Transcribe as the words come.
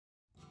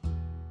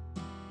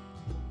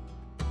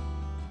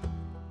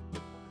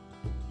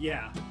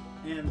Yeah.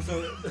 And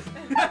so...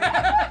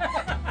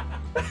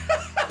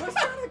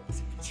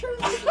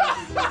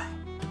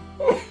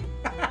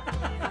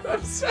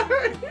 I'm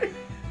sorry.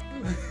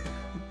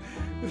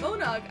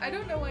 Onog, I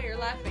don't know why you're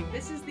laughing.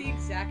 This is the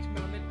exact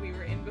moment we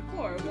were in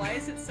before. Why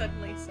is it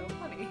suddenly so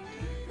funny?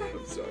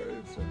 I'm sorry.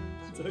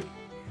 It's okay.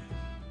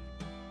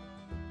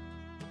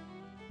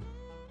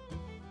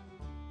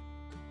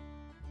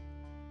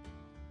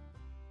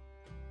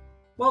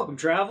 Welcome,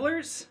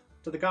 travelers,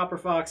 to the Copper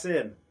Fox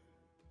Inn.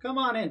 Come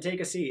on in,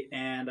 take a seat,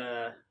 and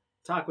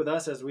talk with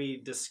us as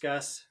we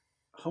discuss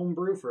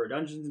Homebrew for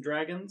Dungeons &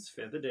 Dragons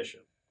 5th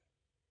edition.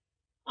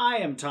 I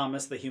am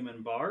Thomas the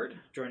Human Bard.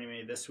 Joining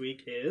me this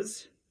week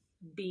is...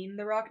 Bean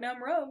the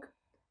Rocknum Rogue.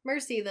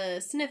 Mercy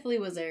the Sniffly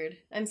Wizard.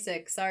 I'm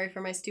sick. Sorry for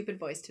my stupid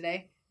voice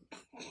today.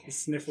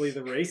 Sniffly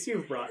the race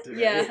you've brought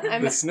today. Yeah,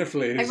 The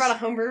Snifflies. I brought a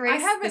homebrew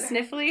race. haven't- The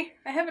Sniffly.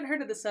 I haven't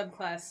heard of the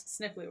subclass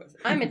Sniffly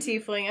Wizard. I'm a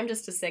tiefling. I'm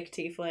just a sick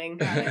tiefling.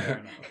 Fair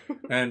enough.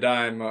 And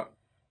I'm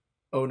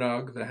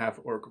Onog, the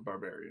half-orc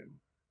barbarian.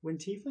 When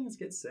tieflings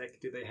get sick,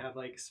 do they have,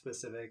 like,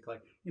 specific,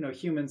 like, you know,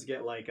 humans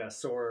get, like, a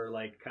sore,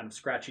 like, kind of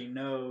scratchy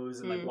nose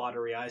and, like,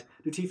 watery eyes.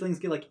 Do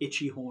tieflings get, like,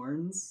 itchy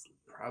horns?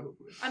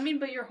 Probably. I mean,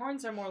 but your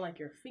horns are more like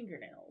your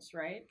fingernails,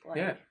 right? Like,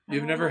 Yeah.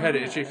 You've never had Oh.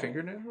 itchy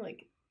fingernail?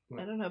 Like,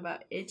 I don't know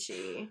about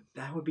itchy.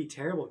 That would be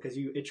terrible, because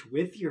you itch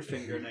with your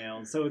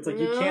fingernails. So it's like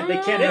they can't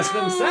itch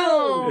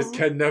themselves. It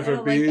can never I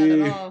don't be. like that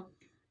at all.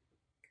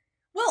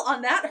 Well,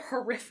 on that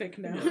horrific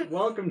note.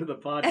 Welcome to the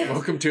podcast.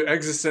 Welcome to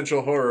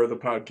Existential Horror, the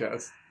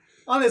podcast.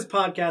 On this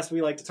podcast,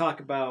 we like to talk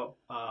about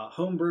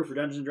Homebrew for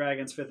Dungeons &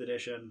 Dragons 5th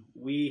edition.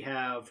 We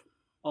have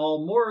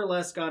all more or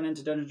less gone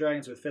into Dungeons &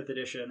 Dragons with 5th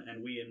edition,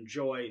 and we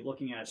enjoy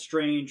looking at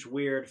strange,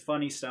 weird,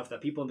 funny stuff that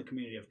people in the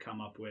community have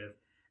come up with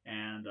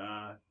and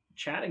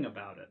chatting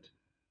about it.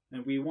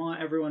 And we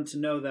want everyone to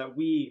know that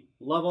we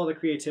love all the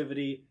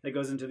creativity that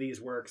goes into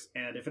these works,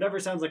 and if it ever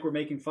sounds like we're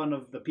making fun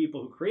of the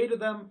people who created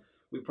them,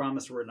 we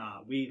promise we're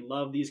not. We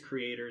love these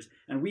creators,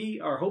 and we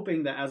are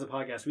hoping that as a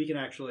podcast we can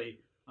actually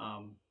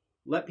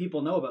let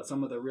people know about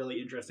some of the really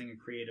interesting and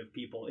creative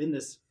people in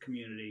this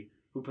community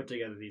who put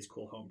together these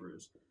cool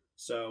homebrews.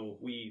 So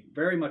we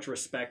very much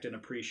respect and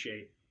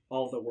appreciate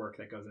all the work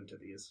that goes into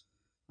these.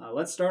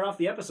 Let's start off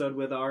the episode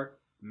with our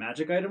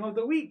magic item of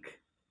the week.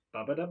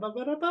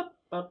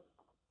 Ba-ba-da-ba-ba-da-ba-ba.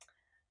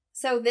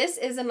 So this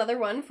is another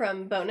one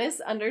from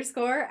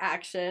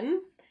bonus_action.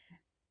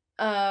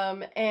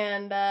 On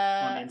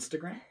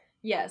Instagram?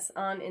 Yes,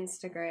 on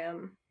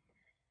Instagram.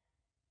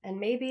 And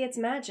maybe it's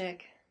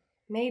magic.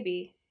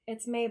 Maybe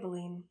it's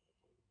Maybelline.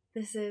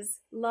 This is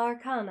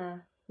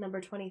Larcana, number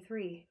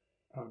 23.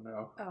 Oh,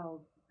 no.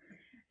 Oh.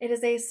 It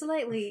is a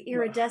slightly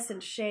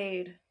iridescent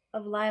shade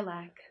of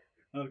lilac.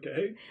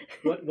 Okay.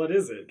 What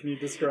is it? Can you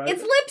describe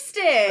It's it?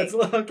 lipstick! It's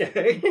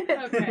okay.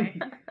 Okay.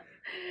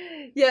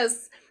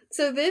 Yes.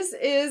 So this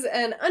is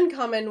an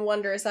uncommon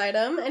wondrous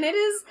item, and it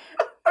is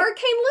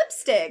arcane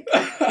lipstick.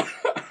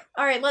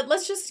 All right,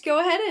 let's just go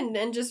ahead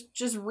and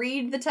just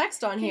read the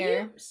text on Can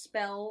here. you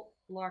spell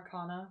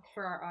Larcana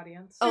for our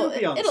audience? Oh, It'll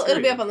be on the it'll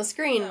screen. be up on the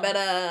screen, Oh. but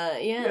yeah.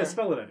 Yeah,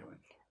 spell it anyway.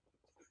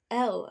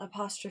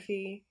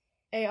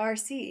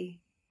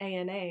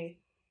 L''ARCANA.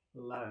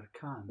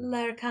 Larcana.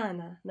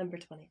 Larcana, number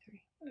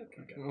 23.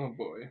 Okay. Oh,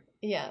 boy.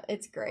 Yeah,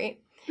 it's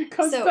great.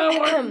 Because So, thou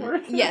art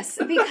worth it. yes,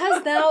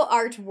 because thou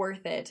art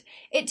worth it.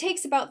 It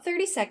takes about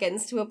 30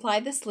 seconds to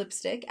apply this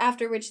lipstick,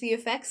 after which the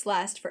effects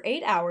last for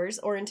 8 hours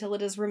or until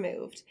it is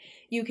removed.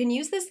 You can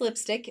use this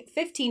lipstick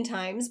 15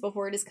 times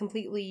before it is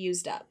completely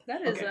used up.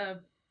 That is Okay.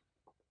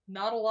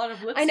 not a lot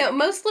of lipstick. I know,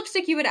 most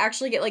lipstick you would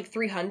actually get like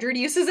 300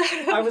 uses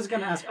out of. I was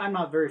going to ask, I'm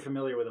not very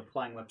familiar with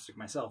applying lipstick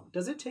myself.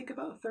 Does it take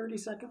about 30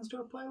 seconds to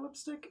apply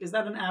lipstick? Is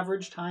that an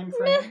average time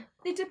frame?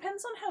 It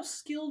depends on how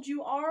skilled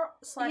you are,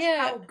 /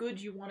 Yeah. how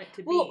good you want it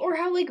to be. Well, or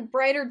how like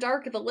bright or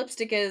dark the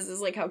lipstick is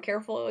like how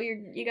careful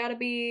you gotta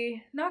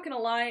be. Not gonna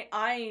lie,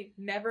 I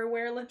never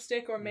wear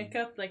lipstick or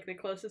makeup. Like, the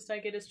closest I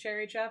get is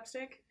cherry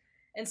chapstick.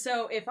 And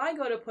so if I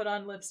go to put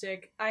on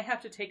lipstick, I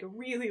have to take a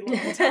really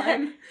long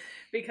time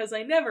because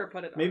I never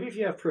put it on. Maybe if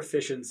you have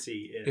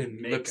proficiency in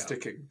makeup.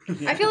 lipsticking.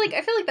 I feel like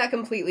that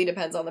completely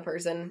depends on the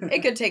person. It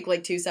could take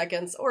like 2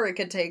 seconds, or it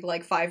could take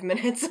like 5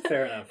 minutes.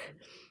 Fair enough.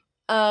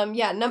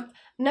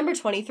 Number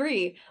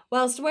 23.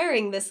 Whilst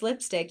wearing this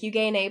lipstick, you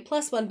gain a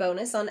 +1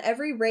 bonus on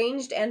every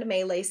ranged and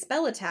melee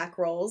spell attack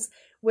rolls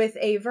with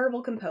a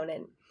verbal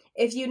component.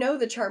 If you know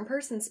the Charm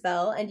Person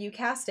spell and you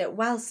cast it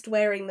whilst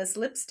wearing this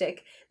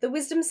lipstick, the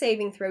Wisdom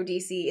saving throw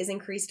DC is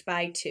increased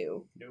by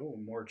 2. No,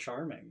 more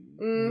charming.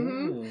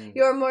 Mm-hmm.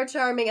 You're more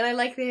charming, and I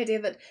like the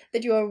idea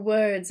that your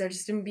words are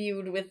just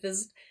imbued with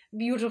this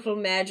beautiful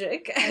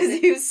magic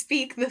as you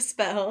speak the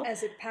spell.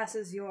 As it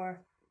passes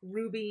your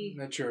ruby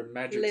That's your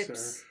magic, lips.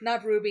 sir.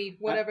 Not ruby,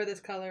 whatever this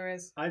color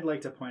is. I'd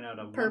like to point out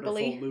a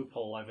Purpley. wonderful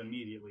loophole I've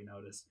immediately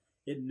noticed.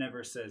 It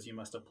never says you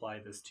must apply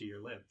this to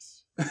your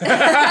lips.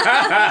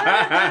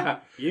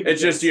 It's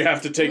just you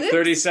have to take Lips?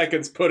 30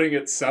 seconds putting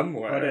it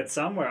somewhere. Put it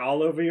somewhere,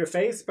 all over your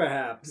face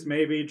perhaps.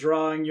 Maybe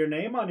drawing your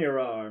name on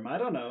your arm. I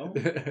don't know.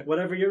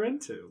 Whatever you're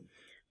into.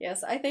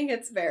 Yes, I think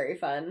it's very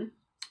fun.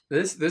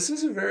 This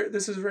is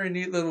a very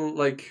neat little,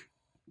 like,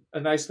 a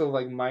nice little,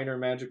 like, minor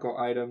magical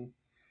item.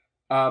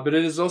 But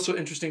it is also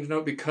interesting to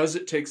note, because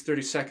it takes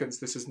 30 seconds,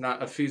 this is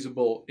not a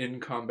feasible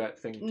in-combat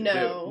thing to do.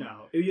 No,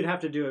 you'd have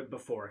to do it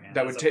beforehand.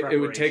 It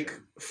would take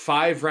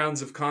 5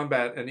 rounds of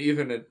combat, and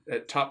even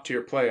at top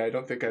tier play, I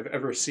don't think I've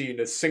ever seen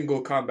a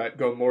single combat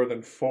go more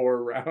than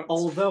 4 rounds.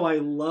 Although I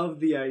love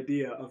the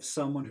idea of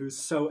someone who's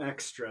so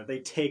extra, they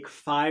take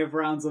 5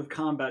 rounds of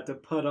combat to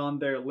put on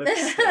their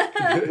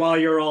lipstick while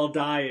you're all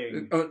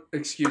dying. Oh,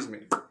 excuse me.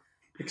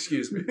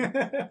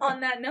 On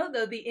that note,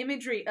 though, the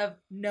imagery of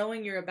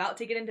knowing you're about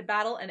to get into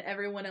battle and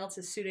everyone else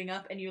is suiting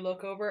up, and you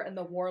look over and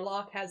the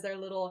warlock has their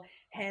little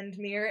hand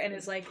mirror and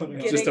is like getting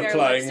just their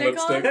applying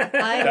lipstick on.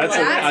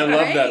 I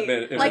love that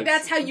image. Like,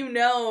 that's how you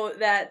know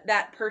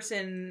that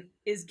person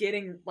is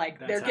getting, like,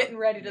 they're getting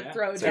ready to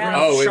throw down.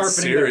 Oh, sharpening it's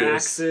serious. their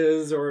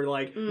axes, or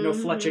like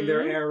fletching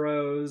their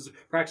arrows,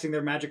 practicing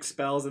their magic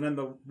spells, and then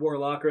the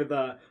warlock or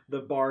the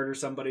bard or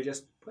somebody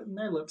just putting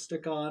their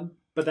lipstick on.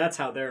 But that's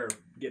how they're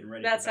getting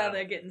ready. That's how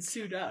they're getting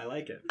suited up. I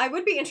like it. I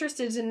would be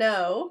interested to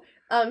know.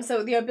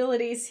 So the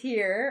abilities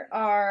here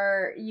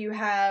are, you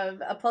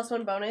have a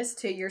 +1 bonus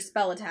to your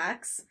spell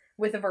attacks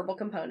with a verbal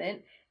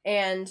component,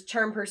 and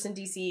Charm Person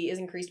DC is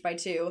increased by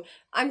 2.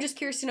 I'm just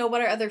curious to know,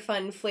 what are other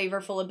fun,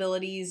 flavorful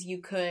abilities you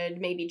could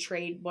maybe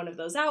trade one of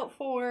those out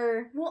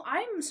for? Well,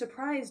 I'm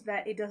surprised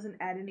that it doesn't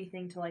add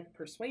anything to, like,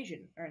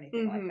 persuasion or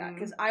anything like that,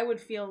 because I would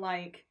feel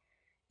like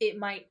it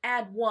might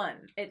add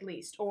 1 at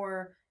least,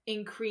 or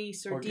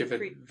increase or decrease,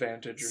 give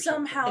advantage or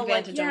somehow,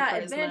 advantage like,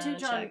 on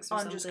advantage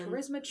on just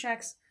charisma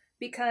checks,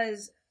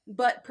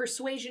 but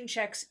persuasion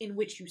checks in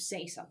which you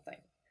say something,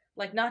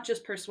 like, not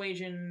just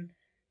persuasion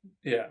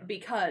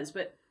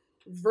but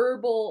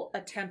verbal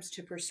attempts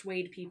to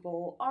persuade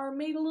people are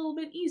made a little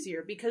bit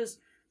easier, because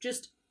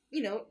just,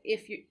 you know,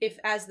 if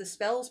as the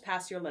spells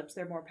pass your lips,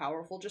 they're more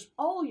powerful. Just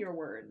all your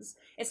words,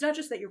 it's not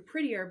just that you're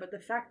prettier, but the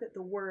fact that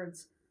the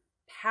words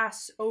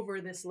pass over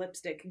this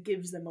lipstick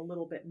gives them a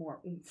little bit more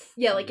oomph.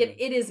 Yeah, like, it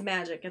is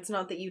magic. It's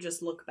not that you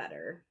just look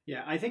better.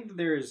 Yeah, I think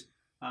there's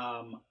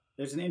an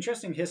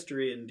interesting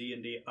history in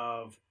D&D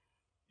of,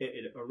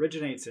 it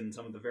originates in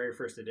some of the very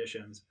first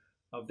editions,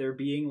 of there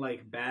being,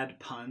 like, bad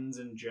puns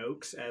and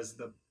jokes as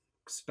the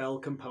spell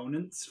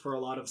components for a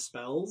lot of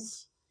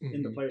spells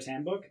in the player's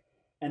handbook.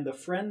 And the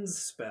Friends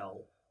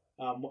spell,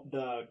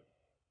 the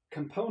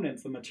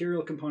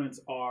material components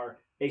are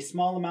a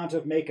small amount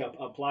of makeup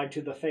applied to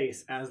the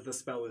face as the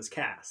spell is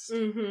cast.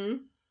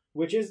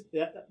 Which is,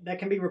 that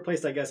can be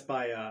replaced, I guess,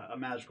 by a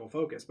magical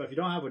focus. But if you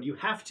don't have one, you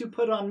have to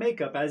put on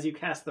makeup as you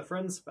cast the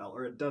Friends spell,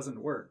 or it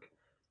doesn't work.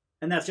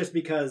 And that's just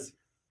because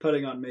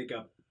putting on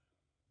makeup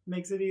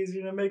makes it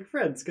easier to make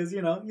friends, because,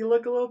 you know, you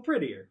look a little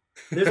prettier.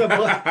 There's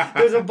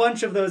a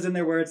bunch of those in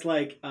there where it's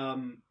like,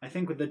 I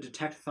think with the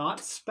Detect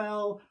Thoughts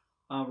spell,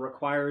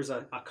 requires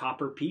a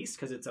copper piece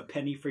because it's a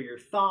penny for your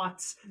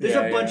thoughts. There's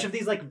a bunch of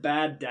these, like,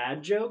 bad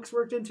dad jokes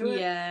worked into it.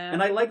 Yeah.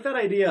 And I like that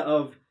idea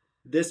of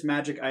this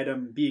magic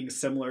item being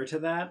similar to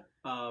that,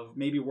 of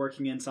maybe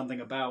working in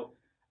something about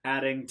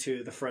adding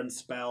to the friend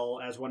spell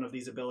as one of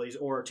these abilities,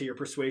 or to your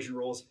persuasion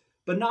rolls,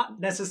 but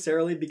not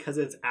necessarily because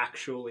it's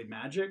actually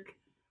magic,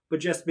 but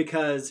just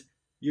because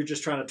you're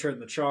just trying to turn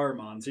the charm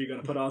on. So you're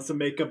going to put on some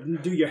makeup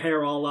and do your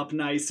hair all up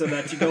nice so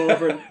that you go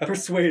over and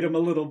persuade them a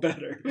little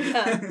better.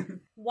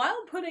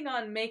 While putting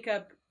on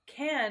makeup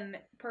can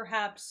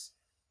perhaps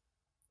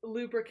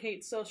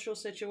lubricate social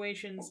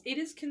situations, it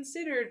is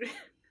considered...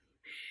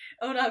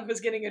 Onag was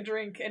getting a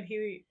drink and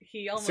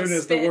he almost as soon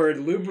as spit. The word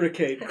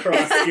lubricate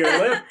crossed your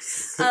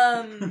lips.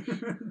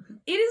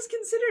 It is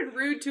considered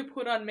rude to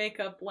put on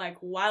makeup, like,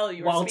 while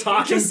you're while speaking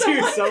talking to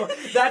someone. so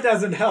that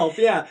doesn't help.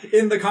 Yeah,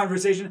 in the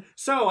conversation.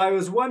 So I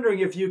was wondering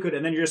if you could,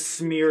 and then you're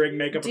smearing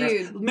makeup.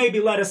 Dude. Maybe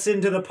let us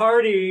into the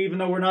party, even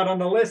though we're not on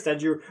the list,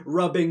 as you're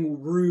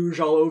rubbing rouge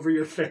all over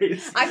your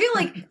face. I feel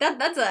like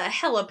that's a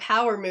hella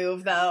power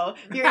move, though.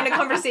 You're in a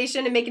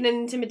conversation and making an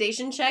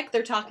intimidation check.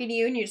 They're talking to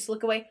you, and you just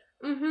look away.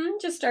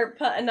 Just start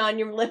putting on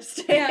your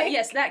lipstick. Yeah,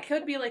 yes, that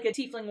could be like a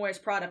Tiefling Wears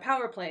Prada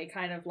power play,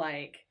 kind of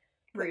like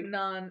putting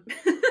on...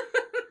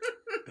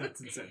 That's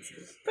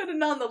insensitive.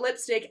 Putting on the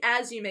lipstick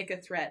as you make a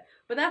threat.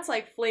 But that's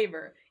like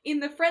flavor. In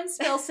the friend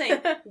spell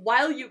saying,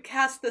 while you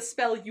cast the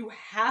spell, you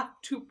have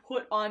to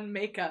put on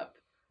makeup.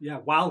 Yeah,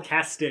 while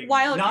casting.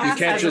 While not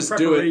casting. You can't just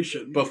do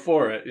it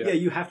before it. Yeah,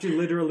 you have to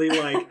literally,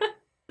 like...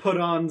 put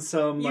on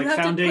some, like,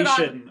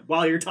 foundation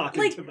while you're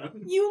talking to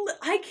them.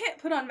 I can't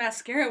put on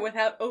mascara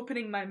without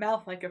opening my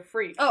mouth like a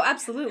freak. Oh,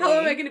 absolutely. How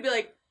am I going to be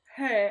like,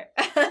 hey,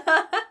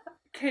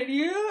 can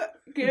you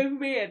give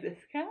me a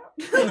discount?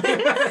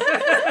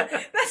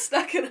 That's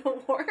not going to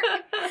work.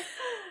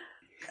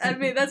 I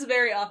mean, that's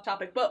very off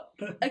topic. But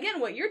again,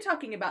 what you're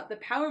talking about, the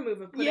power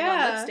move of putting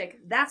on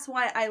lipstick, that's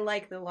why I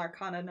like the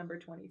Larcana number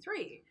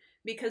 23.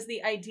 Because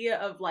the idea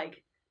of,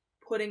 like,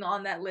 putting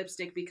on that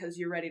lipstick because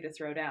you're ready to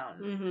throw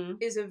down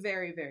is a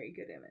very, very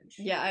good image.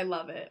 Yeah, I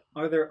love it.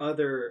 Are there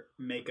other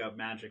makeup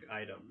magic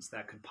items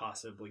that could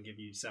possibly give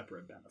you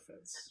separate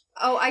benefits?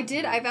 Oh, I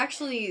did. I've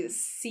actually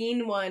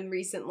seen one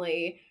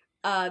recently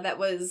that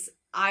was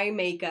eye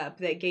makeup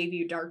that gave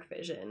you dark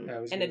vision I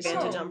was and gonna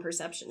advantage say, on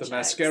perception The checks.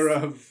 mascara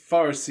of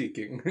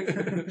far-seeking.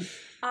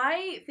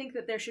 I think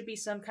that there should be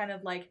some kind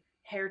of like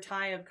hair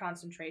tie of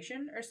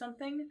concentration or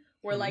something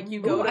where like you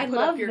Ooh, go to I put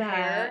love up your that.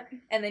 hair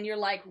and then you're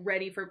like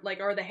ready for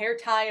like, or the hair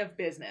tie of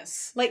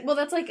business. Like, well,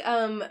 that's like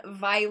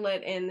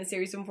Violet in the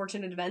series of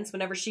Unfortunate Events.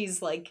 Whenever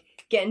she's like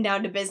getting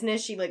down to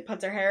business, she like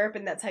puts her hair up,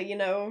 and that's how you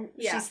know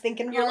Yeah. she's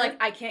thinking hard. You're like,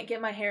 I can't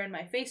get my hair in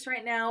my face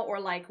right now,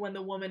 or like when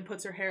the woman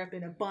puts her hair up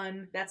in a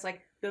bun, that's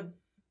like the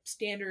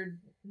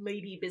standard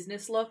lady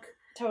business look.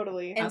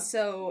 Totally. And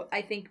so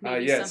I think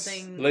maybe yes,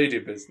 something. lady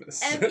business.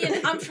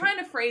 And I'm trying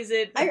to phrase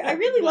it. I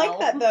really well. like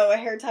that though, a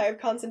hair tie of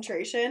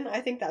concentration.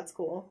 I think that's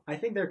cool. I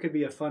think there could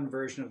be a fun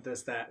version of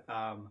this that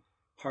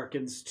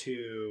harkens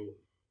to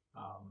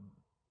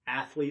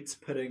athletes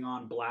putting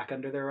on black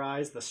under their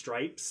eyes, the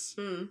stripes.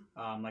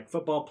 Like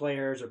football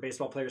players or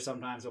baseball players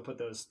sometimes will put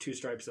those 2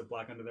 stripes of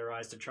black under their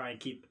eyes to try and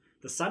keep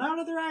the sun out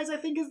of their eyes, I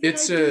think is the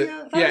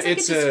idea.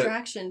 It's a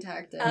distraction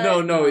tactic.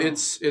 No,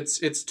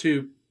 it's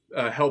to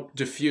help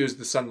diffuse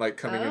the sunlight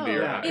coming into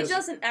your Yeah. eyes. It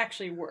doesn't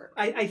actually work.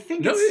 I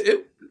think No, it's...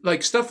 it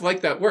like stuff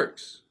like that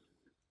works.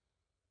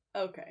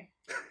 Okay.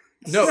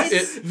 No,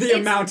 the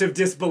amount of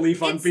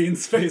disbelief on it's-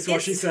 Bean's face while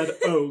it's- she said,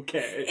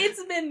 okay.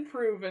 It's been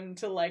proven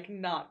to like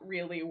not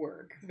really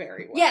work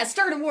very well. Yeah,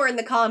 start a war in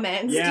the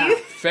comments. Yeah. Do you?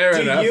 fair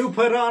Do enough. you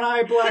put on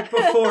eye black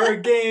before a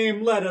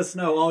game? Let us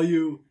know, all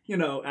you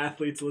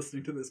athletes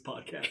listening to this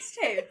podcast.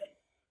 Hey,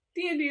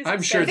 D&D is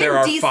I'm sure expensive. there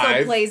are Vin Diesel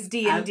 5. plays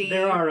D&D.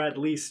 There are at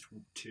least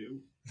 2.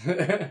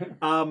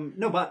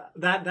 No, but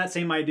that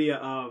same idea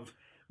of,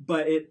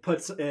 but it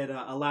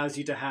allows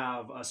you to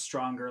have a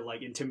stronger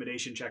like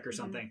intimidation check or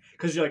something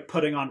because you're like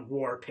putting on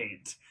war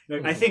paint.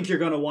 Like, I think you're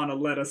gonna want to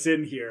let us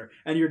in here,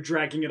 and you're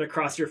dragging it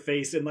across your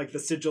face in like the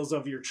sigils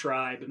of your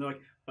tribe, and they're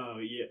like, oh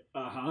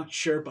yeah,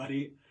 sure,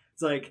 buddy.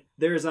 It's like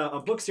there's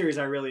a book series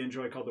I really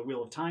enjoy called the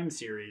Wheel of Time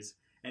series,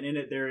 and in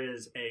it there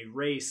is a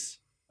race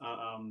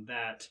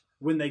that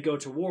when they go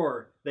to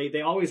war,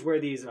 they always wear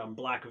these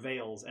black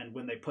veils, and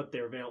when they put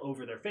their veil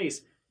over their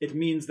face, it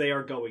means they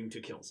are going to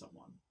kill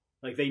someone.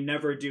 Like, they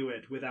never do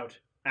it without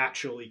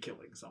actually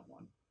killing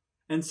someone.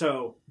 And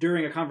so,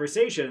 during a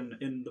conversation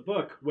in the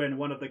book, when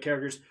one of the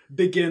characters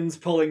begins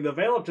pulling the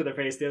veil up to their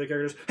face, the other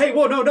characters, hey,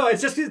 whoa, no,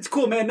 it's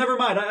cool, man, never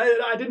mind,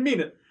 I didn't mean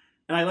it.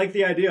 And I like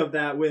the idea of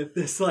that with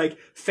this, like,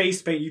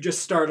 face paint you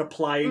just start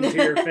applying to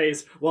your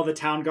face while the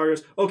town guard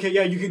goes, okay,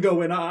 yeah, you can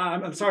go in,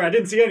 I'm sorry, I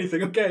didn't see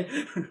anything, okay?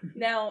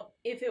 Now,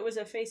 if it was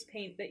a face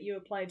paint that you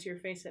applied to your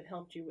face that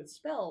helped you with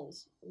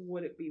spells,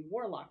 would it be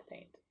warlock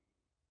paint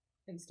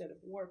instead of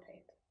war paint?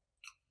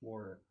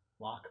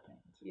 Warlock paint.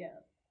 Yeah.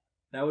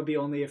 That would be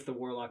only if the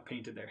warlock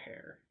painted their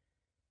hair.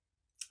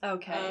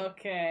 Okay.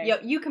 Okay. Yo,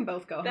 you can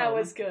both go That home.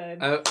 was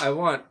good. I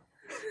want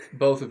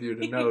both of you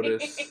to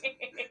notice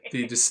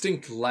the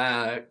distinct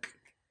lack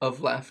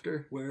of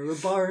laughter. We're a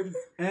bard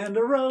and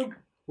a rogue.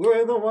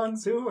 We're the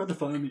ones who are the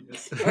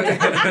funniest.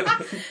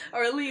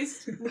 Or at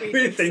least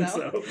We think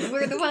so.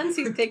 We're the ones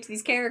who picked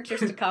these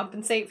characters to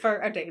compensate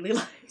for our daily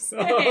lives.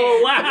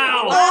 Oh,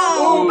 wow.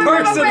 Wow. Ooh,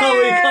 personally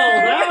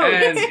called out.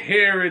 And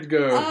here it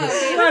goes.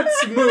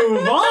 Let's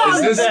move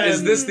on.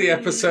 Is this the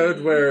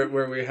episode where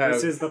we have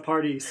This is the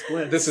party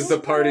split. this is the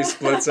party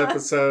splits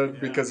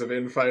episode because of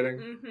infighting?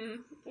 Mm-hmm.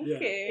 Yeah.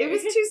 Okay. It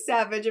was too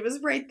savage. It was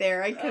right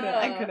there. I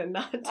couldn't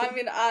not. I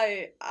mean,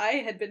 I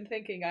had been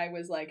thinking I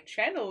was like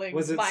channeling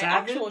Was it my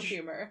actual savage?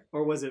 humor.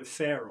 Or was it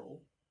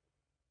feral?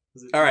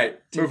 Was it All right,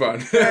 move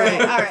on. all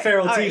right.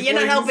 Feral You're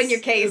not tieflings? helping your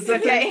case,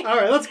 okay? All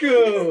right, let's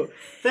go.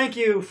 Thank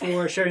you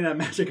for sharing that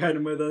magic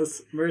item with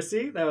us,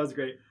 Mercy. That was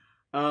great.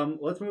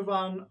 Let's move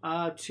on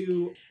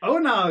to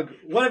Onog.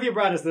 What have you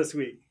brought us this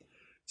week?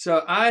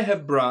 So I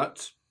have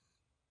brought.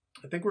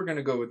 I think we're going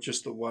to go with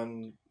just the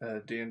one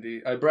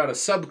D&D. I brought a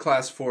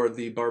subclass for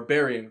the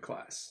Barbarian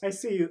class. I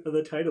see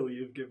the title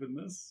you've given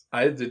this.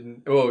 I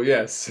didn't... Oh,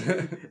 yes.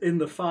 In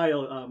the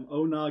file,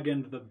 Onog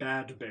and the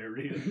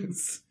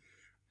Badbarians.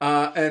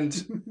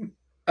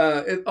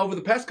 Over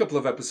the past couple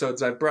of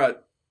episodes, I've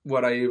brought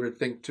what I either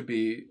think to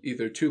be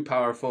either too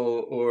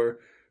powerful or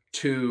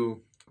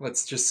too,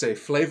 let's just say,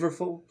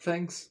 flavorful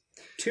things.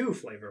 Too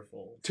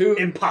flavorful. Too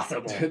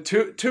Impossible.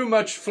 Too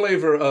much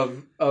flavor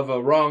of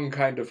a wrong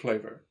kind of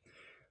flavor.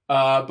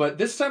 But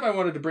this time I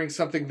wanted to bring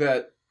something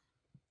that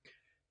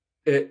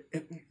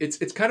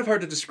it's kind of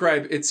hard to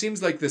describe. It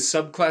seems like the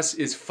subclass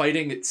is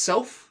fighting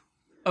itself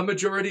a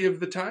majority of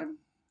the time.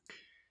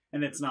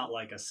 And it's not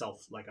like a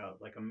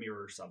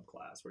mirror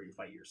subclass where you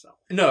fight yourself.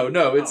 No,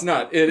 it's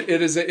not. It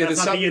is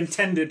not the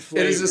intended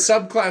flavor. It is a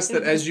subclass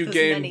that as you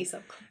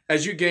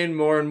There's gain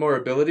more and more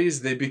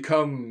abilities, they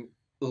become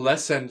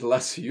less and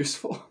less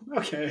useful.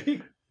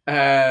 Okay.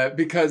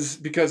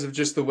 Because of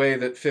just the way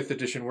that 5th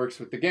edition works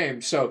with the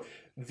game. So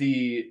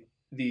the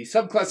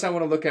subclass I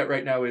want to look at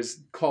right now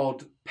is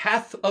called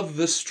Path of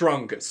the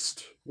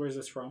Strongest. Where's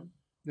this from?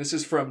 This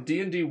is from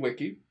D&D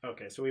Wiki.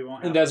 Okay, so we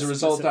won't have And as a a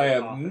result, I specific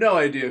have author. no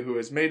idea who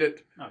has made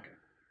it. Okay.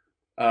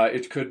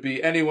 It could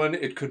be anyone.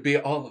 It could be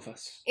all of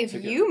us. If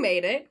together. you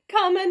made it,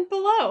 comment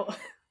below.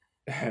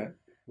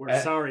 We're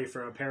sorry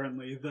for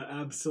apparently the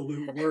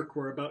absolute work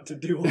we're about to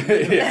do.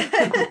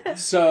 Yeah.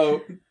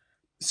 So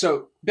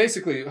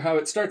basically, how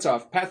it starts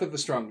off: Path of the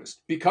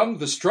Strongest. Become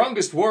the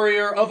strongest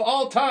warrior of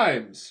all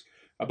times.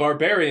 A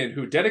barbarian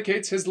who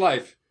dedicates his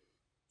life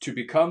to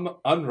become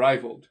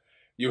unrivaled.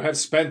 You have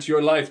spent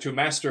your life to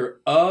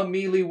master a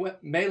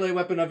melee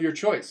weapon of your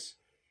choice.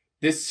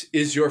 This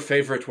is your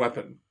favorite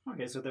weapon.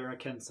 Okay, so they're a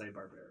Kensei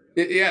barbarian.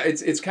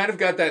 It's kind of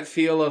got that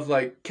feel of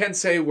like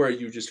Kensei, where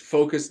you just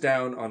focus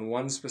down on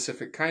one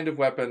specific kind of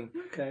weapon,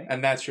 Okay.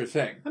 and that's your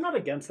thing. I'm not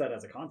against that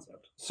as a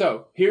concept.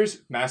 So,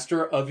 here's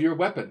Master of your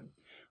weapon.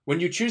 When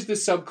you choose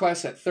this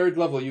subclass at 3rd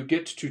level, you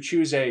get to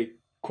choose a,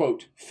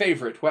 quote,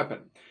 favorite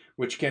weapon,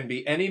 which can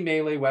be any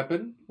melee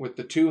weapon with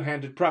the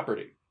two-handed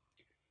property.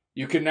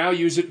 You can now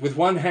use it with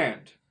one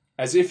hand,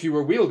 as if you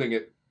were wielding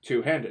it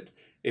two-handed.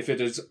 If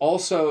it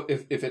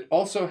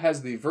also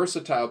has the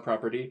versatile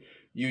property,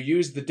 you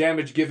use the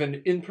damage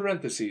given in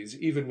parentheses,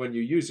 even when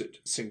you use it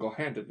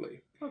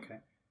single-handedly. Okay.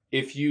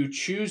 If you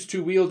choose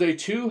to wield a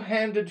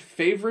two-handed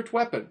favorite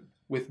weapon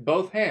with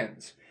both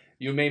hands,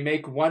 you may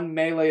make one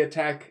melee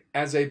attack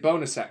as a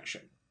bonus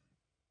action.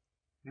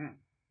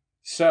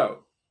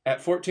 So,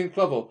 at 14th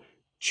level,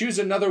 choose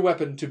another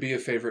weapon to be a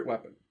favorite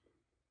weapon.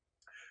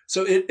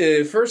 So,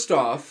 first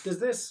off... Does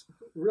this,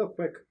 real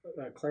quick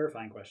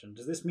clarifying question,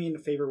 does this mean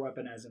favorite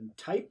weapon as in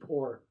type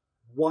or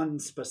one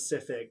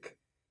specific,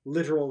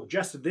 literal,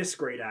 just this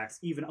great axe,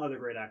 even other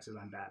great axes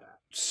I'm bad at?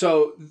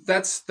 So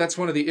that's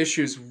one of the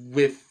issues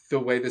with the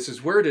way this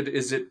is worded,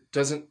 is it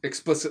doesn't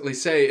explicitly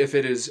say if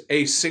it is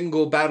a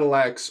single battle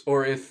axe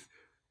or if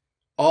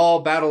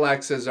all battle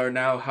axes are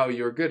now how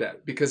you're good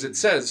at, because it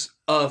says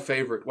a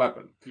favorite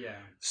weapon. Yeah.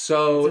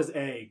 So it says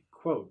a,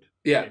 quote,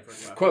 yeah, favorite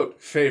weapon.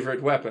 quote,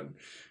 favorite weapon.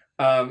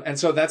 And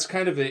so that's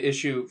kind of the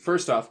issue.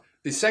 First off,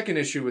 the second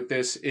issue with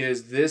this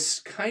is this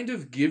kind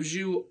of gives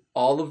you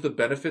all of the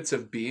benefits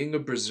of being a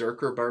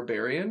berserker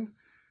barbarian,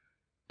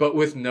 but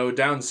with no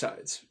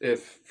downsides.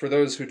 If, for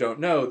those who don't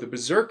know, the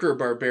berserker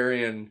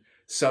barbarian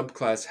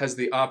subclass has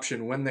the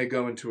option when they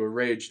go into a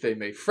rage, they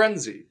may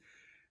frenzy.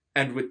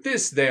 And with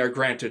this, they are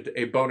granted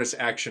a bonus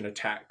action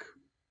attack.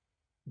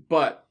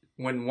 But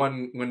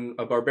when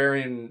a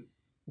barbarian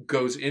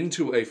goes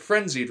into a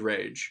frenzied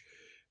rage,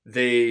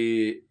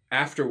 they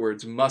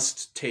afterwards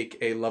must take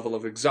a level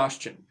of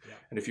exhaustion. Yeah.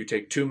 And if you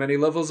take too many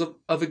levels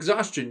of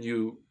exhaustion,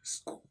 you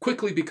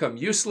quickly become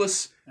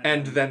useless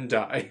and then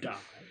die.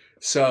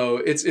 So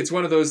it's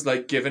one of those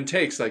like give and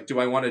takes. Like, do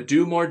I want to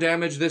do more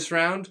damage this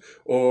round,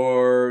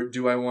 or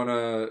do I want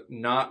to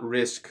not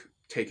risk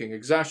taking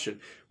exhaustion?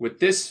 With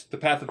this, the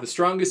Path of the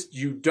Strongest,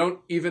 you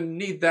don't even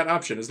need that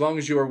option. As long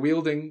as you are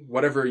wielding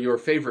whatever your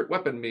favorite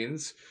weapon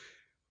means,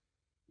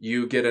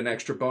 you get an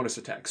extra bonus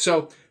attack.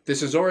 So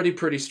this is already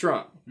pretty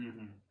strong.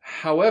 Mm-hmm.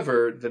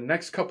 However, the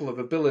next couple of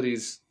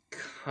abilities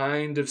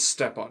kind of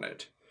step on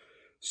it.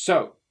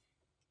 So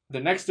the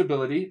next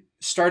ability,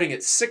 starting at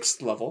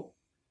 6th level,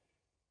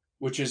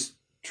 which is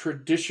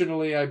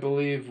traditionally, I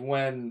believe,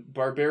 when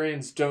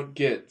barbarians don't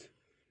get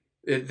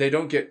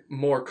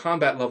more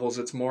combat levels.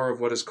 It's more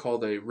of what is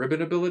called a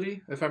ribbon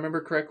ability, if I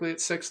remember correctly, at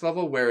 6th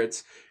level, where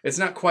it's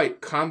not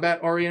quite combat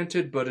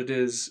oriented, but it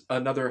is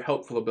another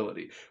helpful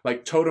ability.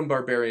 Like totem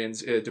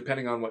barbarians,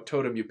 depending on what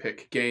totem you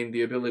pick, gain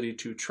the ability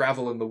to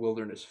travel in the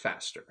wilderness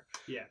faster.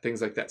 Yeah,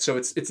 things like that. So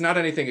it's not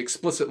anything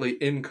explicitly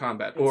in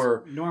combat,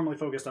 or normally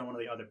focused on one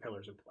of the other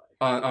pillars of play.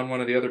 On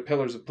one of the other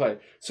pillars of play.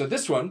 So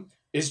this one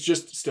is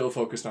just still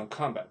focused on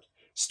combat.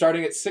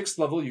 Starting at 6th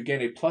level, you gain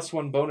a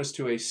 +1 bonus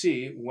to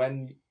AC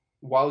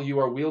while you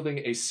are wielding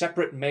a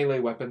separate melee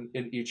weapon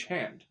in each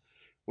hand.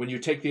 When you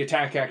take the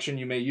attack action,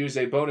 you may use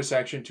a bonus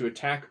action to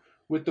attack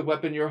with the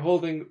weapon you're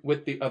holding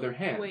with the other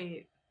hand.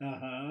 Wait.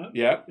 Uh-huh.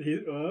 Yep.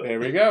 There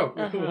we go.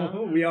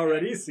 Uh-huh. We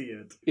already see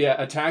it. Yeah,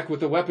 attack with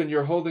the weapon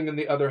you're holding in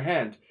the other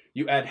hand.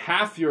 You add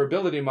half your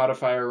ability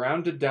modifier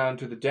rounded down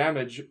to the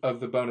damage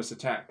of the bonus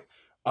attack.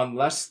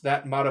 Unless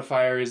that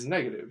modifier is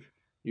negative.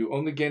 You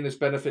only gain this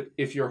benefit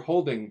if you're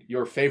holding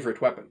your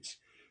favorite weapons.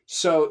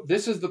 So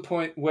this is the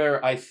point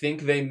where I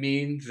think they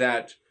mean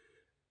that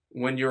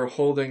when you're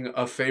holding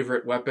a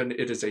favorite weapon,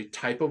 it is a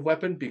type of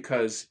weapon,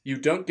 because you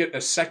don't get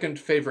a second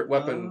favorite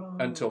weapon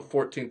until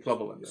 14th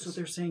level in this. So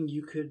they're saying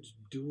you could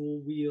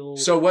dual wield.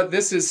 So what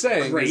this is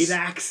saying great is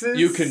axes?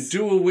 you can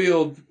dual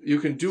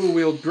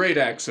wield great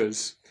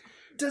axes.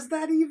 Does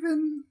that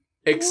even?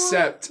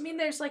 Except, I mean,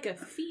 there's like a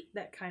feat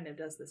that kind of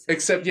does this.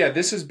 Except, yeah,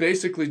 this is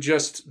basically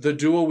just the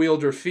dual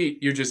wielder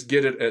feat. You just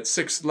get it at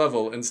 6th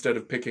level instead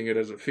of picking it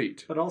as a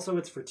feat. But also,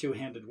 it's for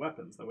two-handed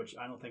weapons, which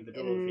I don't think the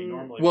dual feat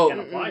normally can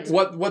apply to.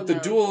 What the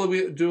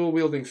dual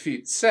wielding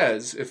feat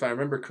says, if I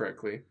remember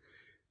correctly,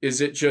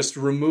 is it just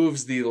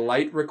removes the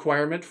light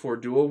requirement for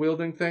dual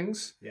wielding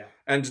things. Yeah.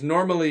 And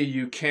normally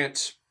you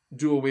can't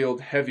dual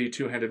wield heavy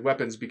two-handed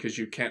weapons because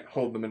you can't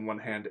hold them in one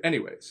hand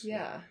anyways.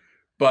 Yeah.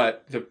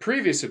 But the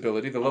previous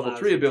ability, the level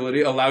 3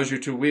 ability, allows you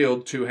to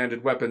wield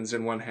two-handed weapons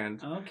in one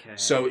hand. Okay.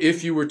 So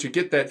if you were to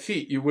get that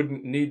feat, you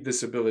wouldn't need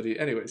this ability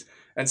anyways.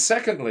 And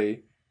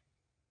secondly,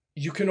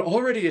 you can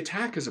already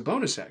attack as a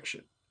bonus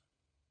action.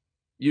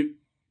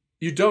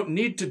 you don't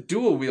need to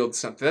dual wield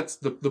something. That's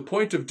the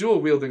point of dual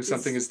wielding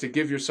something is to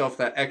give yourself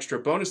that extra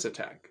bonus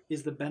attack.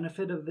 Is the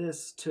benefit of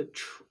this to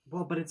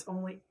well, but it's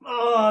only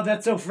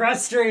that's so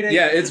frustrating.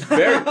 Yeah, it's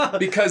very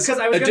because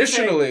I was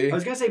additionally I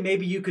was gonna say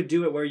maybe you could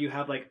do it where you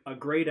have like a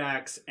great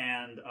axe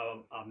and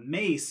a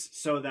mace,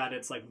 so that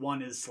it's like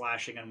one is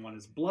slashing and one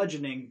is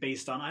bludgeoning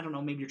based on, I don't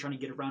know, maybe you're trying to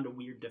get around a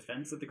weird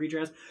defense that the creature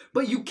has.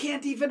 But you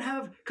can't even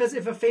have, because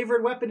if a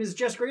favorite weapon is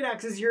just great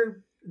axes,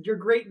 your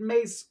great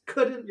mace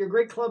couldn't, your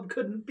great club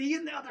couldn't be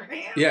in the other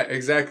hand. Yeah,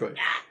 exactly.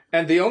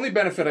 And the only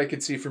benefit I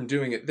could see from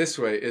doing it this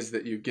way is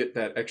that you get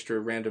that extra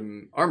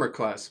random armor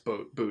class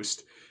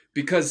boost.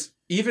 Because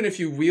even if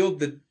you wield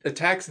the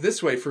attacks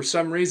this way, for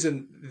some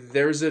reason,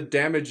 there's a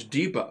damage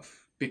debuff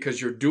because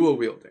you're dual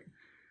wielding.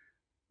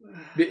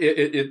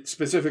 It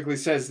specifically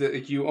says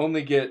that you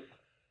only get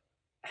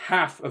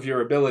half of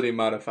your ability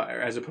modifier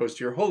as opposed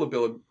to your whole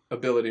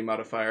ability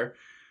modifier,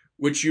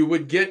 which you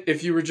would get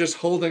if you were just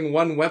holding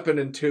one weapon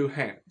in two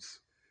hands.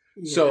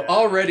 Yeah. So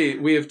already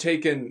we have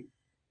taken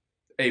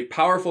a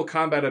powerful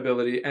combat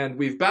ability and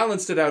we've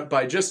balanced it out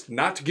by just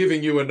not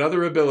giving you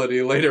another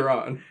ability later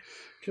on.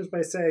 Just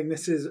by saying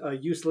this is a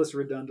useless,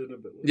 redundant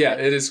ability. Yeah,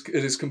 it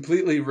is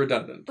completely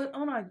redundant. But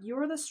Ona,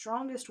 you're the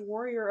strongest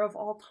warrior of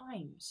all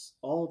times.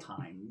 All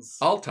times.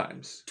 All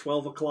times.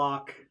 12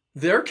 o'clock.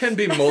 There can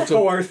be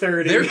multiple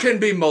 4:30. There can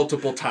be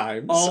multiple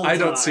times. All I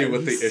don't see times.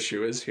 what the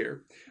issue is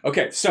here.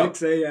 Okay, so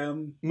 6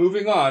 a.m.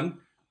 Moving on.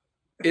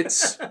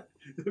 It's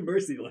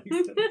Mercy likes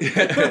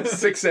it.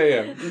 6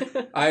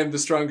 a.m. I am the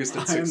strongest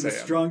at 6 a.m. I am the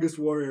strongest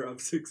warrior of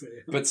 6 a.m.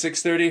 But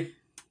 6:30?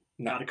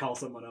 No. Gotta call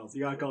someone else.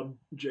 You gotta call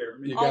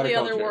Jeremy. All the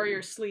other Jeremy.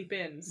 warriors sleep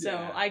in, so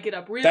Yeah. I get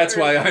up really That's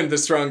early. why I'm the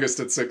strongest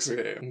at 6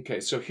 a.m. Okay,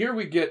 so here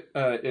we get,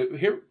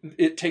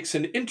 it takes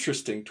an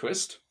interesting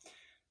twist.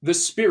 The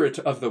spirit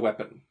of the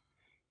weapon.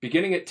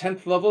 Beginning at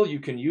 10th level, you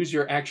can use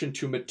your action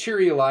to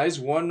materialize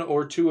one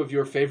or two of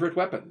your favorite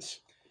weapons.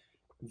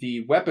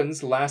 The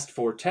weapons last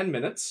for 10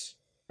 minutes,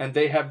 and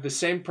they have the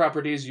same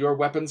properties your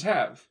weapons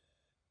have.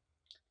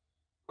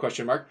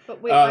 Question mark.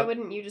 But wait, why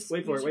wouldn't you just...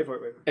 Wait for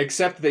it.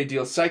 Except they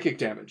deal psychic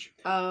damage.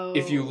 Oh.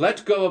 If you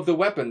let go of the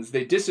weapons,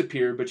 they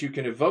disappear, but you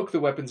can evoke the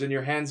weapons in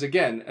your hands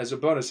again as a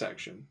bonus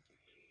action.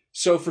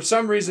 So for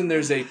some reason,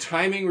 there's a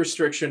timing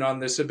restriction on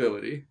this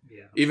ability,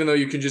 even though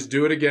you can just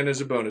do it again as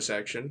a bonus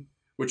action,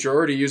 which you're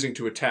already using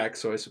to attack,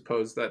 so I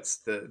suppose that's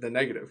the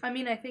negative. I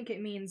mean, I think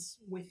it means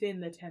within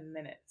the 10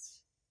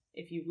 minutes.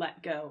 If you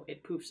let go,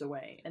 it poofs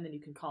away, and then you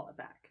can call it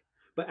back.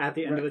 But at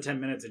the end of the 10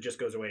 minutes, it just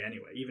goes away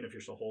anyway, even if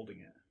you're still holding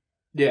it.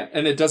 Yeah,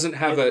 and it doesn't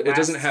have It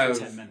doesn't lasts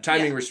for have 10 minutes.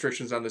 timing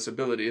restrictions on this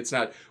ability. It's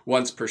not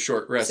once per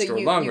short rest So or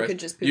you- long you rest. could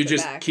just poof You it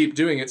just back. keep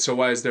doing it. So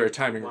why is there a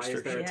timing Why is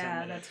restriction? there a 10 Yeah,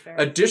 minutes? that's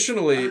fair.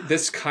 Additionally,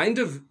 this kind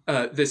of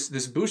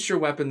this boosts your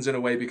weapons in a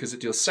way because it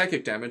deals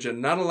psychic damage,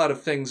 and not a lot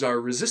of things are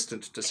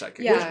resistant to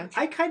psychic Yeah. damage.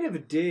 I kind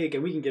of dig,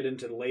 and we can get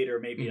into later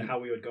maybe Mhm. how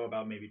we would go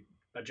about maybe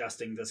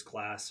adjusting this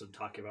class and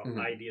talking about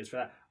Mhm. ideas for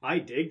that. I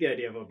dig the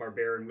idea of a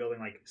barbarian wielding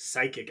like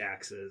psychic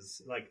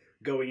axes, like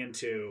going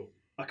into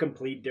a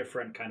complete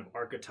different kind of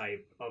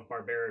archetype of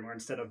barbarian, where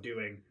instead of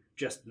doing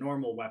just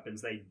normal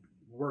weapons, they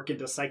work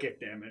into psychic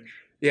damage.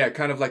 Yeah,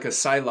 kind of like a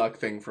Psylocke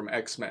thing from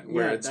X-Men,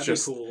 where it's that'd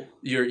just be cool.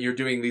 you're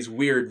doing these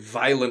weird,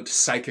 violent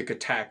psychic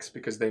attacks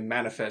because they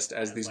manifest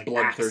as these Like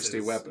bloodthirsty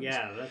axes. weapons.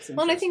 Yeah, that's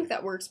Well, and I think interesting.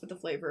 that works with the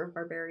flavor of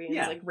barbarians,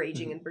 Yeah. like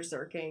raging and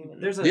berserking.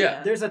 And...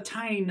 There's a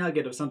tiny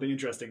nugget of something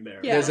interesting there.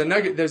 Yeah.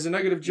 There's a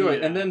nugget of joy,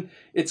 Yeah. and then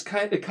it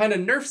kind of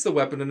nerfs the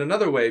weapon in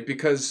another way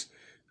because,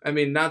 I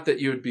mean, not that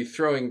you would be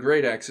throwing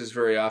great axes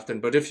very often,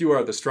 but if you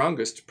are the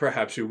strongest,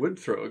 perhaps you would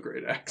throw a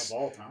great axe. Of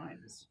all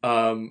times.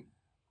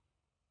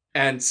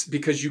 And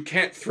because you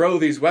can't throw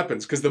these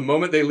weapons, because the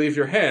moment they leave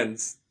your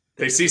hands,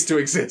 they cease to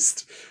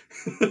exist.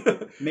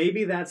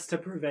 Maybe that's to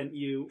prevent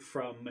you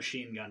from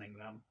machine gunning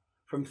them.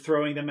 From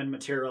throwing them and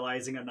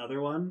materializing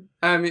another one.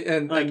 I mean,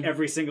 and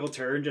Every single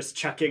turn, just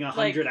chucking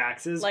 100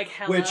 axes. like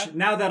Hela. Which,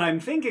 now that I'm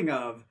thinking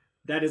of,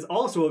 that is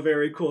also a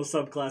very cool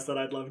subclass that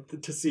I'd love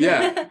to see.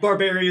 Yeah.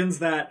 Barbarians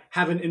that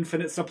have an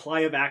infinite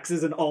supply of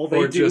axes and all they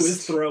Or do just-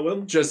 is throw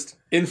them. just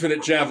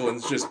infinite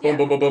javelins, just boom, Yeah.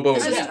 boom, boom, boom, boom.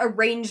 It's just a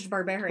ranged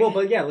barbarian. Well,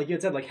 but yeah, like you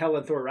had said, like Hela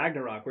in Thor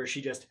Ragnarok, where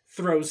she just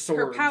throws Her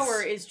swords.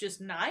 power is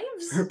just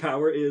knives? Her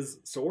power is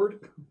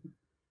sword.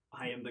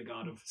 I am the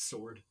god of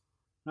sword.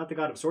 Not the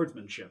god of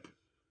swordsmanship.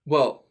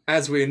 Well,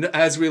 as we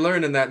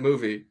learn in that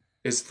movie,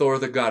 is Thor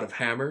the god of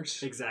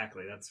hammers?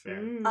 Exactly, that's fair.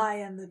 Mm. I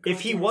am the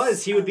If he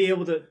was, he would be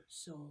able to...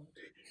 Sword.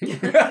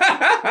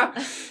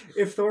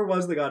 If Thor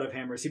was the god of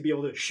hammers, he'd be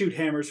able to shoot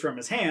hammers from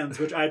his hands,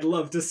 which I'd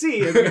love to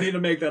see, and we need to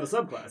make that a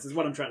subclass, is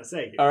what I'm trying to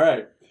say here. All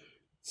right.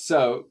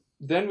 So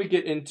then we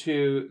get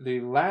into the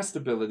last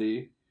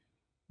ability,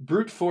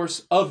 Brute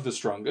Force of the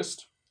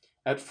Strongest.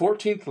 At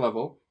 14th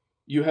level,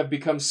 you have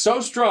become so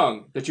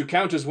strong that you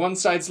count as one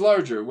size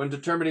larger when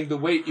determining the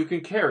weight you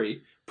can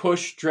carry,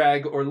 push,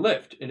 drag, or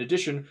lift. In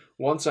addition,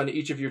 once on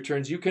each of your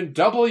turns, you can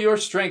double your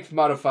strength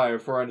modifier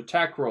for an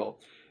attack roll.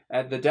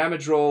 At the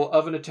damage roll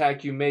of an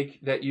attack you make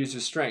that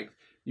uses strength.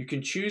 You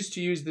can choose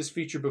to use this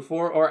feature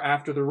before or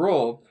after the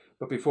roll,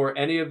 but before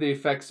any of the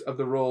effects of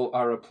the roll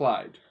are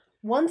applied.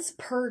 Once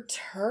per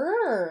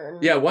turn.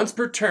 Yeah, once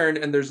per turn,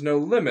 and there's no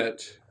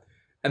limit.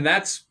 And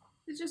that's...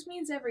 It just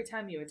means every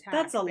time you attack.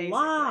 That's a basically.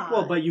 lot.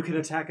 Well, but you can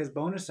attack as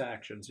bonus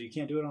action, so you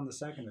can't do it on the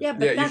second Yeah, attack.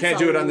 but yeah, you that's can't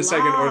do it on the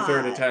second or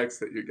third lot. attacks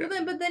that you get.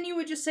 But then you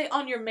would just say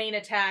on your main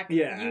attack,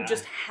 Yeah. you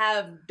just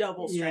have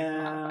double strength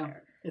Yeah.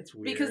 modifier. It's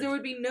weird. Because there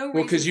would be no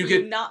Well, reason 'cause for you you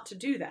get- not to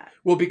do that.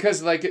 Well,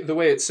 because like the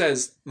way it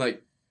says,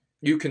 like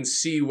you can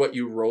see what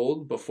you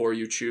rolled before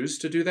you choose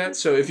to do that.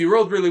 So if you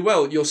rolled really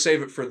well, you'll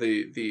save it for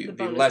the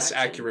bonus less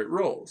action. accurate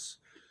rolls.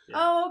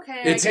 Oh,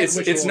 okay. It's I guess.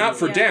 it's not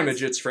for Yes.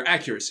 damage, it's for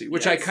accuracy,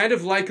 which I Yes. kind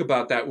of like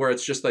about that, where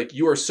it's just like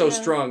you are so Yeah.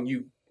 strong,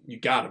 you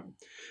got him.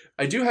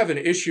 I do have an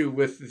issue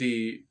with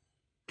the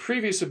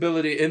previous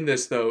ability in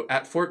this, though.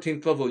 At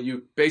 14th level,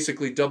 you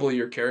basically double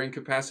your carrying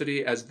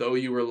capacity as though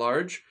you were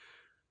large.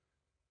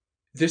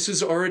 This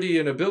is already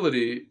an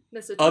ability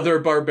That's a- other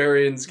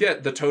barbarians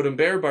get, the totem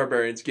bear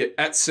barbarians get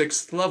at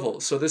 6th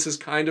level. So this is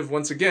kind of,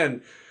 once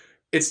again,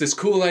 it's this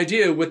cool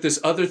idea with this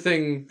other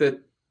thing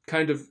that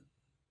kind of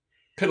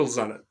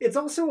piddles on it. It's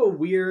also a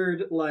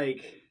weird,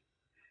 like,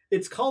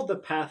 it's called the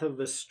path of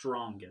the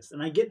strongest.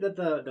 And I get that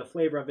the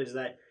flavor of it is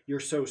that you're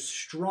so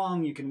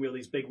strong you can wield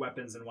these big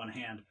weapons in one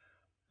hand.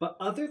 But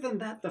other than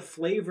that, the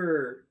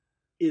flavor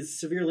is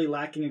severely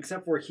lacking,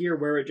 except for here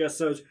where it just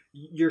says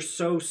you're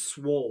so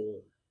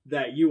swole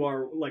that you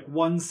are like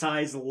one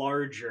size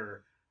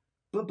larger.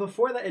 But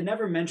before that, it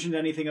never mentioned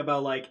anything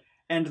about like,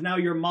 and now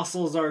your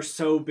muscles are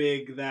so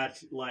big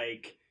that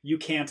like you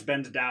can't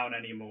bend down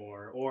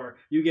anymore, or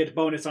you get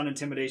bonus on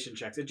intimidation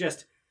checks.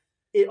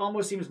 It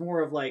almost seems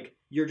more of like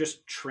you're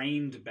just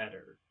trained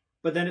better.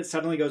 But then it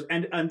suddenly goes,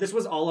 and this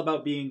was all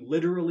about being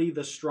literally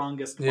the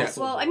strongest Yeah.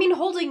 muscle. Well, I mean,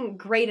 holding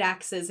great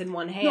axes in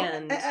one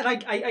hand. No, and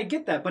I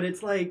get that, but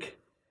it's like,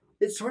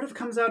 it sort of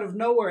comes out of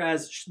nowhere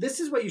as, this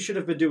is what you should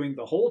have been doing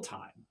the whole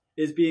time,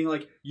 is being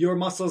like, your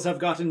muscles have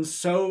gotten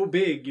so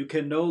big, you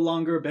can no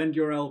longer bend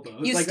your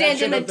elbows. You like, stand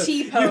that in a should have been-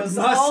 T-pose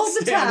you must all the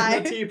stand time.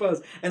 in a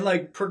T-pose, and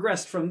like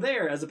progressed from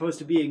there, as opposed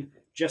to being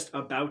just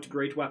about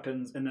great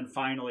weapons, and then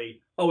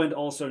finally, oh, and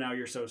also now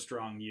you're so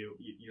strong, you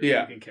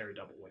can carry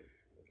double weight.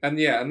 And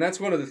yeah, and that's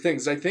one of the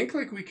things. I think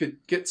like we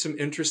could get some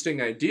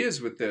interesting ideas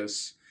with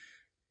this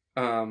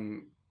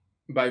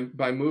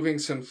by moving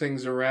some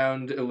things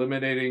around,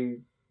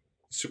 eliminating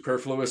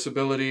superfluous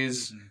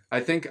abilities. Mm-hmm.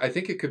 I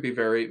think it could be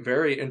very,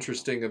 very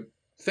interesting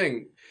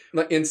thing.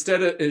 Like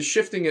instead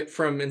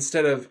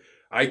of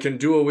I can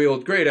dual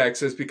wield great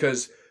axes,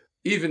 because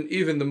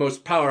even the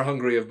most power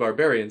hungry of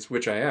barbarians,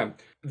 which I am,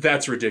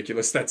 that's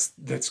ridiculous.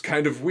 That's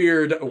kind of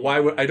weird. Why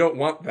would I don't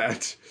want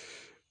that?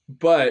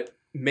 But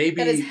maybe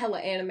That is hella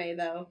anime,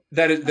 though.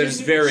 that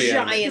is very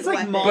giant anime. It's like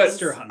weapons.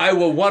 Monster Hunter. I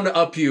will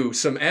one-up you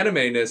some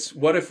anime-ness.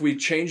 What if we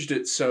changed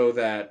it so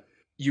that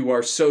you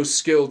are so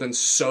skilled and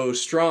so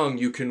strong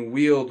you can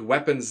wield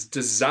weapons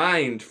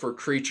designed for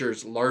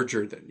creatures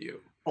larger than you?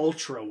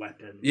 Ultra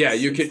weapons. Yeah,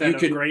 you instead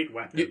could of great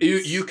weapons.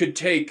 you could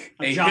take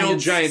a hill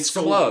giant's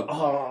sword. club.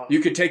 Oh. You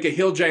could take a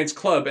hill giant's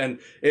club, and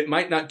it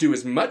might not do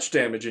as much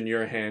damage in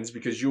your hands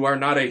because you are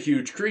not a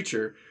huge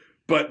creature,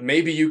 but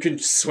maybe you can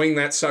swing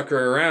that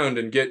sucker around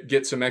and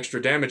get some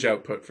extra damage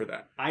output for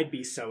that. I'd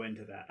be so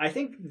into that. I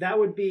think that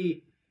would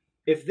be,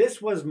 if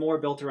this was more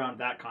built around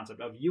that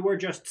concept of you are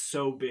just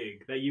so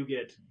big that you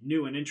get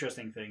new and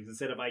interesting things,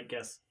 instead of, I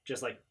guess,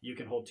 just like you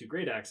can hold two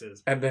great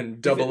axes. And then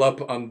double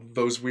up on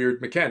those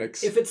weird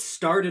mechanics. If it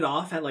started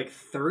off at like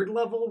 3rd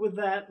level with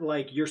that,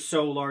 like you're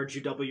so large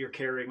you double your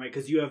carrying weight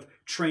because you have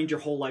trained your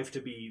whole life to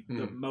be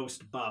the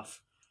most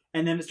buff.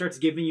 And then it starts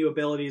giving you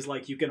abilities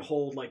like you can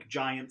hold like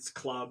giant's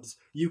clubs.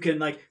 You can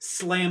like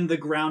slam the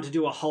ground to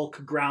do a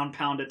Hulk ground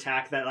pound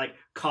attack that like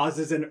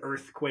causes an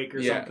earthquake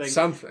or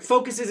something.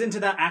 Focuses into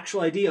that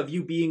actual idea of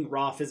you being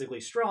raw physically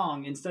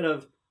strong instead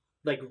of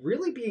like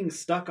really being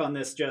stuck on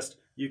this just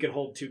you can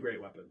hold two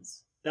great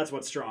weapons. That's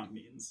what strong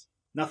means.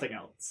 Nothing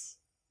else.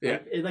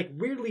 Yeah. It like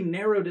weirdly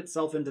narrowed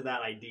itself into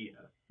that idea.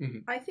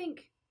 I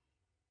think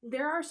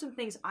there are some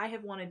things I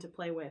have wanted to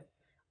play with.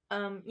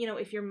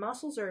 If your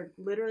muscles are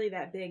literally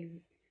that big,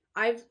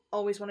 I've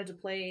always wanted to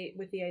play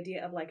with the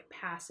idea of like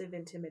passive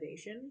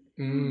intimidation.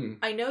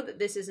 I know that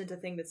this isn't a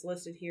thing that's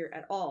listed here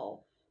at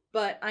all,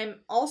 but I'm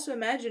also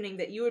imagining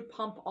that you would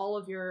pump all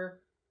of your,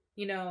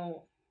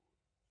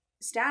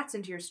 stats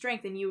into your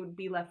strength and you would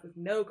be left with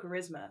no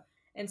charisma.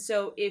 And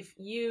so if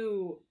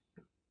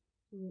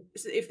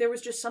there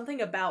was just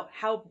something about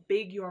how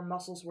big your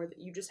muscles were that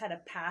you just had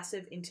a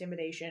passive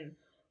intimidation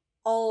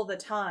all the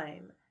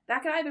time,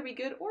 that could either be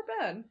good or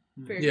bad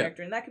for your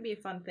character, and that could be a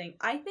fun thing.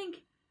 I think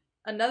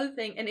another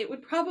thing, and it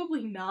would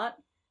probably not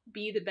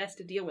be the best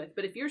to deal with,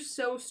 but if you're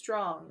so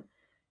strong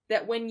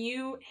that when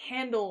you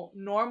handle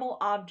normal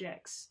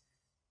objects,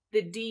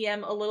 the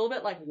DM, a little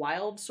bit like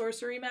wild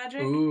sorcery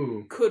magic,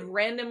 could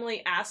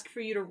randomly ask for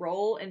you to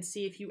roll and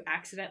see if you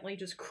accidentally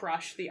just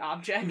crush the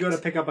object. You go to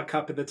pick up a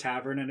cup at the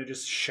tavern and it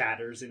just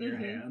shatters in your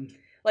hand.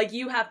 Like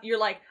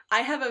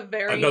I have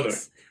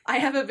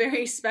a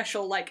very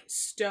special like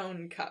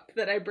stone cup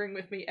that I bring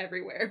with me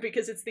everywhere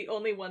because it's the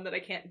only one that I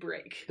can't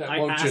break. That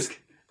won't just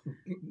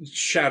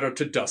shatter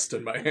to dust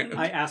in my hand.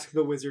 I ask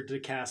the wizard to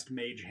cast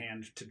Mage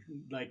Hand to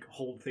like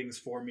hold things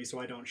for me so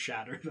I don't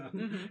shatter them.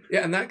 Mhm.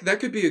 Yeah, and that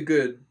could be a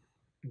good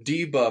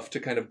debuff to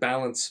kind of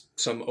balance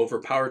some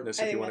overpoweredness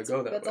I if you think want to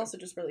go that that's way. also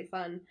just really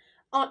fun.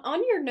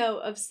 On your note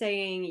of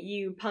saying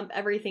you pump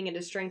everything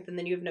into strength and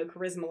then you have no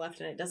charisma left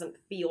and it doesn't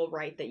feel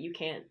right that you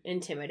can't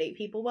intimidate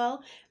people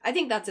well, I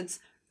think that's its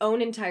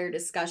own entire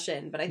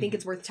discussion, but I think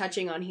it's worth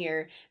touching on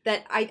here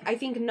that I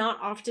think not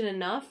often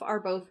enough are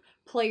both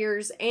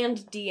players and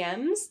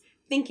DMs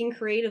thinking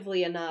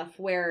creatively enough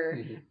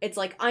where it's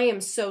like, I am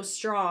so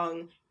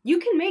strong. You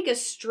can make a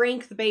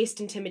strength-based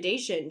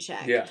intimidation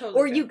check. Yeah.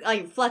 Totally Or fair. you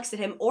like flex at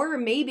him. Or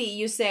maybe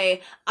you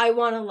say, I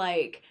want to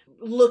like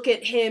look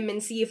at him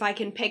and see if I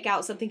can pick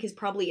out something he's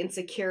probably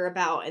insecure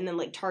about and then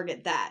like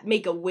target that.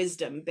 Make a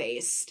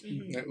wisdom-based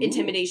Mhm. Ooh.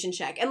 intimidation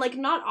check. And like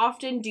not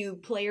often do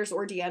players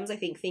or DMs, I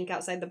think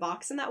outside the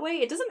box in that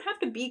way. It doesn't have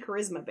to be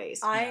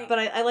charisma-based. But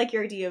I like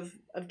your idea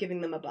of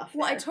giving them a buff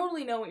Well, there. I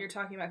totally know what you're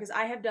talking about, because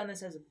I have done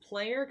this as a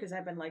player, because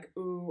I've been like,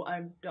 ooh,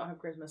 I don't have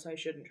charisma, so I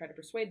shouldn't try to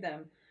persuade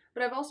them.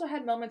 But I've also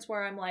had moments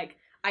where I'm like,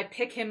 I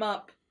pick him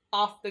up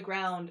off the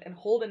ground and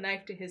hold a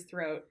knife to his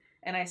throat,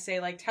 and I say,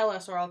 like, tell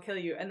us or I'll kill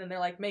you, and then they're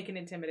like, make an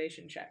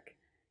intimidation check.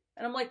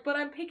 And I'm like, but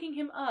I'm picking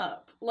him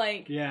up.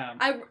 Like, Yeah.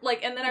 and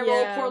then I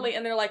roll poorly,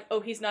 and they're like, oh,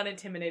 he's not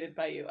intimidated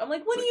by you. I'm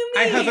like, what do you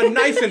I mean? have a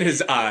knife in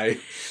his eye.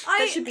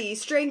 that should be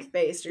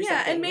strength-based or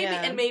something. and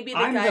maybe the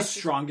I'm the guy's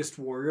strongest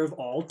warrior of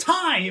all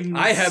time.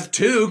 I have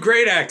 2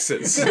 great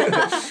axes.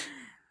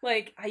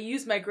 like, I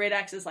use my great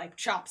axe as, like,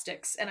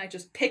 chopsticks, and I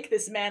just pick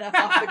this man up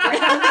off the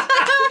ground.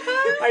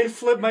 I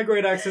flip my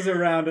great axes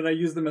around and I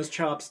use them as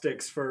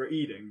chopsticks for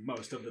eating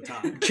most of the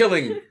time.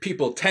 Killing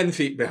people 10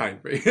 feet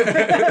behind me.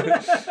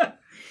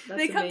 That's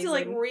They come to,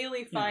 like, amazing.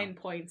 really fine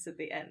points at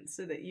the end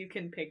so that you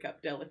can pick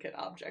up delicate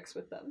objects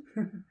with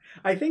them.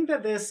 I think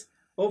that this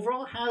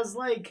overall has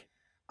like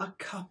a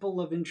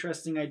couple of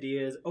interesting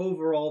ideas.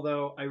 Overall,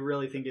 though, I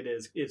really think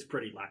it's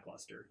pretty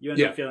lackluster. You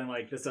end up feeling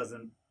like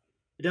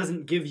it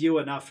doesn't give you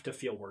enough to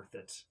feel worth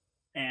it.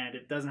 And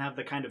it doesn't have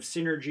the kind of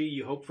synergy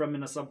you hope from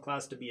in a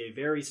subclass to be a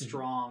very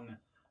strong,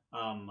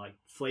 like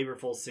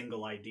flavorful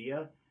single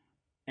idea.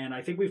 And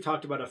I think we've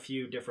talked about a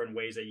few different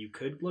ways that you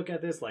could look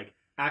at this, like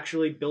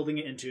actually building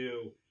it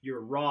into your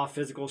raw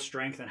physical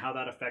strength and how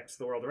that affects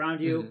the world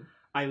around you.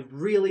 I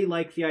really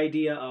like the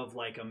idea of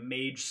like a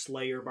mage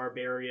slayer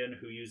barbarian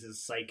who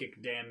uses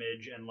psychic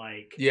damage and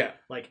like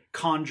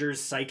conjures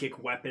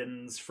psychic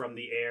weapons from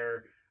the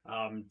air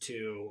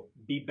to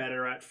be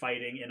better at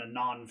fighting in a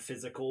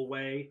non-physical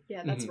way.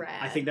 Yeah, that's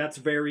rad. I think that's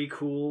very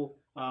cool.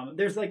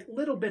 There's like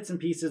little bits and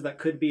pieces that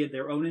could be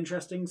their own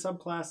interesting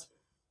subclass,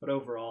 but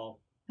overall,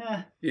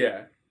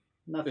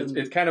 nothing.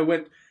 It kind of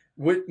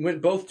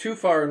went both too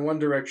far in one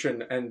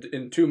direction and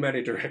in too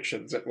many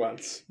directions at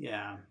once.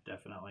 Yeah,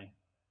 definitely.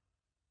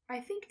 I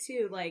think,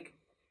 too, like,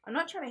 I'm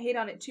not trying to hate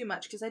on it too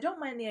much, because I don't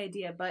mind the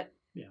idea, but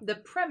the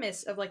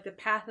premise of, like, the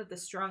path of the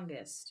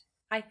strongest,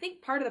 I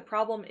think part of the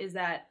problem is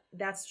that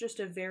that's just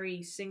a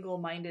very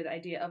single-minded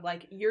idea of,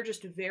 like, you're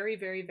just very,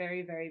 very,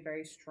 very, very,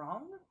 very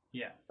strong.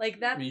 Yeah.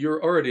 Like that. I mean,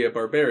 you're already a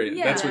barbarian.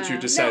 Yeah. That's what you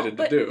decided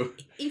to do.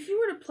 If you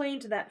were to play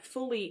into that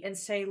fully and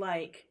say,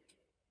 like,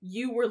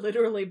 you were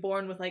literally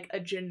born with, like, a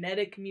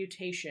genetic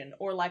mutation,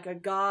 or, like, a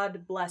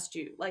god blessed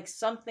you, like,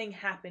 something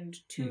happened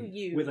to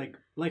you. With,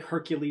 like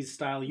Hercules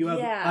style, you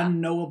have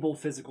unknowable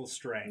physical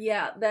strength.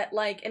 Yeah, that,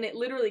 like, and it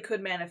literally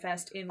could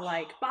manifest in,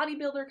 like,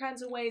 bodybuilder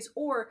kinds of ways,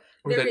 or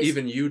that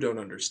even you don't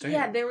understand.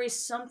 Yeah, there is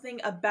something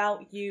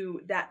about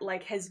you that,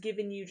 like, has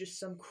given you just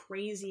some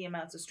crazy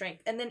amounts of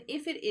strength. And then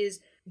if it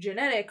is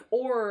genetic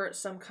or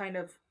some kind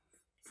of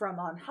from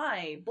on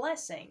high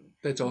blessing.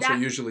 That's also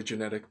usually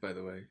genetic, by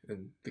the way,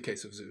 in the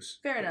case of Zeus.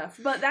 Fair enough.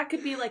 But that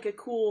could be like a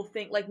cool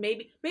thing. Like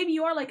maybe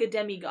you are like a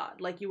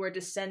demigod, like you are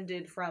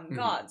descended from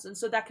gods. And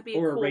so that could be a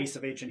cool... race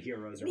of ancient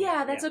heroes. Or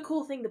that's a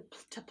cool thing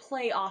to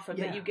play off of,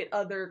 that you get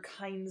other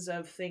kinds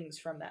of things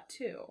from that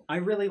too. I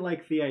really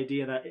like the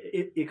idea that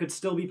it could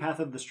still be Path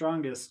of the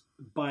Strongest,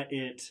 but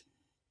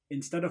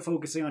instead of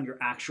focusing on your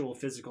actual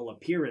physical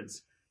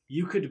appearance,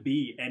 you could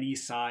be any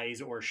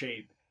size or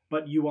shape,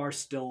 but you are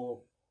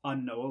still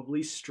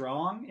unknowably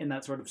strong in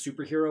that sort of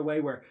superhero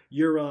way where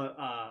you're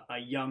a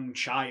young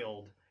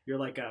child. You're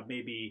like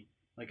maybe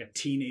like a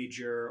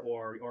teenager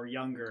or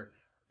younger,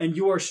 and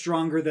you are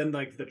stronger than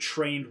like the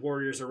trained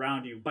warriors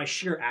around you by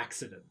sheer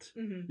accident.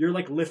 Mm-hmm. You're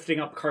like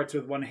lifting up carts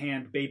with one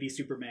hand, baby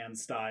Superman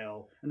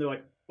style, and they're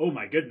like, oh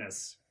my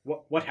goodness,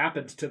 what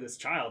happened to this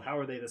child? How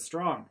are they this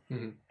strong?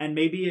 Mm-hmm. And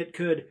maybe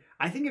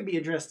I think it'd be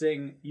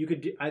interesting, you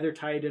could either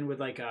tie it in with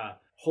like a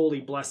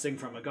holy blessing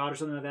from a god or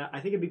something like that. I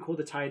think it'd be cool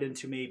to tie it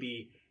into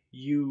maybe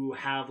you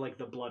have like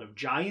the blood of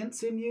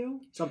giants in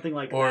you, something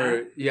like that.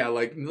 Or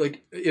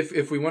like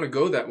if we want to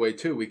go that way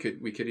too, we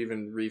could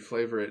even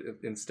reflavor it.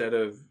 Instead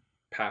of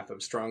Path of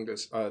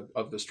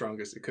the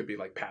Strongest, it could be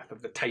like Path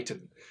of the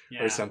Titan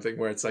or something,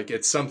 where it's like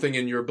it's something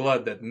in your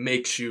blood that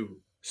makes you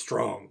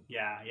strong.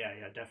 Yeah,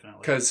 definitely.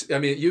 Because I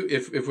mean,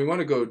 if we want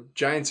to go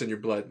giants in your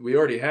blood, we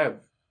already have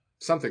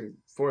something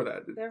for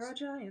that. There are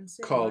giants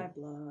in called- my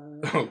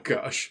blood. Oh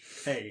gosh,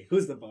 Hey,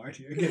 who's the bard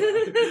here?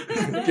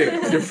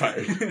 You're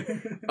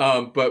fired.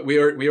 But we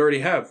already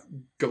have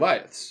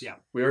Goliaths. Yeah.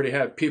 We already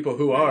have people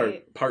who are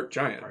Right. part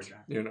giant. Part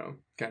giant. You know,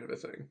 kind of a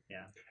thing.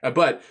 Yeah.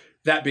 But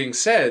that being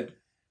said,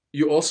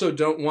 you also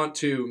don't want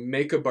to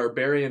make a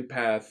barbarian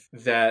path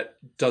that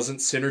doesn't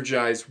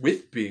synergize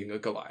with being a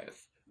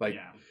Goliath. Like,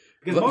 yeah.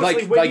 Because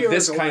mostly when like you're a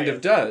this kind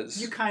of Goliath,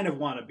 does. You kind of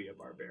want to be a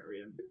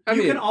barbarian. I You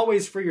mean- can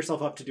always free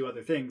yourself up to do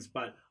other things,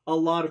 but a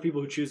lot of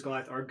people who choose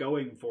Goliath are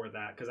going for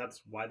that because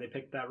that's why they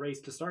picked that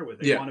race to start with.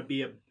 They Yeah. want to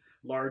be a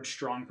large,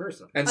 strong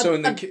person. And so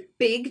in the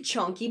big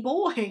chunky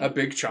boy. a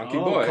big chunky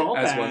Oh, boy,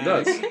 as one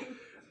callback.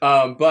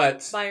 does.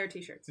 But Buy our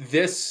t-shirts.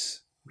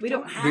 this We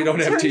don't have. We don't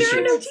have There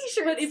are no t-shirts.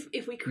 t-shirts. But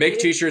if we make create,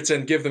 T-shirts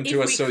and give them to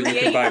if us we so you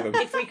create- can buy them.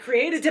 If we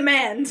create a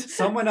demand,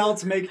 Someone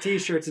else make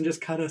T-shirts and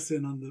just cut us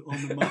in on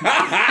the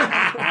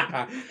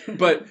money.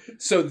 But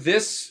so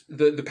this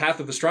the path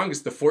of the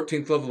strongest, the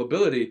 14th level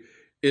ability,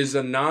 is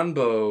a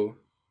non-bow,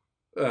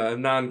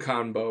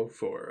 non-con bow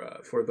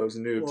for those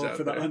noobs Well, out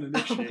for the there.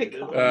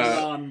 uninitiated, Oh my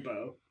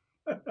non-bow.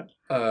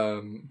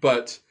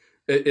 But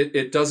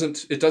it doesn't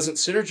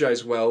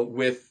synergize well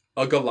with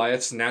a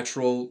Goliath's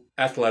natural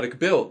athletic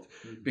build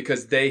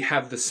because they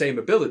have the same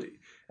ability.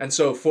 And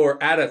so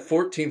at a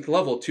 14th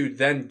level to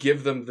then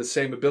give them the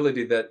same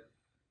ability that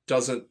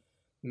doesn't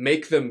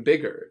make them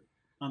bigger.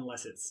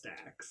 Unless it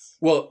stacks.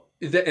 Well,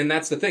 and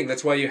that's the thing.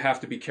 That's why you have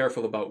to be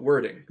careful about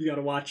wording. You got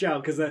to watch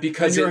out because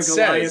Because you're it a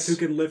Goliath says- who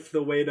can lift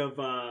the weight of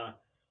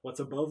what's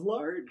above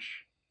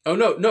large. Oh,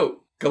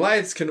 no.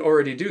 Goliaths can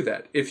already do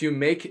that. If you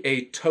make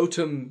a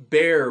totem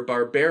bear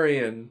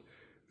barbarian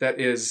that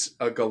is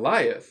a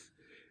Goliath,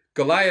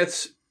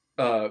 Goliath's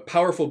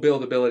powerful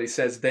build ability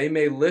says they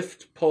may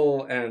lift,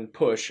 pull, and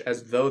push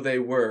as though they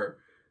were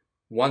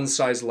one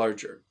size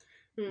larger.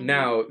 Mhm.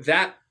 Now,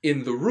 that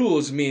in the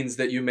rules means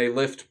that you may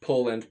lift,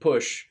 pull, and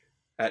push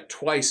at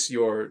twice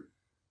your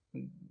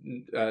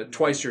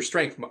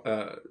strength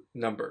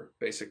number,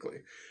 basically,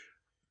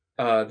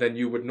 than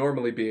you would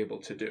normally be able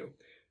to do.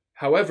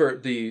 However,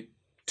 the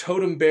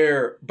Totem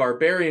Bear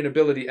Barbarian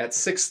ability at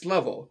 6th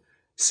level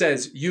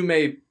says you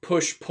may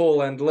push,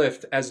 pull, and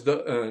lift as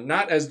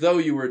not as though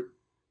you were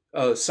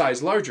a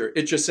size larger.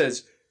 It just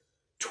says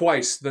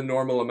twice the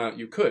normal amount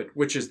you could,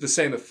 which is the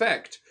same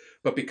effect,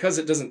 but because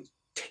it doesn't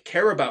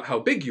care about how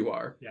big you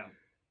are,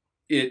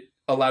 it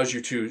allows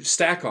you to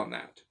stack on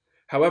that.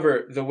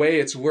 However, the way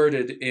it's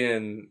worded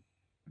in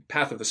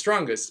Path of the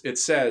Strongest, it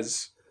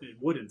says It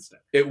wouldn't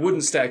stack. it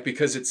wouldn't stack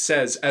because it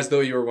says as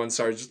though you were one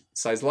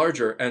size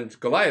larger, and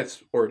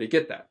Goliaths already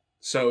get that.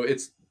 So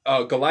it's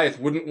Goliath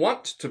wouldn't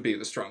want to be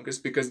the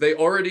strongest because they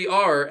already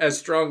are as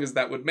strong as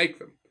that would make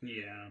them.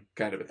 Yeah.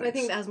 Kind of a But thing. I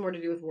think that has more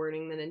to do with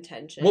wording than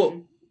intention.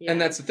 Well, Yeah. And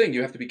that's the thing,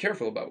 you have to be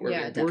careful about wording.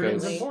 Yeah,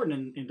 Wording's Definitely.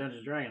 important in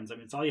Dungeons & Dragons. I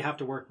mean, it's all you have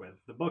to work with.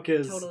 The book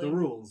is Totally. the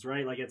rules,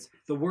 right? Like, it's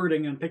the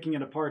wording and picking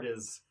it apart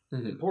is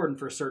Mhm. important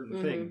for certain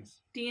Mhm.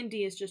 things.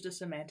 D&D is just a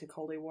semantic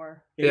holy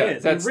war. It Yeah,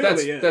 is. that's It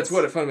really is. that's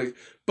what it fundamentally.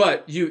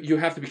 But you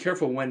have to be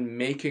careful when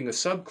making a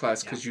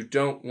subclass because you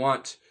don't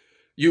want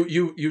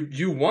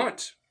you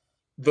want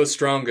the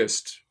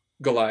strongest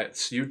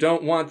Goliaths. You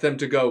don't want them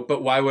to go,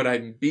 but why would I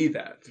be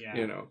that? Yeah.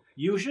 You know.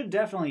 You should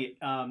definitely,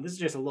 this is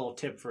just a little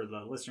tip for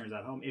the listeners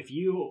at home. If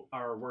you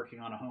are working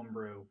on a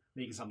homebrew,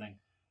 making something,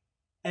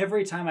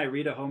 every time I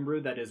read a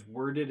homebrew that is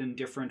worded in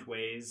different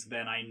ways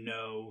than I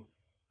know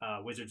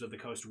Wizards of the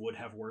Coast would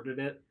have worded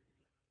it,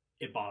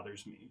 it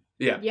bothers me.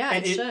 Yeah. Yeah,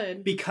 And it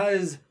should.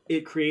 Because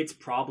it creates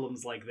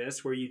problems like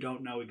this where you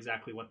don't know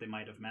exactly what they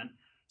might have meant.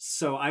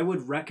 So I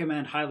would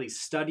recommend highly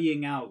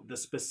studying out the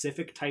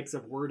specific types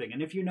of wording.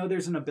 And if you know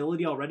there's an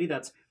ability already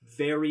that's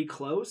very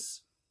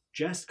close,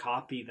 just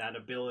copy that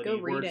ability Go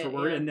read word for it,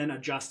 word yeah. and then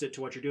adjust it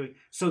to what you're doing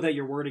so that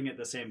you're wording it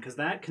the same. Because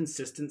that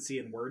consistency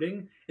in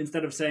wording,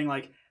 instead of saying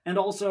like, and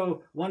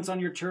also once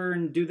on your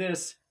turn, do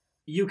this,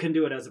 you can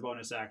do it as a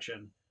bonus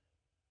action.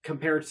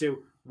 Compared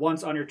to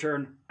once on your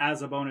turn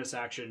as a bonus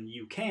action,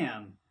 you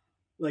can.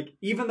 Like,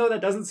 even though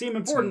that doesn't seem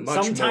important,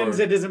 much sometimes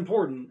more- it is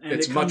important. And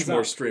It's it much comes more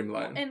up.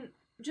 streamlined. And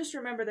just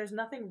remember, there's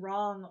nothing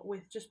wrong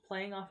with just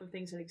playing off of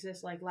things that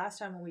exist. Like last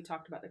time when we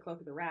talked about the Cloak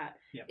of the Rat,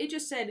 Yeah. it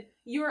just said,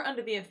 you're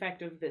under the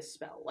effect of this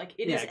spell. Like,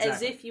 it Yeah, is as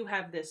exactly. if you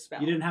have this spell.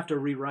 You didn't have to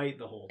rewrite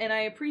the whole thing. And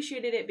I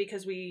appreciated it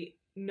because we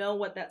know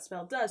what that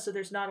spell does, so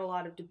there's not a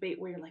lot of debate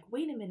where you're like,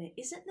 wait a minute,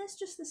 isn't this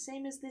just the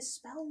same as this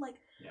spell? Like,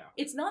 Yeah.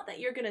 it's not that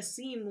you're going to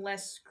seem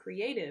less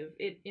creative.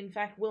 It, in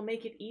fact, will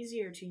make it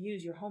easier to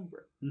use your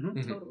homebrew. Mhm.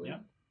 Mhm. Totally. Yeah.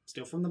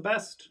 Steal from the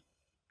best.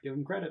 Give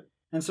them credit.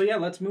 And so, yeah,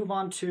 let's move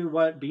on to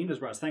what Bean has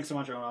brought us. Thanks so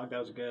much, Onog. That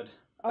was a good...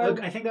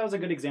 I think that was a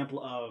good example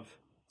of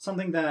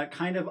something that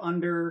kind of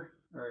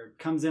or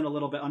comes in a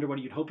little bit under what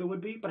you'd hope it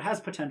would be, but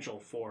has potential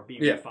for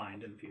being Yeah.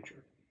 refined in the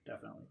future.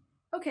 Definitely.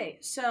 Okay,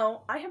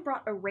 so I have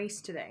brought a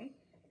race today,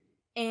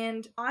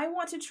 and I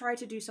want to try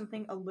to do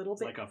something a little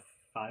It's bit... like a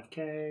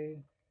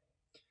 5K.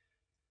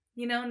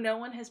 You know, no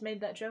one has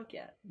made that joke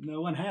yet. No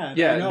one had.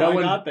 Yeah, I know, no I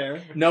one got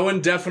there. No one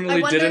definitely I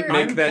wonder- didn't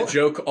make I'm that pl-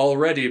 joke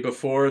already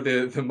before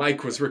the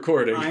mic was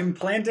recording. I'm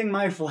planting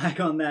my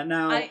flag on that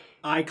now. I-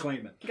 I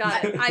claim it.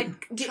 Got it.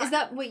 Is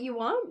that what you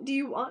want? Do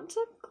you want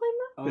to claim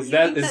that? Oh, Is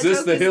yeah. that think is that this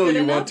joke the is hill good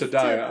you enough want to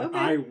die to- on? okay.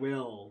 I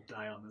will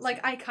die on this. Like,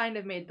 I kind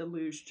of made the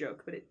luge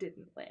joke, but it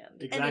didn't land.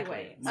 Exactly.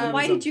 Anyway, Mine So was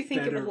why a did you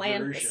think it better would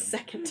land the version.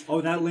 second?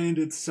 Oh, that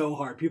landed so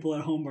hard. People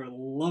at home are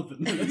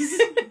loving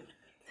this.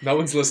 No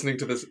one's listening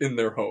to this in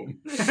their home.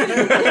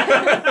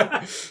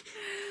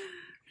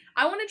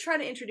 I want to try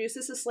to introduce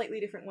this a slightly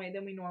different way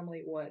than we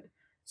normally would.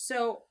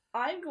 So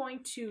I'm going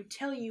to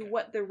tell you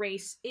what the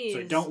race is.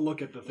 So don't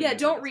look at the thing. Yeah,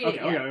 don't read it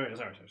Okay, yet. okay,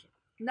 sorry.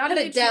 Not Put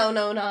a it huge down,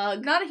 deal,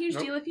 Onog. not a huge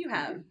Nope. deal if you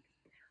have.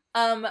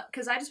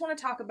 Because I just want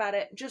to talk about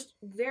it just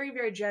very,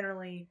 very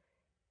generally.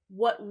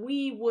 What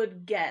we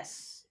would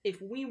guess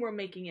if we were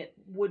making it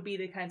would be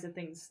the kinds of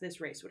things this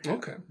race would have.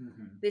 Okay.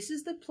 Mhm. This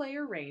is the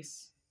player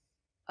race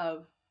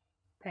of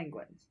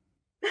penguins.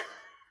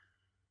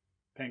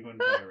 Penguin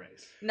player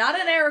race. Not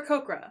an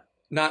Aarakocra.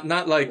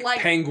 Not like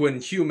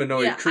penguin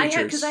humanoid Yeah,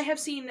 creatures. because I have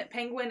seen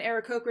penguin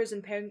Aarakocras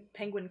and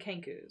penguin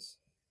Kenkus.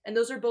 And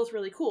those are both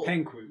really cool.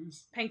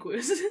 Penguins.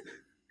 Penguins.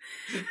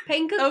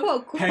 Penguin.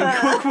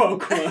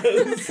 Penguquoquas.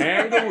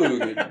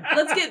 Pangaloogin.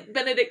 Let's get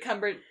Benedict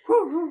Cumberbatch?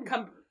 No,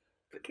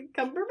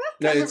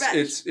 Cumberbatch.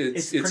 It's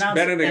it's pronounced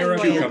Benedict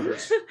Aarakocra.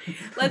 Cucumbers.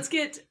 Let's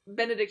get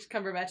Benedict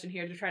Cumberbatch in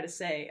here to try to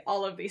say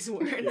all of these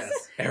words.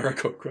 Yes.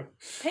 Aarakocra.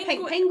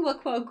 Penguin.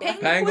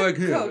 Penguin.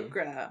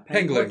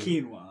 Penguin.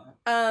 Quinoa.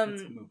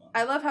 Let's Um, move on.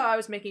 I love how I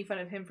was making fun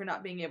of him for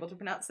not being able to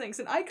pronounce things,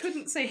 and I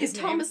couldn't say his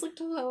name. Thomas looked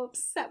a little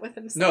upset with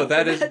himself. No,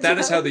 that for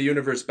is how joke. the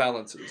universe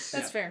balances.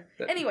 That's Yeah. fair.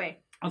 That- Anyway,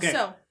 Okay.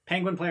 so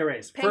Penguin player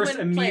race. Penguin First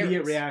player immediate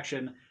race.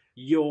 reaction.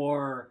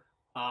 Your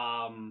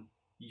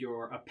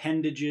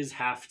appendages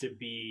have to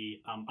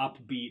be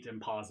upbeat and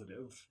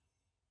positive.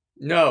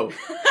 No,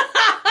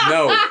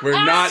 no, we're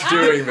not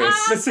doing this.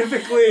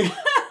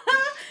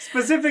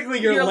 Specifically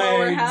your, Your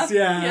lower legs. half,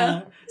 Yeah.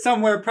 yeah.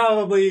 Somewhere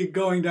probably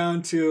going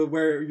down to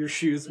where your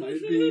shoes might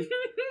be.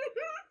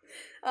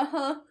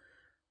 Uh-huh.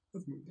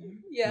 Let's move on.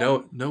 Yeah.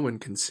 No one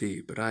can see,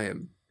 but I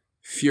am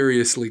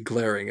furiously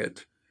glaring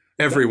at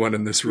everyone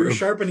in this You're room.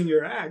 sharpening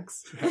your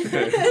axe.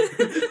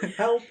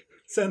 Help.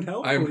 Send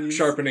help, I'm please.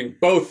 sharpening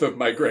both of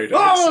my great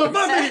Oh,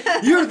 axes.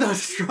 Buffy! You're the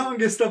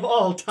strongest of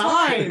all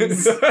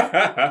times!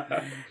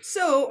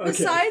 So, Okay.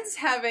 besides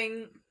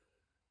having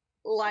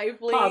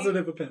lively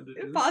Positive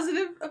appendages.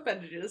 positive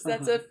appendages,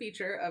 that's Uh-huh. a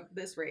feature of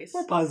this race.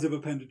 Or positive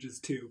appendages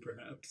too,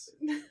 perhaps.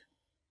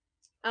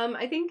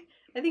 I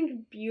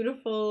think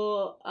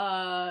beautiful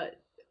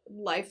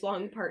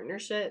lifelong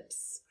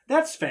partnerships.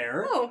 That's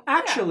fair. Oh, yeah.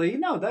 Actually,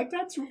 no,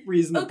 that's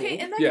reasonable. Okay,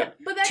 and that Yeah, can,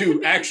 but that to can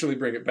be, actually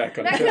bring it back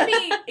on that track.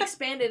 can be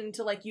expanded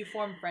into like you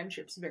form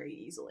friendships very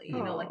easily.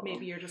 You know, like Aw.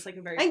 maybe you're just like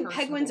a very I think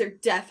personable- penguins are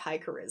deaf high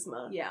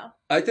charisma. Yeah.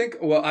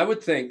 I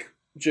would think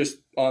just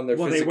on their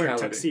Well, physicality. they wear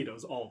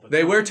tuxedos all the time.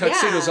 They wear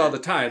tuxedos Yeah. all the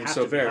They time, have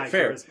so to be very high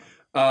fair.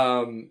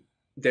 charisma.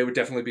 They would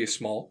definitely be a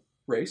small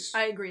race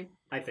I agree.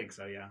 I think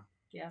so, yeah.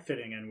 Yeah.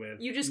 Fitting in with...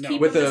 You just no. keep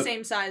With them the a-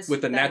 same size. with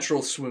a that-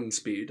 natural swim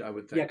speed, I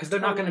would think. Yeah, because they're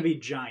not going to Totally. be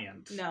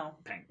giant No.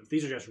 penguins.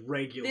 These are just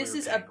regular This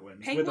is a penguins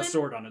with penguin a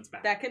sword on its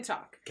back. That can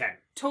talk. Okay.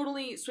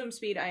 Totally swim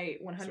speed, I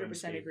 100% Swim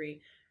speed.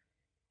 agree.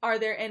 Are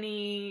there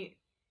any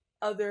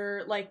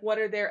other, like, what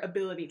are their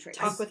ability traits?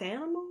 Talk with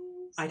animals.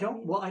 I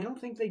don't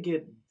think they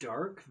get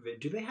dark vision.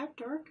 Do they have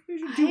dark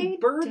vision? I Do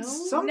birds?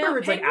 don't Some No,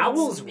 birds, like penguins-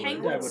 owls, would. I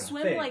Penguins would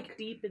swim think. like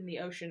deep in the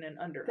ocean and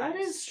under That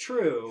ice. is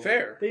true.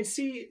 Fair. They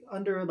see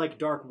under like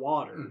dark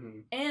water.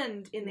 Mhm.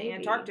 And in the Maybe.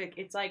 Antarctic,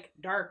 it's like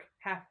dark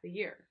half the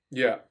year.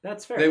 Yeah.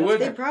 That's fair. They That's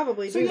would- They fair.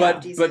 probably So do. yeah.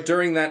 have But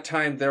during that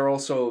time, they're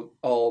also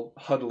all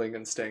huddling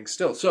and staying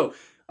still. So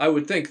I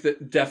would think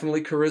that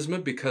definitely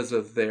charisma because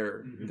of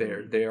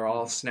Mhm. they are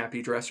all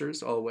snappy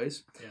dressers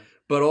always. Yeah.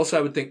 But also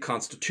I would think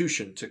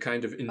constitution to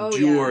kind of Oh,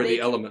 endure yeah. the They-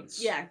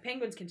 elements. Yeah,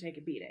 penguins can take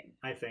a beating.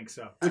 I think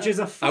so. Which is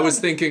a fun... I was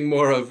thinking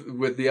more of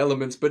with the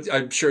elements, but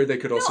I'm sure they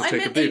could also no, I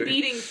take meant a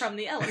beating. from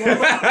the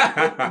elements.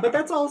 But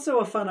that's also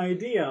a fun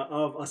idea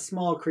of a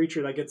small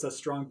creature that gets a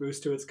strong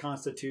boost to its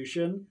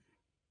constitution,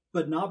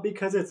 but not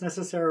because it's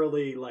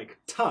necessarily like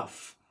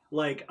tough,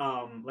 like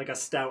a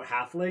stout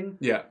halfling,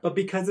 Yeah. but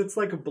because it's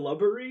like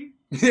blubbery.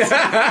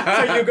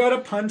 So you go to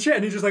punch it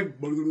and he just like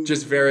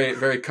Just very,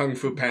 very Kung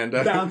Fu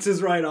Panda.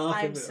 bounces right off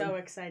I'm of it. so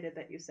excited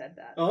that you said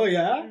that. Oh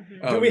yeah? Mhm.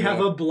 Oh, Do we have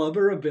no. a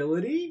blubber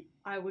ability?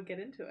 I would get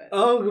into it.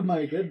 Oh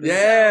my goodness.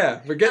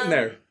 Yeah, we're getting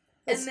there.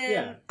 And That's- then,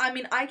 yeah. I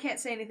mean, I can't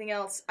say anything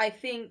else. I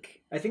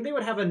think, I think they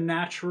would have a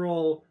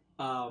natural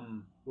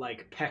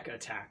like peck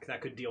attack that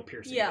could deal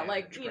piercing yeah, damage,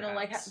 like, you know,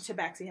 like perhaps.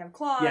 tabaxi have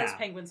claws, Yeah.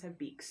 penguins have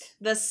beaks.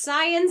 The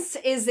science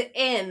is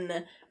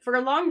in. For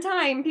a long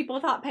time, people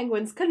thought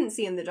penguins couldn't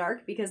see in the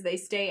dark because they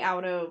stay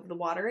out of the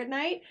water at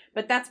night,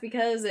 but that's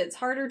because it's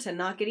harder to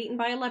not get eaten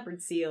by a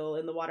leopard seal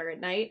in the water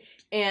at night.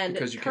 And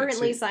Because you can't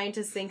currently, see.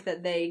 scientists think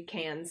that they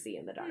can see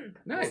in the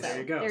dark. Nice. There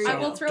you go. There you So, I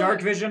will throw dark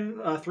it- vision,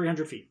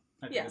 300 feet.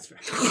 I think Yeah. that's fair.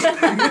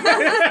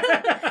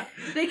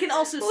 They can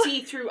also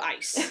see through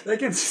ice.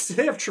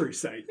 They have true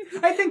sight.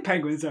 I think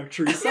penguins have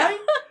true sight.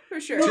 For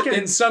sure.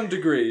 In some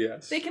degree,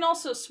 yes. They can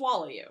also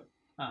swallow you,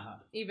 Uh-huh.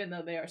 even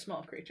though they are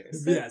small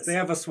creatures. Yes, they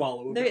have a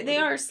swallow. They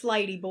are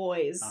slidey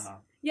boys. Uh-huh.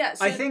 Yeah,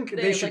 so I think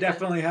they should like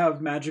definitely have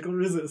magical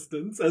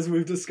resistance, as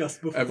we've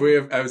discussed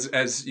before.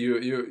 As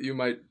you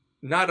might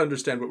not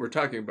understand what we're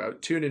talking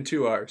about, tune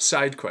into our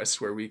side quests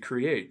where we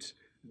create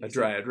a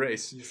dryad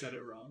race. You said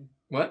it wrong.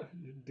 What?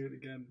 You do it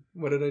again.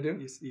 What did I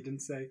do? You didn't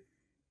say.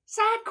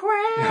 side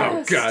quest.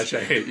 Oh gosh, I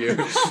hate you.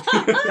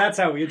 That's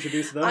how we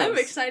introduce those. I'm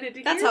excited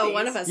to hear That's how these.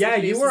 one of us. Yeah,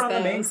 you were on the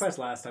introduces main those. quest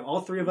last time.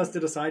 All three of us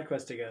did a side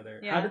quest together.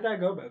 Yeah. How did that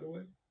go, by the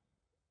way?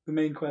 The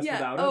main quest Yeah.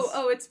 without us?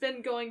 Oh, it's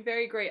been going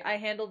very great. I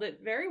handled it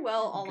very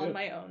well all on Good.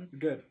 my own.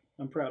 Good.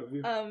 I'm proud of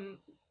you.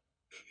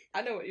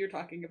 I know what you're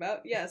talking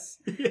about. Yes.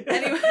 Yeah.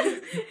 Anyway.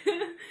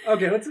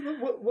 Okay, what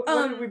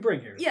did we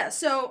bring here? Yeah,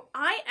 so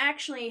I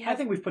actually have I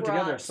think we've put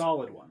together a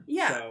solid one.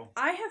 Yeah, So.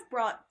 I have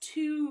brought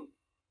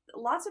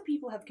lots of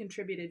people have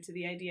contributed to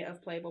the idea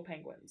of playable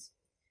penguins.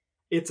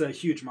 It's a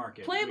huge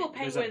market. Playable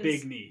There's penguins a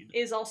big need.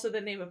 is also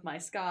the name of my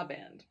ska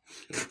band.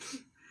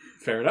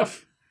 Fair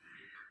enough.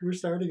 We're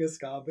starting a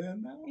ska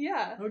band now?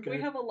 Yeah, Okay.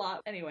 we have a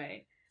lot.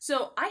 Anyway,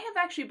 so I have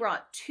actually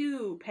brought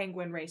 2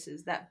 penguin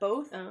races that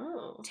both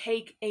Oh.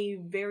 take a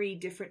very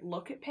different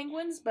look at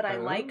penguins, but I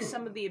like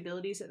some of the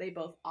abilities that they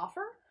both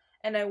offer,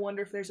 and I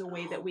wonder if there's a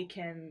way that we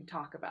can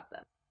talk about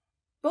them.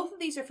 Both of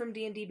these are from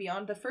D&D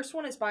Beyond. The first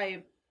one is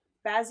by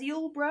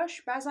Basil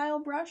Brush.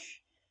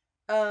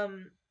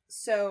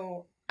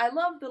 So I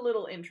love the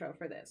little intro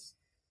for this.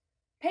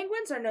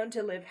 Penguins are known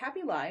to live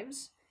happy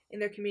lives in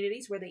their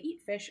communities where they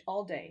eat fish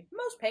all day.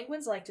 Most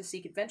penguins like to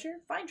seek adventure,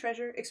 find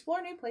treasure,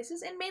 explore new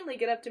places, and mainly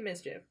get up to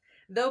mischief.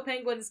 Though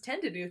penguins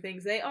tend to do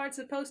things they aren't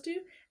supposed to,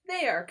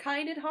 they are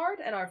kind at heart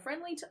and are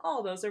friendly to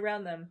all those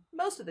around them,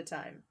 most of the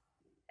time.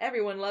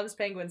 Everyone loves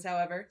penguins,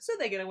 however, so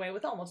they get away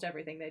with almost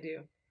everything they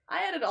do.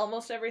 I added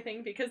almost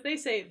everything because they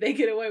say they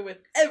get away with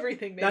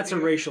everything they That's do. a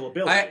racial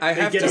ability. I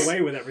they have get to-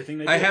 away with everything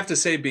they do. I have to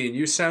say, Bean,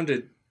 you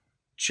sounded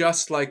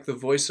just like the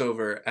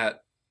voiceover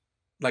at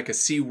like a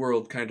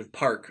SeaWorld kind of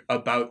park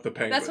about the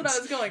penguins. That's what I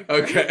was going for.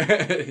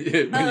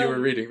 Okay, when you were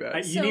reading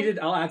that.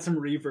 I'll add some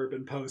reverb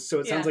in post, so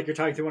it sounds Yeah. like you're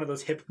talking through one of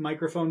those hip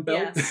microphone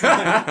belts.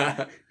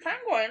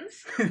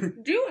 Penguins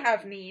do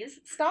have knees.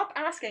 Stop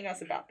asking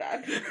us about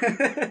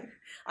that.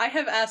 I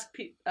have asked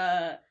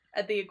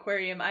at the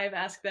aquarium, I have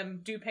asked them,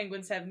 do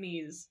penguins have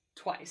knees?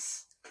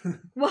 Twice.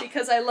 What?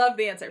 Because I love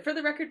the answer. For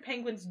the record,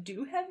 penguins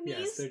do have knees.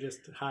 Yes, they're just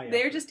high up.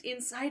 They're just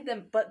inside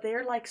them, but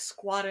they're like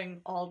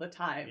squatting all the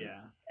time.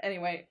 Yeah.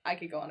 Anyway, I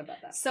could go on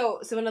about that. So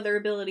another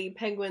ability,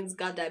 penguins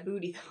got that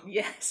booty though.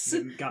 Yes.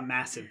 They've got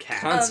massive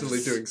calves.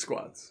 Constantly doing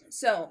squats.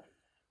 So,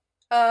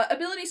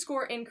 ability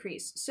score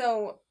increase.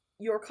 So,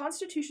 your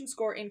constitution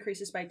score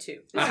increases by 2.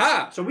 This is-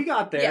 Aha! So we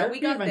got there. Yeah,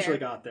 we got eventually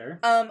there. got there.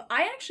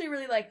 I actually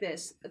really like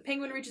this. The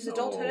penguin reaches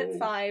adulthood at No.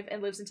 5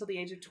 and lives until the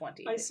age of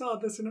 20. I saw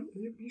this and it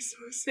made me so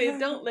They sad.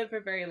 don't live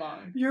for very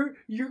long.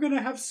 You're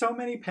gonna have so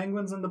many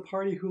penguins in the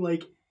party who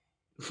like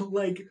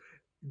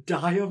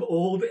die of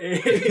old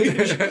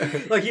age.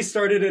 Like he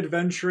started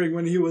adventuring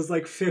when he was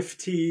like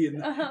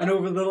 15, Uh-huh. and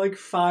over the like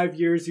 5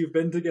 years you've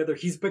been together,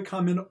 he's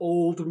become an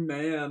old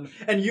man,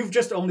 and you've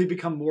just only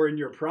become more in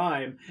your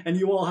prime, and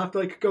you all have to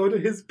like go to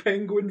his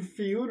penguin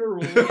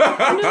funeral.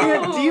 I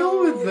can't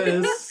deal with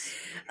this.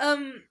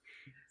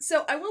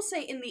 So I will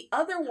say in the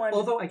other one,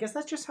 Although I guess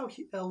that's just how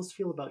elves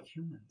feel about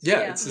humans. Yeah,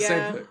 Yeah. it's the Yeah.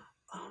 same thing.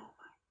 Oh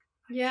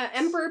Yeah,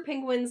 emperor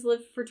penguins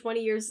live for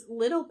 20 years.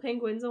 Little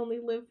penguins only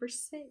live for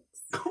 6.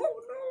 no.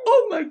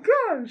 Oh my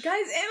gosh!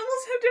 guys,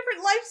 animals have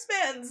different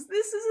lifespans.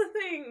 This is a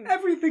thing.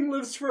 Everything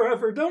lives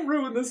forever. Don't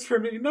ruin this for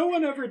me. No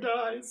one ever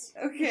dies.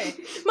 Okay.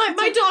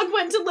 My dog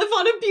went to live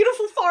on a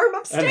beautiful farm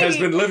upstate. And has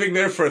been living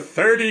there for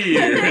 30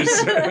 years.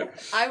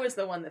 I was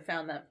the one that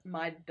found that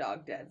my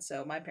dog dead,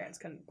 so my parents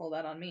couldn't pull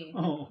that on me.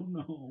 Oh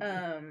no.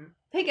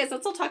 Hey guys,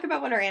 let's all talk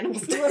about when our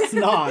animals die. Let's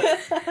not.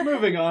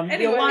 Moving on.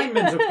 Anyway. The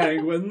alignment of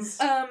penguins.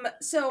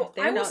 So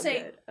They're I will not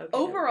say, good. Okay,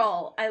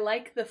 overall, I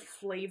like the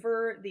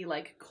flavor, the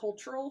like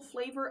cultural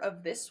flavor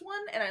of this one,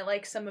 and I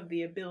like some of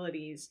the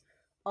abilities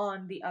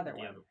on the other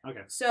one.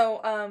 Okay. So,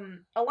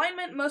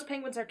 alignment, most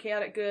penguins are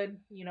chaotic good.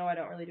 You know, I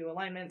don't really do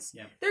alignments.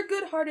 Yeah. They're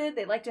good-hearted,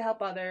 they like to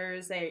help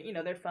others,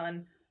 they're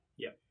fun.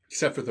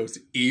 Except for those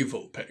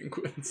evil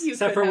penguins. You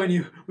Except could for when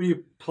have-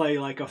 you play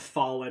like a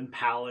fallen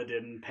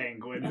paladin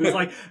penguin who's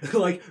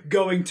like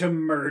going to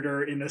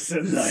murder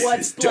innocents.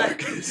 What's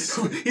black?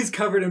 He's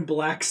covered in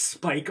black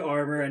spike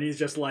armor and he's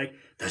just like,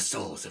 the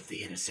souls of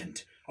the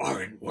innocent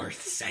aren't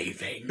worth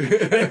saving.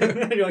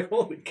 And you're like,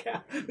 holy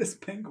cow, this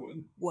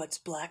penguin. What's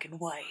black and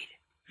white?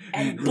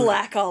 And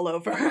black all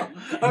over. I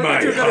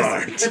My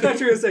heart. thought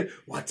you were gonna say,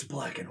 what's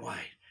black and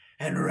white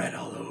and red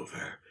all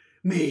over?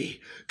 Me,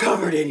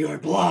 covered in your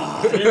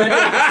blood. And then it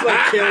just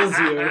like kills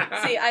you.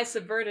 See, I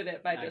subverted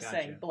it by I just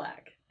gotcha. saying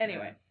black.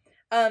 Anyway,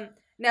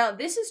 Now,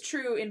 this is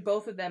true in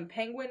both of them.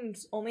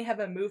 Penguins only have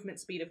a movement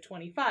speed of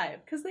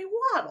 25 because they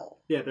waddle.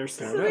 Yeah, they're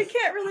So they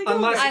can't really go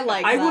Unless very I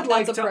like I that. would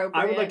like That's to. I would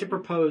appropriate. like to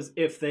propose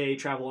if they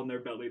travel on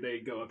their belly, they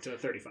go up to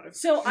 35.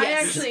 So I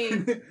Yes.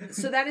 actually,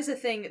 so that is a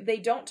thing. They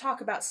don't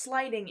talk about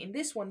sliding in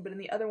this one, but in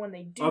the other one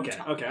they do. Okay,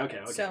 talk okay, about okay,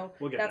 it. okay. So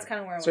We'll get that's there.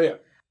 kind of where I So went.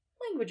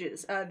 yeah.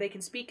 Languages. They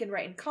can speak and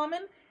write in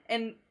common,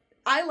 and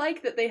I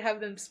like that they have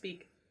them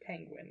speak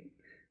Penguin.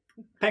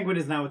 Penguin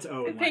is now its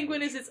own.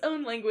 Penguin language. is its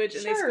own language,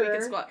 and they Sure. squeak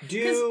and squawk.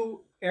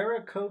 Do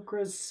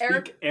Aarakocras speak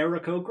Aarak-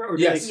 Aarakocra, or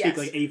do Yes. they speak Yes.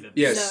 like Avon?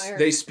 Yes, No, Eric.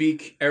 they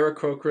speak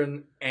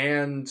Aarakocran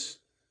and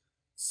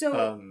So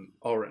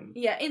Auran.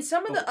 yeah, in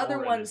some of the Oh, other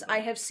Oran ones, is I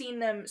have seen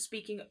them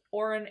speaking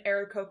Oran,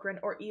 Aarakocran,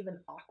 or even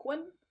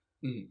Aquan.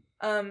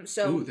 Mm.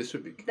 So Ooh, this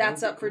would be.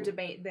 that's that would up be for cool.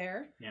 debate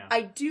there. Yeah.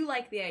 I do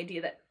like the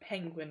idea that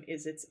Penguin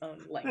is its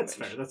own language. That's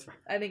fair. That's fair.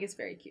 I think it's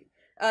very cute.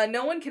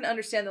 No one can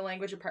understand the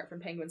language apart from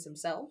penguins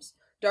themselves.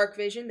 Dark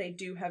vision, they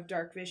do have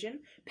dark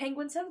vision.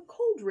 Penguins have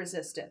cold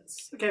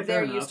resistance. Okay, fair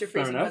They're enough, used to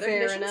fair freezing enough. weather Fair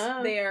conditions.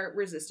 enough. They are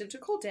resistant to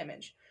cold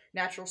damage.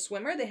 Natural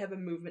swimmer, they have a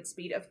movement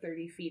speed of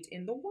 30 feet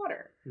in the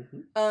water.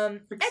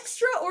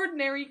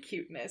 Extraordinary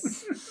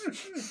cuteness.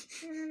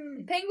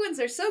 Penguins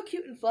are so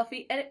cute and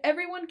fluffy, and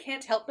everyone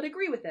can't help but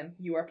agree with them.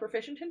 You are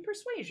proficient in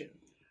persuasion.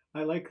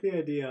 I like the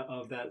idea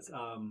of that.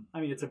 I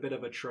mean, it's a bit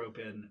of a trope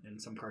in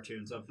some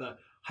cartoons of the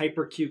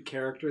hyper cute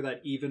character that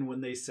even when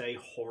they say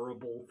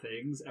horrible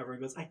things,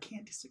 everyone goes, "I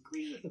can't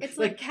disagree with them." It's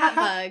like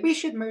 "Haha, Catbug. we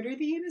should murder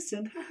the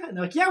innocent. And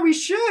they're like, "Yeah, we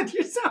should.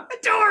 You're so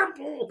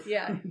adorable."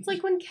 Yeah. It's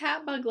like when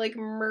Catbug like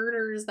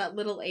murders that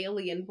little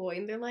alien boy,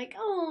 and they're like,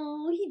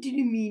 "Oh, he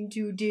didn't mean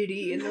to, did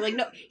he?" And they're like,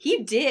 "No,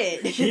 he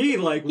did." He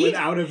went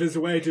out of his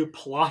way to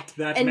plot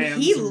that And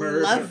man's he murder.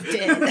 loved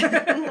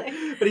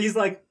it. But he's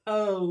like,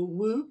 "Oh,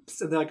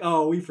 whoops," and they're like,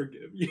 "Oh, we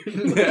forgive you."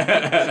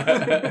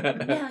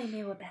 Now I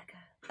know, Rebecca.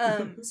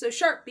 So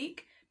Sharpbeak.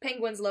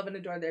 Penguins love and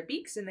adore their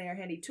beaks, and they are a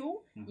handy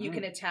tool. You Mhm.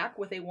 can attack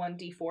with a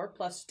 1d4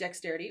 plus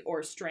dexterity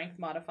or strength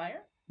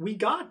modifier. We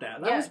got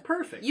that. That Yeah. was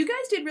perfect. You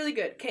guys did really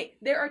good. Okay,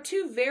 there are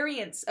 2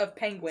 variants of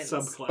penguins.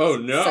 Subclass. Oh,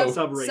 no.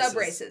 Subraces.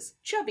 Subraces.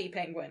 Chubby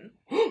penguin.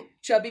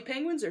 Chubby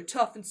penguins are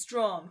tough and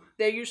strong.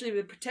 They're usually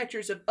the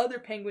protectors of other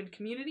penguin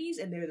communities,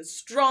 and they're the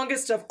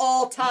strongest of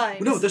all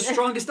time. No, the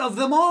strongest of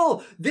them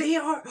all. They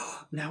are.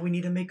 Now we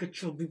need to make a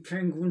chubby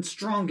penguin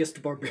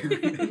strongest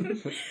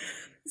barbarian.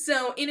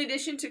 So, in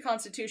addition to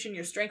Constitution,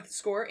 your strength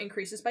score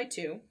increases by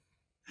 2.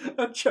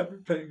 A chubby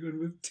penguin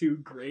with 2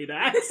 great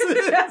axes.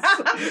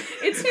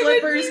 Its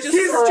flippers just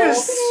He's curl.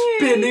 just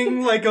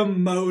spinning like a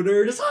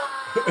motor, just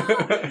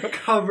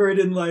covered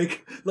in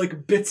like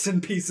bits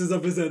and pieces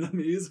of his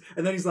enemies,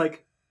 and then he's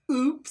like,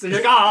 "Oops!" And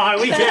you're like,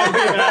 "We can't do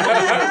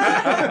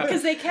that."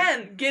 Because they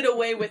can get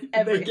away with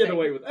everything. They get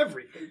away with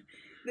everything.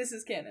 This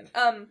is canon.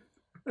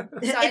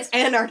 It's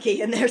anarchy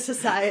in their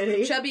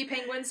society. Chubby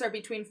penguins are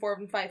between 4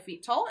 and 5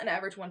 feet tall and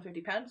average 150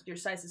 pounds. Your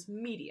size is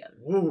medium.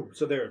 Woo!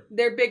 So they're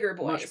They're bigger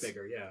boys. much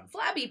bigger, yeah.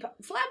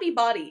 Flabby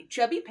body.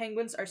 Chubby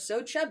penguins are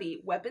so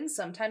chubby, weapons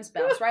sometimes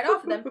bounce right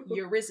off of them.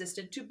 You're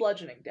resistant to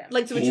bludgeoning damage.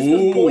 Like, so it just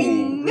goes Ooh.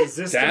 boing.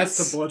 Resistance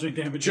That's to bludgeoning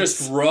damage.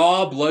 Just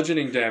raw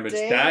bludgeoning damage.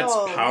 Damn. That's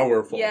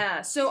powerful.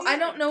 Yeah, so I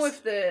don't know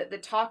if the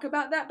talk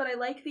about that, but I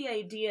like the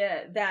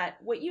idea that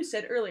what you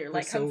said earlier,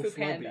 like Kung Fu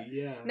Panda.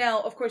 Yeah.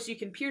 Now, of course, you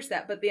can pierce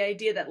that, but the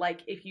idea that,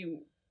 like, if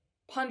you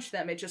punch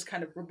them, it just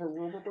kind of...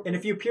 And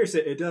if you pierce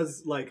it, it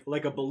does like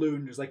a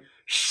balloon, just like,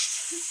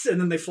 and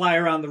then they fly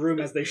around the room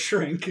as they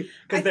shrink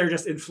because they're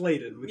just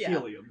inflated with Yeah.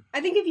 helium. I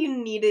think if you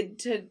needed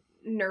to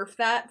nerf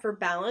that for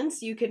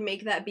balance, you could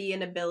make that be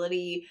an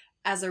ability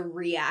as a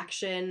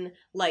reaction,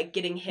 like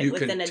getting hit You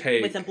with can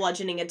take- with a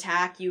bludgeoning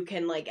attack. You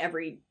can like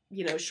every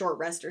short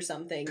rest or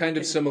something. Kind you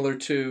of can similar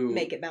to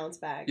make it bounce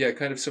back. Yeah,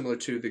 kind of similar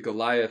to the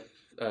Goliath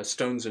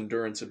Stone's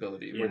endurance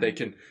ability, Yeah. where they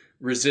can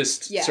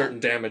resist Yeah. certain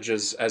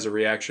damages as a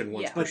reaction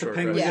once Yeah. per But the short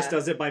penguin rest. just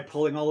does it by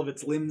pulling all of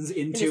its limbs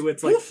into just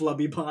its like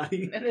flubby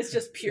body, And it's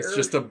just pure... It's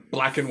just a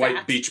black and white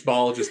fat. beach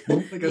ball, just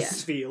like a Yeah.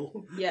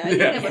 spheal. Yeah,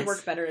 Yeah. it would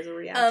work better as a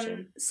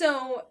reaction.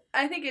 So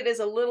I think it is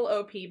a little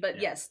OP, but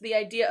Yeah. yes, the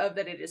idea of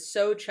that it is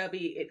so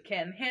chubby it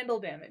can handle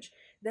damage.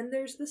 Then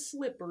there's the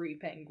slippery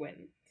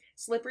penguin.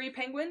 Slippery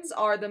penguins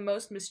are the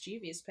most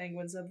mischievous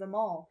penguins of them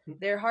all.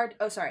 They're hard...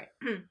 Oh, sorry.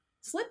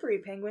 Slippery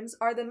penguins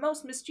are the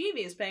most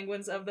mischievous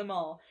penguins of them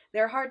all.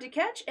 They're hard to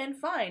catch and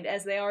find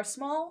as they are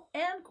small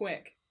and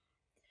quick.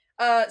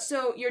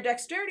 So your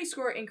dexterity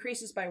score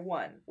increases by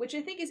 1, which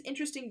I think is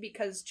interesting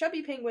because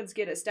chubby penguins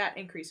get a stat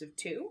increase of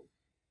 2.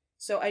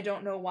 So I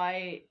don't know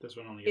why This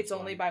one only. it's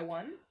only by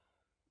 1.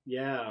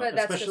 Yeah, But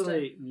that's just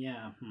especially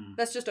yeah.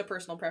 That's just a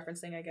personal preference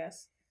thing, I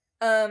guess.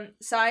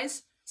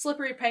 Size.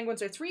 Slippery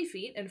penguins are 3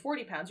 feet and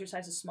 40 pounds. Your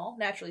size is small,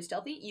 naturally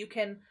stealthy. You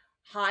can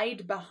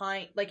hide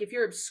behind, like if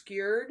you're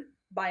obscured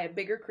by a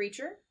bigger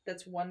creature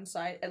that's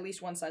at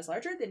least one size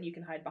larger, then you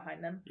can hide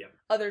behind them. Yep.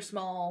 Other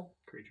small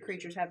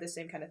creatures have this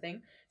same kind of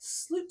thing.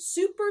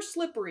 Super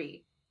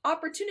slippery.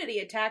 Opportunity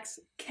attacks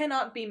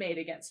cannot be made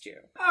against you.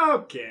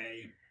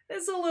 Okay.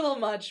 It's a little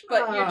much,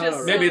 but you're just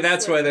Alright. Maybe so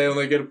that's why they slippery.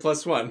 only get a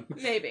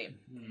 +1. Maybe.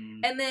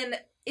 And then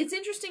it's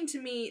interesting to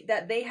me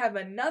that they have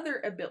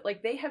another ability,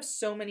 like they have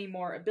so many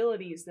more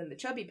abilities than the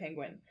chubby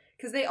penguin,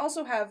 because they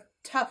also have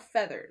tough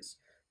feathers.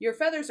 Your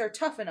feathers are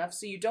tough enough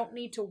so you don't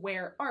need to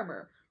wear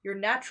armor. Your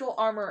natural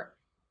armor,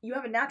 you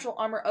have a natural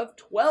armor of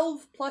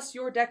 12 plus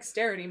your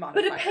dexterity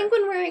modifier. But a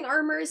penguin wearing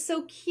armor is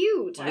so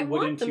cute. Why I want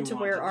wouldn't them you to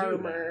want wear to do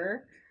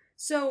armor.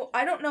 So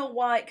I don't know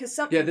why, because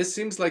some... Yeah, this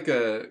seems like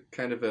a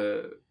kind of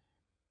a...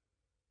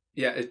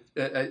 Yeah,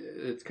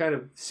 it kind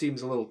of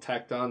seems a little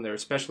tacked on there,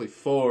 especially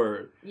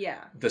for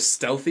the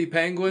stealthy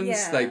penguins,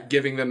 Yeah. like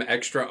giving them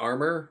extra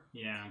armor.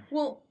 Yeah.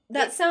 Well,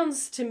 That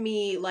sounds to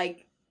me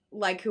like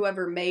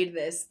whoever made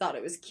this thought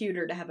it was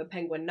cuter to have a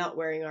penguin not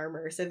wearing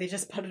armor, so they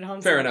just put it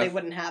on Fair so that enough. they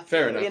wouldn't have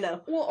Fair to, enough. you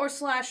know. well, or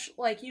slash,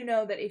 like, you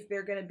know that if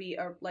they're gonna be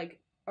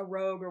a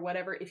rogue or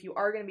whatever, if you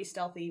are gonna be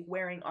stealthy,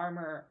 wearing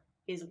armor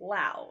is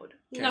loud.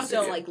 Not So-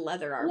 just like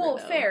leather armor. Well,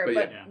 though. fair, But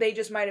but yeah. they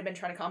just might have been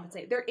trying to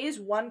compensate. There is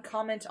one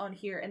comment on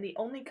here, and the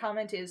only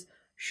comment is,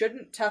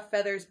 shouldn't tough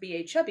feathers be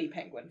a chubby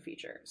penguin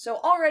feature? So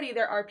already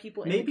there are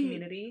people in the Maybe-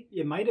 community.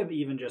 It might have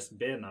even just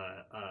been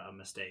a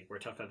mistake where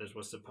Tough Feathers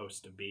was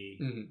supposed to be.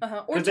 Mm-hmm.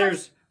 Or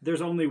Because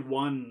there's only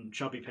one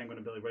chubby penguin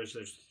ability, whereas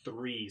there's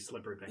 3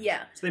 slippery penguins.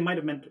 Yeah. So they might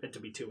have meant it to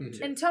be 2 and Mhm.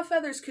 2. And tough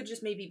feathers could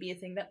just maybe be a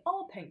thing that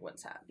all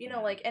penguins have. You know,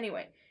 Yeah. like,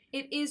 anyway.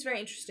 It is very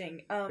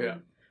interesting. Yeah.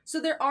 So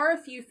there are a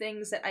few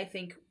things that I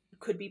think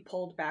could be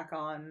pulled back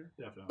on.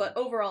 Definitely. But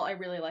overall, I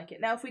really like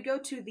it. Now, if we go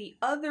to the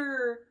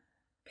other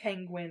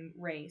penguin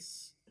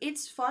race,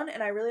 it's fun,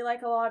 and I really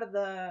like a lot of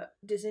the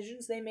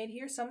decisions they made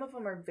here. Some of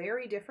them are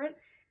very different,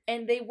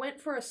 and they went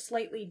for a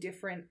slightly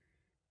different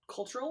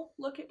cultural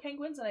look at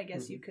penguins, and I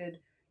guess you could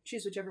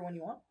choose whichever one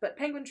you want. But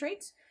penguin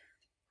traits.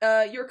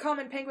 Your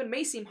common penguin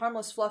may seem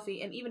harmless,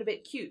 fluffy, and even a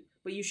bit cute,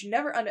 but you should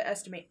never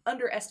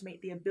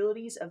underestimate the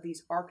abilities of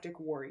these Arctic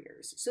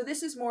warriors. So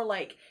this is more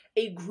like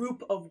a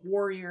group of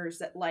warriors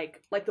that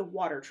like the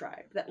water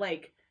tribe that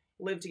like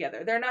live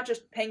together. They're not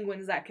just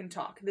penguins that can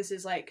talk. This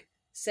is like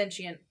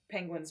sentient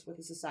penguins with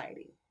a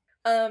society.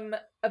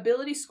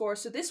 Ability score.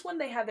 So this one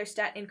they have their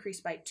stat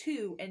increased by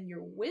 2 and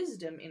your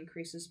wisdom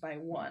increases by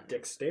 1.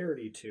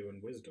 Dexterity 2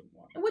 and Wisdom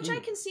 1. Which I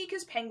can see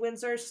because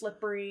penguins are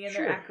slippery and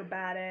Sure. they're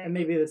acrobatic. And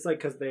maybe it's like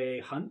because they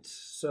hunt,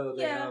 so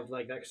they Yeah. have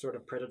like that sort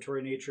of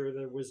predatory nature.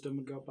 Their wisdom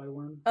would go up by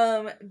 1.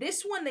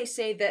 This one they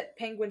say that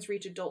penguins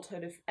reach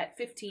adulthood at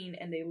 15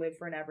 and they live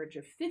for an average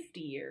of 50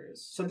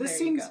 years. So this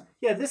there you seems,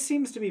 go. this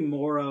seems to be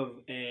more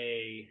of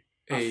a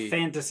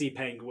fantasy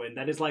penguin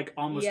that is like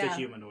almost a Yeah.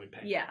 humanoid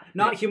penguin. Yeah.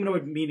 Not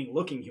humanoid meaning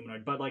looking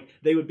humanoid, but like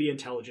they would be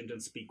intelligent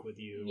and speak with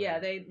you. Yeah,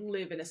 and they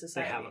live in a they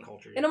society. have a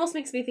culture. It almost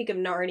makes me think of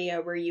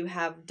Narnia, where you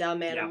have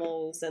dumb Yeah.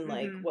 animals and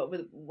like Mhm.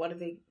 what are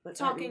they? What's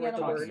Talking the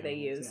animals. word they Talking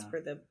use animals, yeah.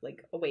 for the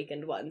like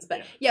awakened ones? But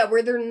Yeah. yeah,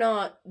 where they're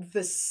not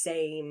the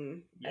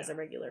same as Yeah. a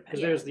regular Because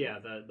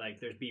penguin.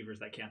 there's beavers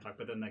that can't talk,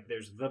 but then like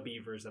there's the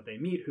beavers that they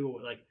meet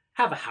who like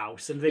have a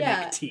house and they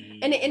Yeah. make tea.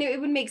 And it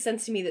would make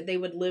sense to me that they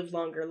would live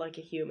longer like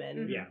a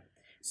human. Mhm. yeah.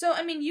 So,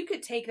 I mean, you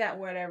could take that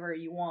whatever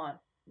you want,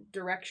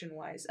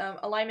 direction-wise.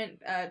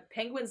 Alignment,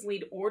 penguins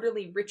lead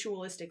orderly,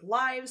 ritualistic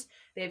lives.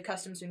 They have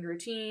customs and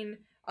routine,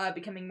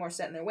 becoming more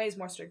set in their ways.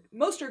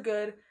 Most are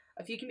good.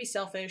 A few can be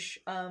selfish.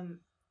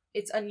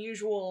 It's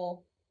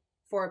unusual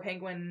for a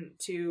penguin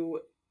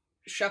to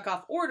shuck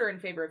off order in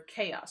favor of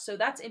chaos. So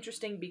that's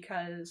interesting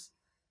because...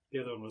 The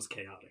other one was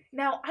chaotic.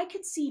 Now, I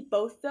could see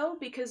both, though,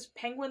 because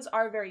penguins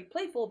are very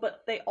playful,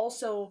 but they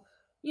also...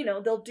 You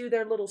know, they'll do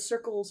their little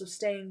circles of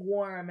staying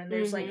warm, and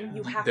there's like,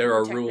 you have There to are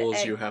protect the rules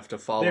egg. you have to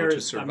follow There's to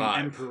survive.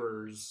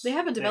 emperors. They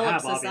have a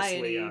developed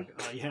obviously,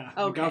 society.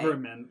 a Okay.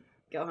 government.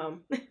 Go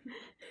home.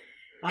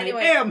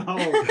 Anyway. I am home.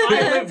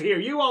 I live here.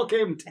 You all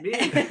came to me.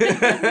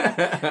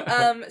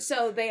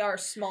 So they are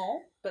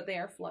small, but they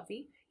are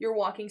fluffy. Your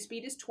walking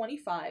speed is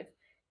 25.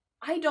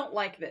 I don't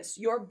like this.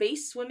 Your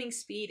base swimming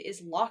speed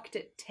is locked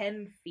at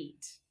 10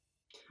 feet.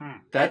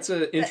 That's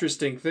an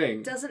interesting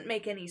thing. Doesn't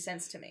make any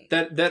sense to me.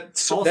 That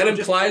Also that just-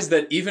 implies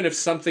that even if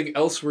something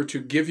else were to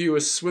give you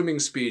a swimming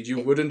speed, you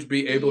wouldn't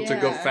be able to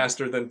go Yeah.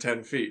 faster than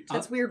 10 feet.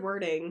 That's weird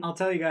wording. I'll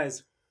tell you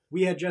guys,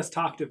 we had just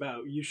talked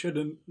about you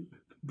shouldn't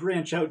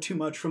branch out too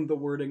much from the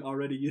wording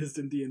already used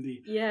in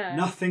D&D. Yeah.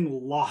 Nothing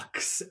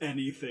locks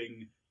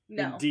anything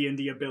No. in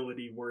D&D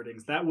ability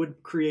wordings. That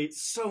would create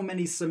so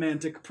many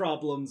semantic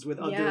problems with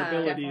other Yeah,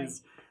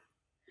 abilities.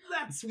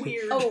 That's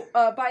weird. Oh,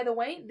 by the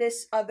way,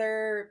 this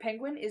other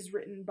penguin is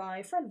written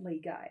by Friendly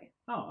Guy.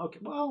 Oh, okay.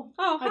 Well,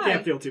 Oh, I hi.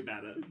 can't feel too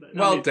bad at it.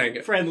 Well, dang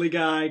it. Friendly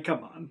guy,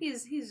 come on.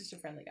 He's just a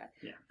friendly guy.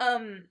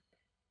 Yeah.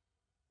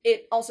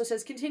 It also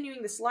says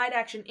continuing the slide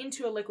action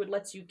into a liquid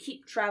lets you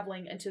keep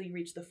traveling until you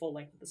reach the full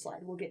length of the slide.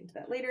 We'll get into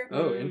that later.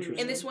 Oh, Mm. interesting.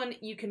 In this one,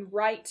 you can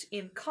write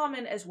in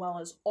common as well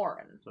as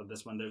Auran. So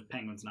this one, there's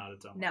penguin's not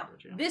its own Now,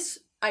 language. Yeah. this,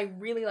 I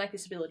really like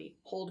this ability.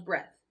 Hold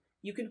breath.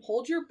 You can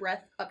hold your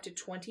breath up to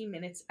 20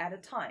 minutes at a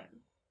time.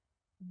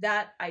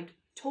 That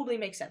totally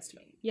makes sense to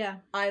me. Yeah.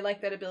 I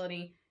like that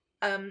ability.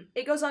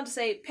 It goes on to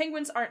say,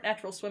 penguins aren't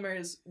natural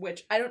swimmers,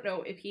 which I don't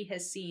know if he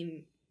has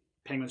seen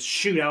penguins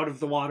shoot out of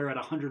the water at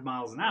 100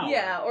 miles an hour.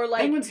 Yeah, or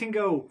like penguins can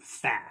go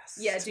fast.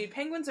 Yeah, dude,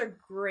 penguins are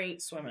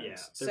great swimmers.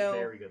 Yeah, they're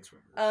very good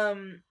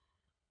swimmers.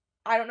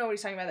 I don't know what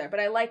he's talking about there, but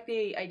I like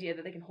the idea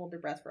that they can hold their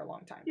breath for a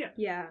long time.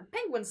 Yeah.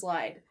 Penguin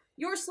slide.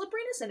 Your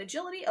slipperiness and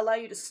agility allow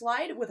you to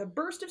slide with a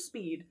burst of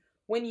speed.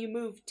 When you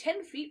move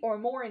 10 feet or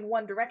more in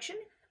one direction,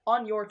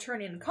 on your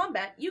turn in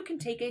combat, you can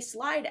take a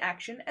slide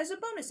action as a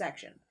bonus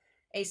action.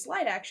 A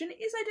slide action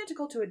is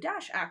identical to a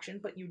dash action,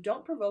 but you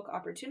don't provoke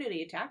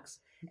opportunity attacks,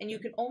 and you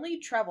can only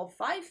travel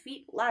 5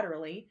 feet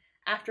laterally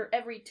after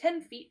every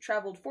 10 feet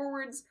traveled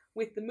forwards,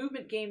 with the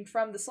movement gained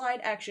from the slide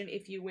action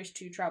if you wish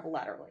to travel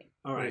laterally.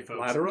 All right, folks.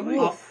 Laterally?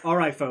 All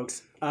right,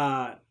 folks.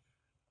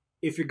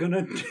 If you're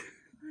gonna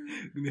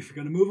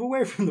move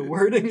away from the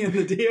wording in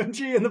the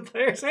DMG and the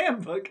player's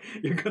handbook,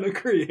 you're gonna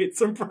create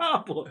some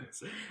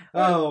problems.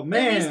 Oh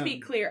man! At least be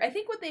clear. I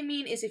think what they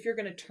mean is if you're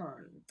gonna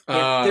turn.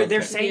 They're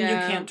Okay. saying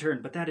Yeah. you can't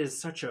turn, but that is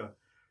such a.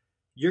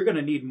 You're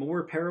gonna need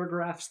more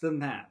paragraphs than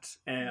that,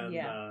 and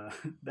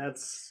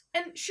that's.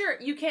 And sure,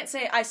 you can't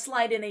say I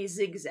slide in a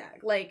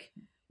zigzag. Like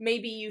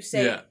maybe you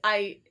say Yeah.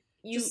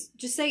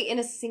 Just say in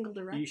a single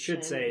direction. You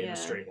should say in a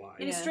straight line.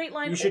 in a straight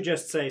line. You should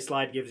just say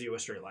slide gives you a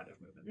straight line of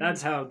movement.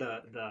 That's how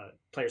the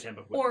player's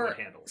handbook would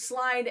handle it.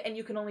 Slide and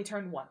you can only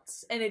turn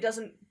once, and it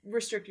doesn't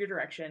restrict your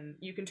direction.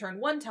 You can turn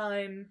one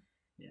time.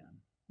 Yeah.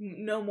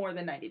 No more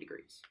than 90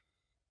 degrees.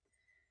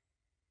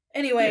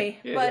 Anyway,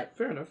 but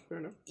fair enough.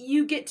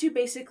 you get to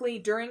basically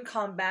during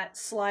combat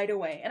slide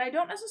away, and I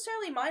don't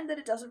necessarily mind that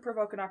it doesn't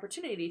provoke an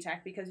opportunity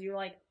attack because you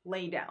like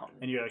lay down.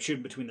 And you're like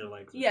shooting between their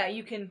legs. Yeah,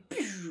 you can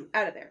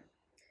out of there.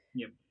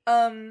 Yep.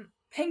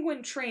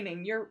 Penguin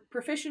training. You're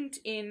proficient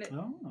in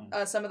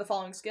Oh. some of the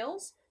following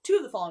skills. 2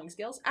 of the following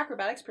skills: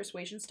 acrobatics,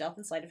 persuasion, stealth,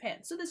 and sleight of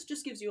hand. So this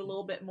just gives you a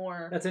little bit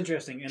more. That's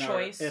interesting.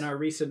 Choice. In our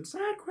recent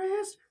side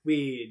quest,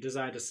 we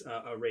designed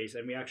a race,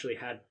 and we actually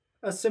had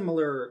a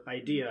similar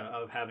idea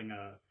of having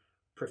a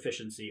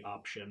proficiency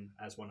option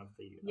as one of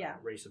the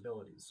race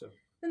abilities. So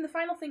Then the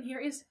final thing here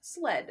is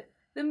sled.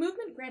 The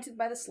movement granted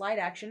by the slide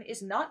action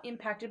is not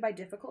impacted by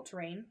difficult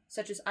terrain,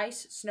 such as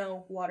ice,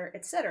 snow, water,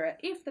 etc.,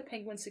 if the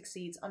penguin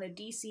succeeds on a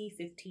DC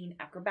 15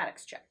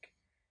 acrobatics check.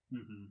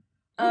 mm-hmm.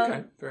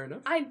 Okay, fair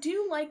enough. I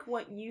do like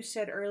what you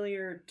said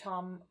earlier,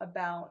 Tom,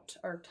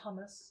 or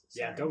Thomas.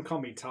 Sorry. Yeah, don't call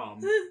me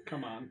Tom.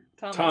 Come on.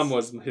 Thomas. Tom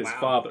was his Wow,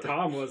 father.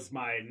 Tom was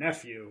my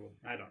nephew.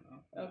 I don't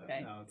know.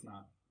 Okay. No, it's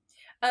not.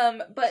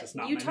 But It's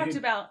not you my talked name.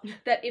 about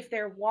that if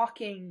they're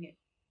walking,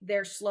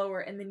 they're slower,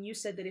 and then you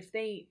said that if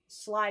they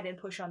slide and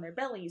push on their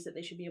bellies, that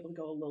they should be able to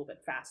go a little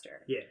bit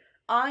faster. Yeah.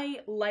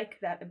 I like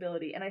that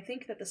ability, and I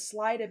think that the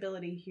slide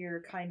ability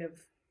here kind of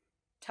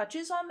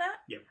touches on that.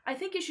 Yep. I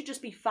think it should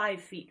just be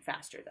 5 feet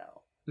faster,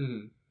 though.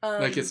 Mm.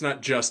 Like it's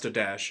not just a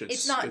dash;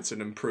 it's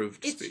an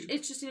improved speed.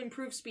 It's just an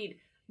improved speed.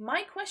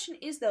 My question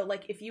is though,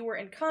 like if you were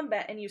in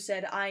combat and you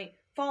said I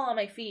fall on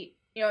my feet,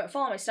 I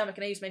fall on my stomach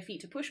and I use my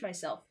feet to push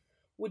myself,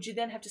 would you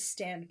then have to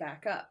stand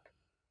back up?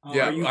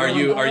 Yeah, are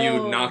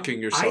you knocking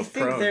yourself I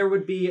think prone? there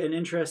would be an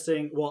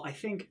interesting. Well, I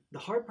think the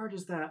hard part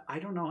is that I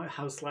don't know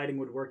how sliding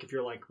would work if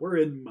you're like we're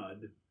in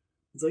mud.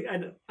 It's like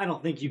I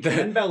don't think you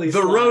can belly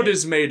The slide. road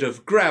is made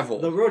of gravel.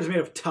 The road is made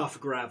of tough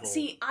gravel.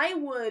 See, I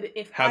would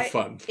Have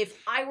fun.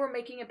 If I were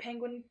making a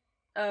penguin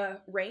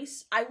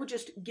race, I would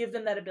just give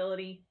them that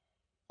ability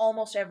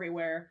almost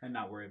everywhere and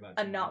not worry about it.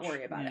 and not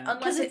worry about it. Yeah. Unless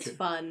Because it's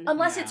fun.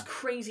 Unless Yeah. it's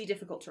crazy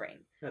difficult terrain.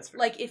 That's fair.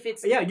 Like if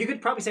it's Yeah, you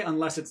could probably say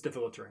unless it's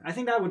difficult terrain. I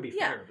think that would be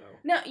Yeah. fair though.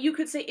 Now you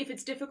could say if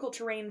it's difficult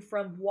terrain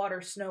from water,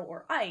 snow,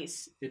 or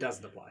ice. It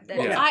doesn't apply.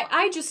 Then Yeah.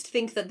 I just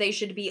think that they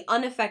should be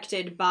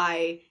unaffected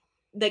by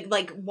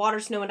like water,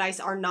 snow, and ice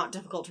are not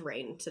difficult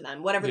terrain to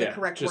them. Whatever the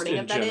correct just wording in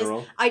of that is.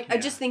 general. I Yeah.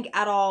 just think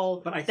at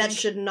all But I that think-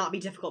 should not be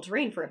difficult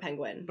terrain for a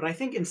penguin. But I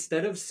think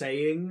instead of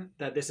saying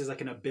that this is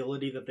like an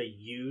ability that they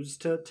use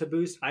to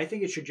boost, I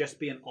think it should just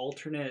be an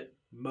alternate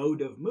mode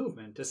of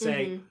movement to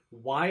say Mhm.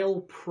 while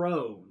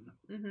prone,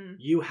 Mm-hmm.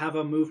 you have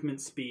a movement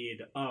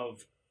speed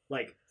of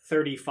like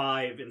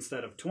 35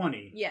 instead of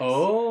 20. Yes.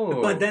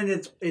 Oh, But then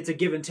it's a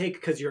give and take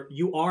because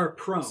you are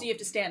prone. So you have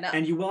to stand up.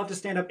 and you will have to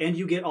stand up and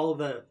you get all of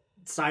the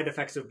side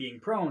effects of being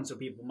prone, so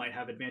people might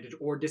have advantage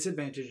or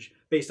disadvantage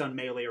based on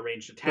melee or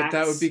ranged attacks. but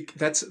that would be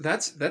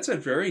that's a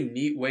very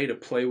neat way to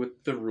play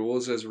with the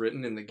rules as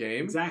written in the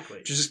game. exactly.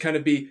 To just kind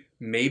of be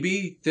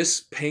maybe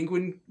this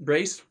penguin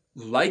race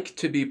like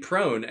to be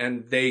prone,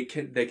 and they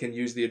can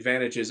use the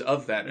advantages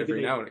of that Maybe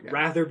every they'd now and again.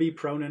 rather be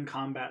prone in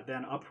combat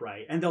than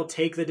upright, and they'll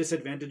take the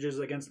disadvantages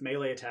against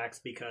melee attacks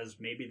because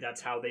maybe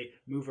that's how they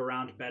move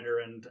around better.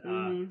 And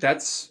Mhm.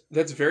 That's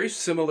very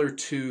similar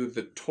to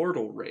the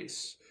turtle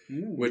race,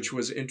 which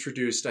was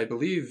introduced, I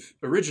believe,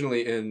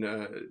 originally in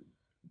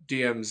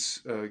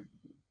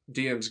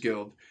DM's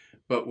Guild,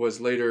 but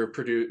was later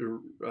put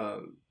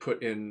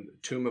in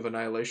Tomb of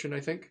Annihilation, I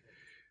think,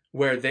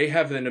 where they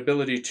have an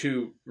ability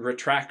to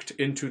retract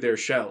into their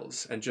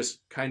shells and just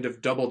kind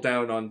of double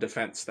down on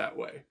defense that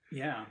way.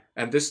 yeah,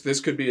 And this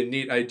could be a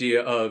neat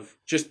idea of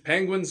just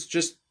penguins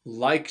just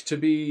like to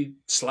be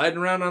sliding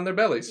around on their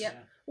bellies. Yeah.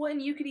 Well,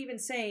 and you could even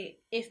say,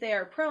 if they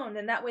are prone,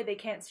 then that way they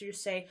can't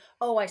just say,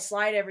 oh, I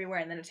slide everywhere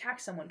and then attack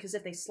someone. Because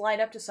if they slide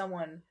up to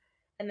someone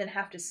and then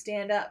have to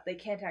stand up, they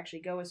can't actually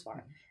go as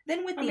far.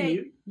 Then with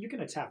you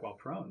can attack while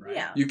prone, right?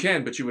 Yeah. You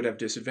can, but you would have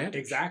disadvantage.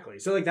 Exactly.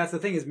 So, like, that's the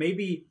thing is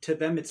maybe to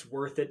them it's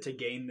worth it to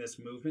gain this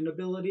movement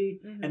ability,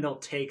 and they'll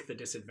take the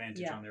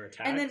disadvantage on their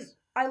attacks. And then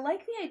I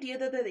like the idea,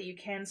 though, that you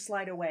can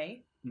slide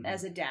away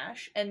as a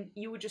dash, and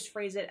you would just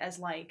phrase it as,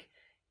 like,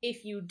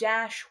 if you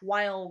dash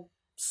while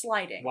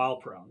sliding. While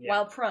prone. Yeah.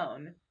 While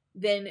prone,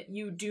 then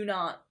you do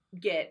not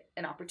get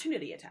an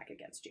opportunity attack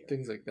against you.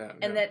 Things like that.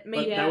 And that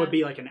maybe... But that would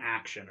be like an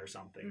action or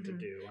something to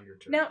do on your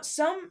turn. Now,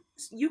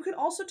 you could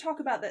also talk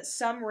about that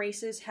some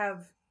races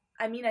have...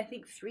 I mean, I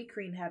think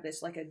 3-Kreen have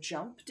this, like a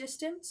jump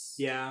distance.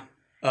 Yeah.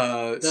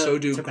 So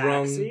do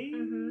Grung.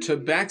 Mm-hmm.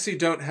 Tabaxi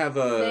don't have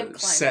They a have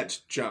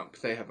set jump.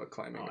 They have a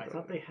climbing. I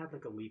thought they had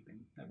like a leaping.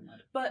 Never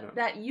mind. But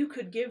that you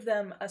could give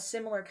them a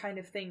similar kind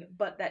of thing,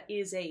 but that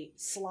is a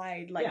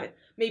slide. Like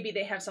maybe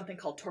they have something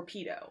called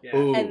torpedo,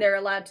 and they're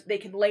allowed to, they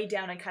can lay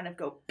down and kind of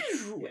go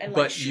and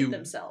like shoot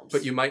themselves.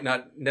 But you might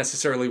not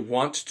necessarily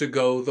want to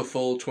go the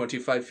full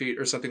 25 feet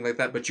or something like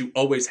that. But you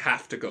always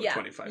have to go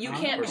 25 feet. You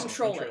can't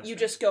control it. You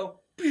just go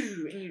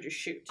and you just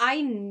shoot.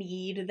 I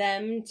need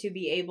them to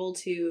be able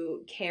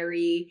to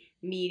carry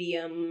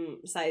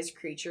medium-sized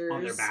creatures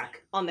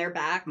on their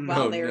back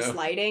while they're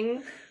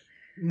sliding.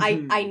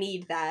 I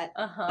need that.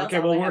 Okay,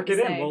 we'll work it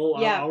in.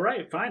 All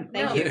right, fine.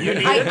 Thank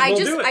you.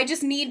 I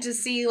just need to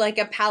see like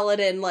a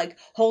paladin like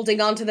holding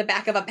onto the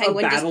back of a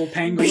penguin. A battle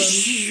penguin.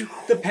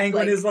 The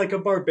penguin is like a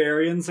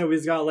barbarian, so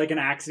he's got like an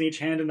axe in each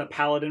hand, and the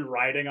paladin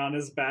riding on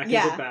his back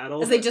into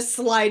battle. As they just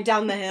slide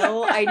down the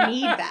hill. I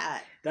need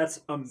that.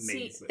 That's amazing.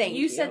 See, thank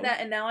you. Said that,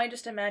 and now I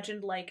just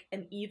imagined like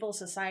an evil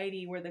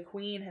society where the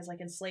queen has like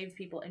enslaved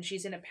people, and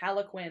she's in a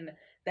palanquin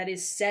that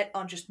is set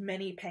on just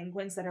many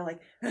penguins that are like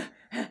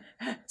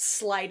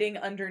sliding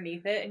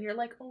underneath it, and you're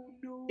like, oh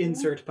no.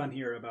 Insert pun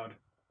here about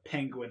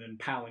penguin and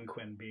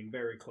palanquin being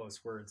very close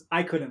words.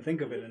 I couldn't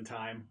think of it in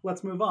time.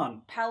 Let's move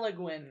on.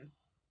 Palanquin.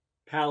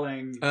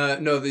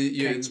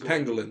 It's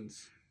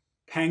pangolins.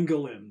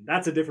 Pangolin.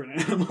 That's a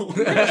different animal.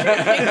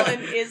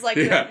 Pangolin is like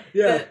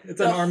it's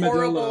an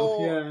armadillo.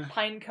 Horrible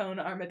pine cone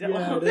armadillo.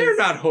 Yeah, they're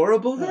not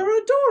horrible.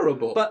 They're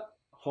adorable. But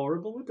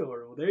horrible,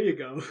 adorable. There you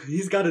go.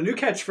 He's got a new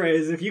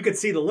catchphrase. If you could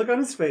see the look on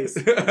his face.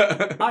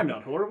 I'm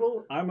not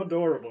horrible. I'm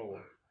adorable.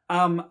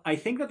 I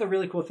think that the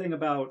really cool thing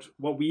about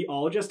what we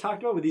all just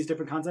talked about with these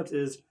different concepts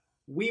is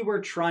we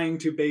were trying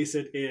to base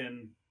it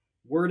in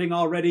wording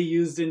already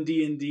used in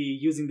D&D,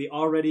 using the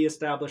already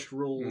established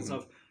rules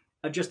of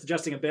just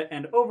adjusting a bit,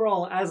 and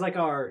overall, as like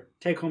our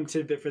take-home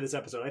tidbit for this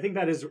episode, I think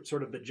that is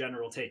sort of the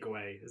general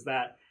takeaway, is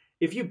that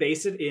if you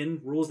base it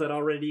in rules that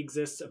already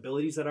exist,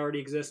 abilities that already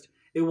exist,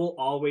 it will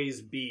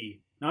always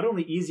be not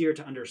only easier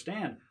to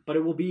understand, but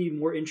it will be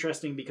more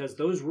interesting because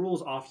those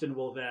rules often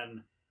will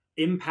then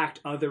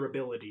impact other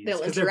abilities.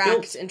 They'll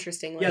interact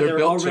interestingly. Yeah,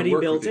 they're already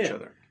built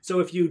in.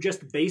 So if you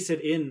just base it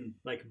in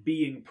like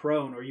being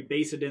prone, or you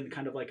base it in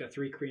kind of like a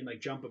 3-Kreen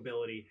like jump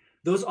ability,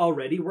 those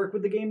already work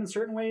with the game in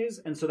certain ways,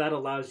 and so that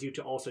allows you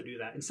to also do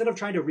that. Instead of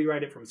trying to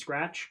rewrite it from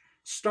scratch,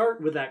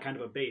 start with that kind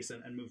of a base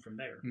and move from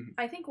there.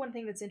 I think one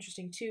thing that's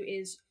interesting too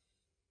is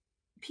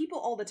people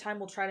all the time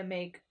will try to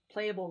make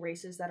playable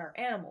races that are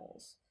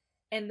animals.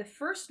 And the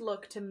first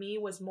look to me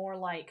was more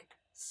like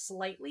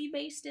slightly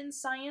based in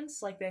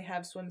science, like they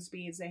have swim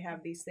speeds, they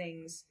have these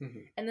things.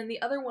 And then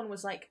the other one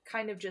was like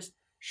kind of just,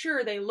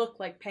 sure, they look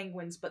like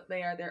penguins, but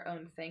they are their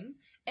own thing.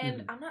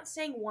 And I'm not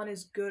saying one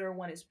is good or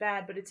one is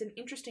bad, but it's an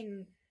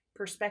interesting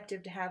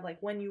perspective to have, like,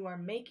 when you are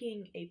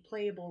making a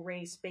playable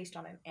race based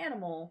on an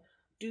animal,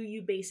 do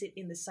you base it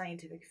in the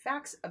scientific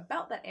facts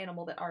about that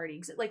animal that already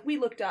exists? Like, we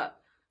looked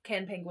up,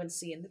 can penguins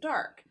see in the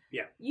dark?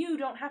 Yeah. You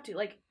don't have to.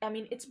 Like, I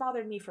mean, it's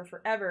bothered me for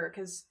forever,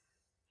 because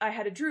I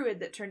had a druid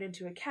that turned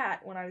into a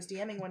cat when I was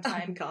DMing one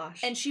time. Oh,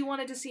 gosh. And she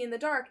wanted to see in the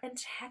dark, and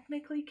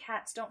technically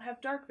cats don't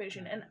have dark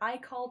vision, and I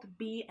called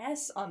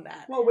BS on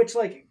that. Well, which,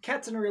 like,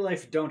 cats in real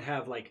life don't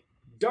have, like,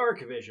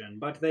 dark vision,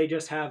 but they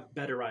just have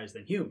better eyes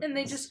than humans. And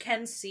they just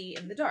can see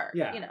in the dark,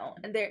 you know,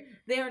 and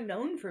they are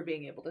known for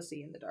being able to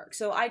see in the dark.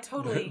 So I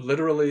totally...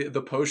 Literally,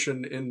 the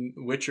potion in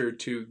Witcher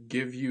to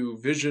give you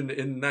vision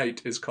in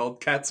night is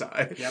called Cat's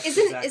Eye. Yep,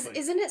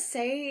 Isn't it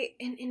say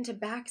in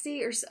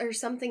Tabaxi or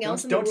something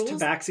else in the rules? Don't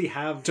Tabaxi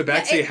have...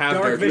 Tabaxi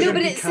have dark vision? No,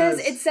 but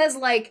it says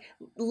like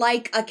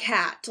a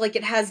cat. Like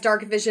it has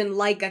dark vision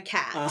like a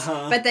cat.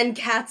 But then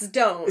cats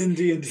don't.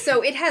 Indeed.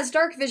 So it has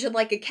dark vision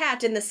like a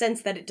cat in the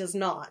sense that it does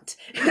not.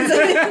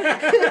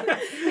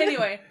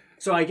 Anyway,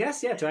 so I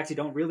guess Tabaxi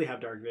don't really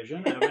have dark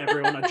vision.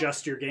 Everyone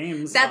adjust your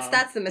games.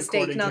 That's the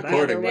mistake, not the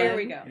other way. There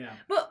we go. Yeah.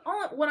 But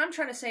what I'm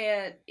trying to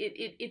say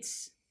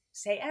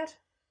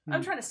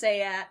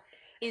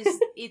is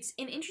it's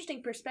an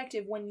interesting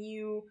perspective when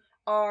you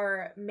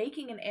are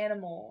making an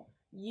animal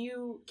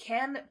you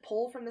can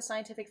pull from the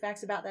scientific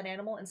facts about that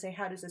animal and say,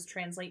 how does this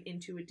translate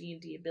into a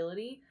D&D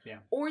ability? Yeah.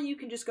 Or you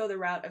can just go the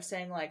route of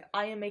saying, like,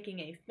 I am making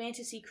a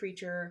fantasy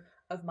creature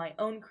of my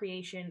own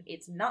creation.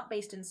 It's not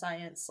based in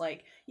science.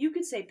 Like, you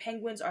could say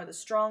penguins are the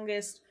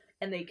strongest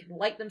and they can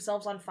light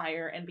themselves on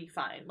fire and be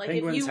fine. Like,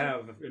 Penguins if you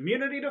have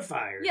immunity to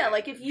fire. Yeah,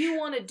 like, if you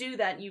want to do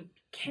that, you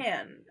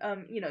can.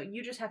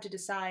 You just have to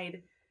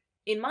decide.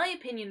 In my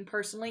opinion,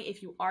 personally,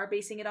 if you are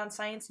basing it on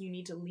science, you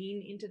need to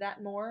lean into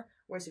that more.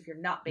 Whereas if you're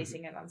not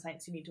basing it on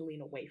science, you need to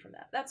lean away from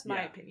that. That's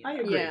my opinion. I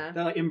agree. Yeah.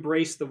 They'll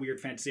embrace the weird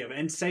fantasy of it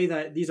and say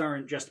that these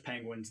aren't just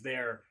penguins.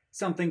 They're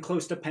something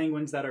close to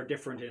penguins that are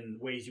different in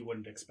ways you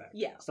wouldn't expect.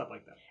 Yeah. Stuff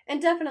like that.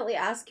 And definitely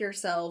ask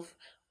yourself,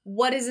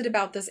 what is it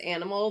about this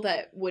animal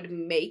that would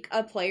make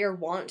a player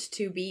want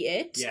to be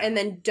it? Yeah. And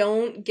then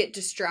don't get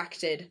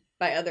distracted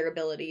by other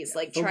abilities.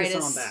 Like, try Focus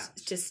to on that.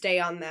 to stay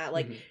on that.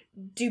 Like,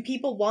 do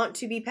people want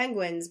to be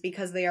penguins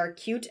because they are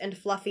cute and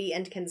fluffy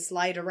and can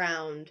slide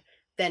around?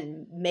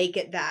 Then make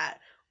it that.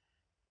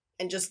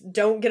 And just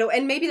don't get away.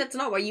 And maybe that's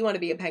not why you want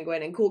to be a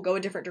penguin, and cool, go a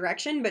different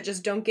direction, but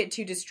just don't get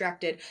too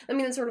distracted. I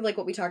mean, that's sort of like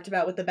what we talked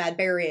about with the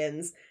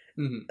barbarians,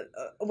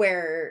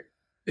 where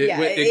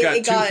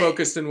It got too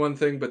focused in one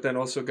thing, but then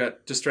also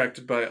got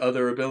distracted by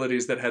other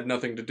abilities that had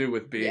nothing to do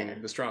with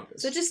being the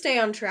strongest. So just stay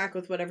on track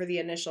with whatever the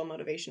initial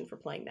motivation for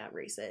playing that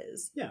race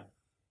is. Yeah.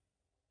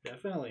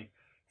 Definitely.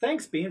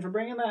 Thanks, Bean, for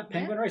bringing that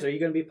penguin race. Are you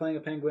going to be playing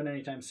a penguin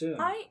anytime soon?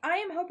 I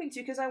am hoping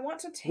to, because I want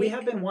to take... We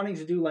have been wanting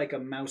to do like a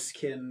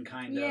mousekin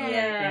kind of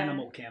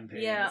animal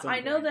campaign. Yeah, at some I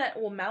know point.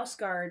 that, Mouse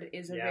Guard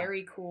is a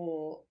very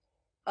cool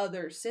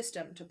other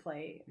system to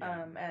play,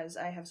 as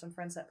I have some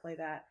friends that play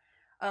that.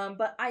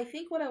 But I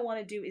think what I want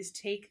to do is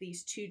take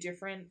these two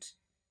different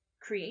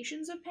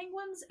creations of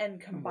penguins and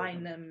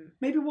combine them.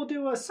 Maybe we'll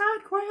do a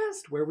side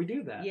quest where we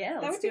do that. Yeah,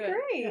 that would be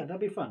great. Yeah, that'd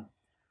be fun.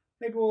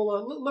 Maybe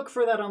we'll look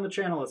for that on the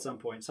channel at some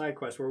point. Side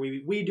quest where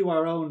we do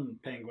our own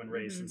penguin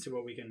race and see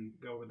what we can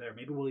go over there.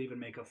 Maybe we'll even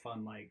make a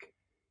fun like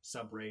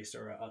sub race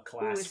or a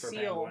class for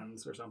seal.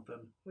 penguins or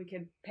something. We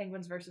could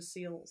penguins versus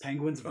seals.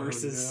 Penguins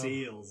versus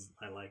seals.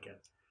 I like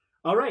it.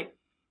 All right,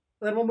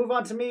 then we'll move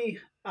on to me.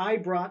 I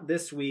brought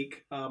this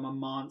week a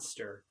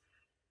monster.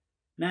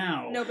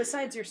 Now, No,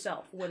 besides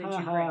yourself, what did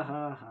you bring?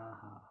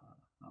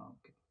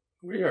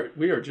 Okay.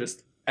 We are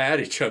just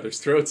at each other's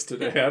throats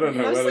today. I don't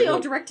know. Mostly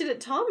all directed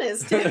at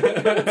Thomas.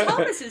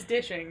 Thomas is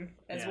dishing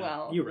as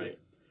well. You're right.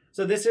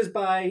 So this is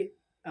by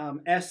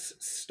S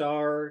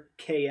Star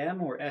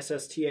KM or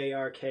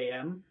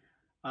SSTARKM,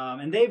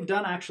 and they've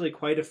done actually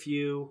quite a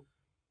few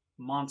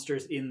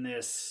monsters in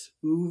this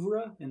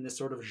oeuvre, in this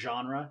sort of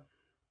genre.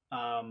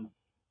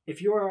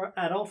 If you are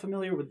at all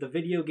familiar with the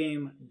video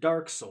game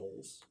Dark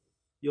Souls,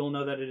 you'll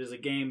know that it is a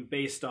game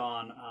based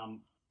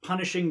on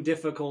punishing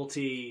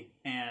difficulty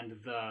and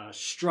the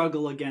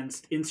struggle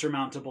against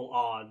insurmountable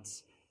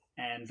odds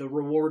and the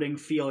rewarding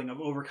feeling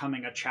of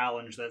overcoming a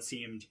challenge that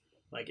seemed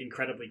like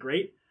incredibly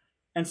great.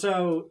 And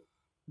so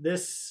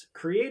this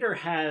creator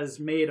has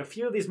made a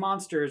few of these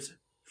monsters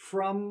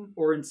from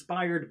or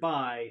inspired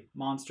by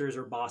monsters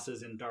or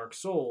bosses in Dark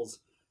Souls,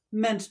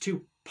 meant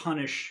to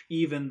punish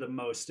even the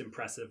most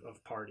impressive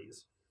of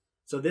parties.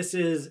 So this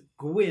is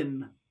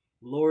Gwyn,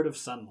 Lord of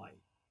Sunlight.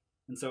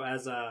 And so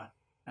as a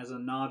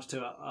nod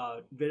to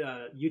a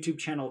YouTube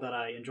channel that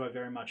I enjoy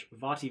very much,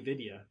 Vati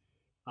Vidya,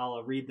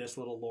 I'll read this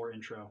little lore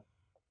intro.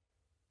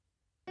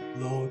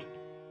 Lord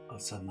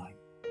of Sunlight.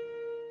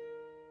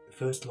 The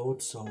first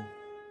Lord Soul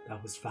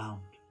that was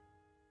found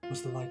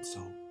was the Light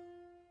Soul,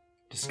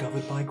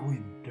 discovered by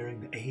Gwyn during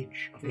the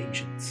Age of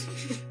Ancients.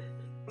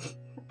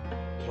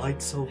 The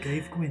Light Soul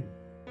gave Gwyn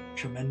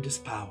tremendous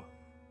power,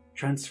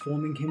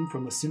 transforming him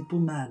from a simple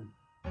man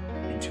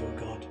into a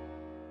god.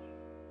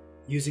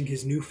 Using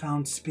his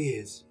newfound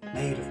spears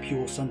made of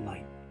pure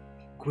sunlight,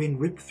 Gwyn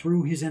ripped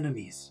through his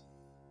enemies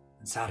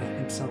and sat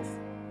himself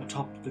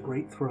atop the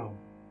great throne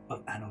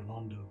of Anor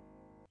Londo.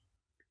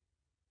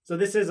 So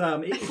this is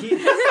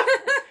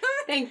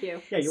Thank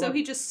you. Yeah, So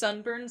he just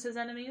sunburns his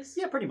enemies?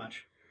 Yeah, pretty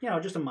much.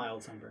 Just a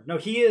mild sunburn. No,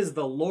 he is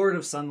the Lord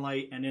of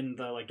Sunlight, and in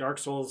the Dark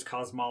Souls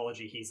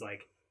cosmology, he's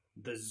like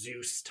the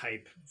Zeus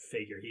type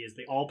figure. He is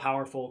the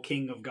all-powerful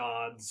king of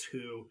gods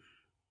who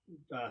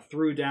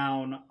threw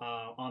down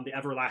on the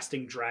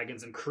everlasting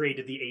dragons and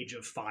created the Age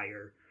of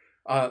Fire.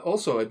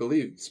 Also, I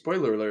believe,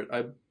 spoiler alert,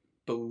 I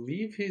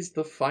believe he's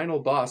the final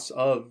boss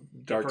of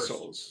Dark first-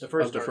 Souls. the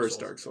first of the Dark first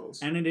Souls. Dark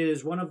Souls. And it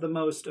is one of the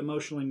most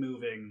emotionally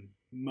moving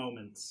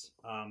moments.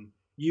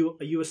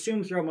 You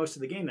assume throughout most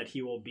of the game that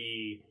he will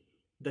be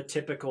the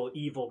typical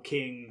evil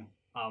king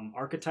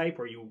archetype,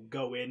 where you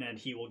go in and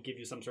he will give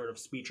you some sort of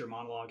speech or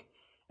monologue,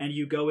 and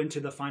you go into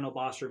the final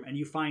boss room and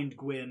you find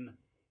Gwyn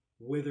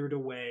withered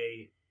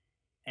away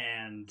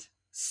and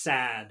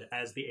sad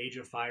as the Age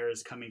of Fire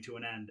is coming to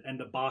an end, and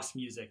the boss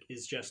music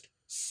is just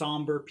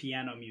somber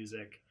piano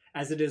music,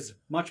 as it is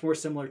much more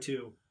similar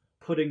to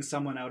putting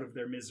someone out of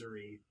their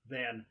misery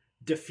than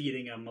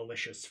defeating a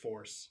malicious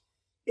force.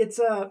 It's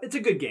a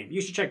good game.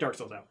 You should check Dark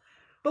Souls out.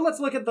 But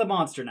let's look at the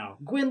monster now.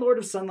 Gwyn, Lord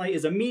of Sunlight,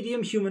 is a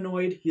medium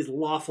humanoid. He's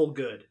lawful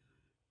good.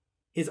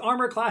 His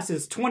armor class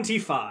is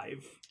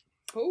 25.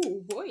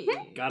 Oh boy.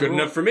 Gotta Good roll,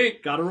 enough for me.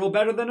 Gotta roll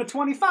better than a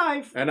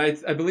 25. And I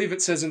believe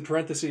it says in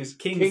parentheses,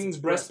 King's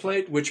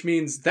breastplate, which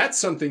means that's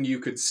something you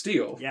could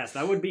steal. Yes,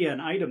 that would be an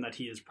item that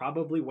he is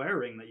probably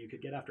wearing that you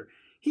could get after.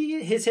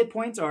 His hit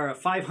points are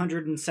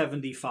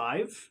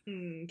 575.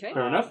 Okay.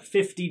 Fair enough.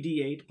 50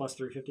 d8 plus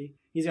 350.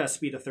 He's got a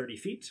speed of 30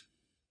 feet.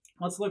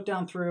 Let's look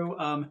down through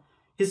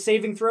his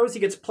saving throws. He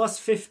gets plus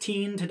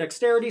 15 to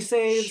dexterity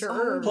saves,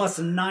 Sure. plus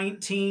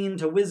 19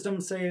 to wisdom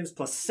saves,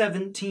 plus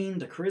 17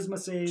 to charisma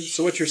saves.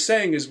 So what you're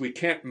saying is we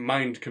can't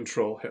mind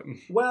control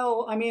him.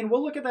 Well, I mean,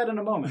 we'll look at that in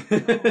a moment.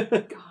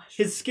 Gosh.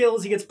 His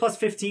skills, he gets plus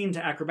 15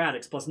 to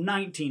acrobatics, plus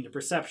 19 to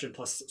perception,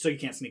 so you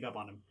can't sneak up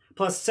on him,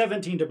 plus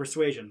 17 to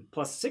persuasion,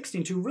 plus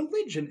 16 to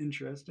religion,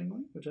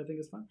 interestingly, which I think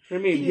is fun. I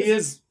mean, he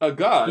is a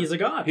god. He's a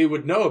god. He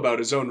would know about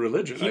his own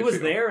religion. He I was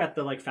feel. there at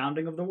the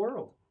founding of the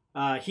world.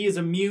 He is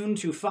immune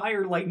to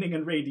fire, lightning,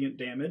 and radiant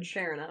damage.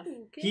 Fair enough.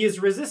 He is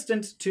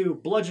resistant to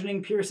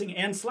bludgeoning, piercing,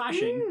 and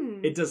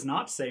slashing. It does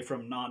not say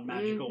from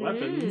non-magical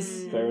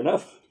weapons. Fair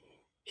enough.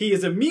 He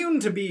is immune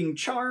to being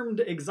charmed,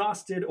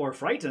 exhausted, or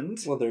frightened.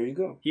 Well, there you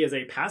go. He has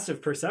a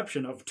passive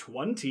perception of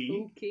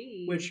 20,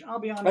 Okay. which, I'll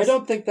be honest... I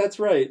don't think that's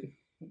right.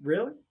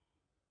 Really?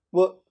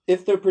 Well,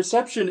 if their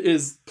perception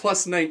is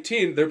plus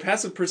 19, their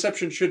passive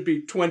perception should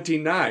be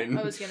 29.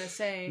 I was gonna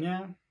say.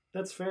 Yeah,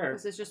 that's fair.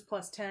 This is just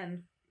plus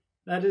 10.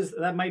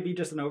 That might be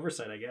just an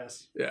oversight, I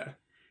guess. Yeah.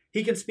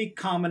 He can speak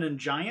Common and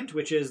Giant,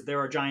 which is there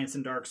are giants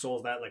in Dark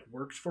Souls that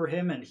worked for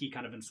him, and he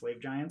kind of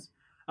enslaved giants.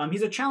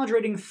 He's a challenge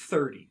rating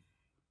 30.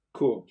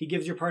 Cool. He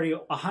gives your party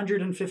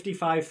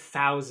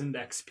 155,000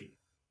 XP.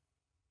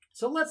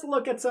 So let's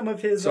look at some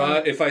of his... So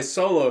if I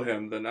solo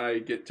him, then I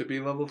get to be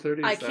level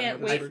 30? I Is that can't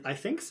how this wait. works? I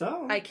think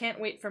so. I can't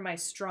wait for my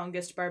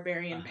strongest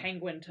barbarian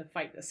penguin to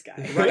fight this guy.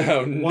 Right?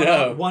 Oh,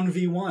 no.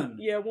 1v1.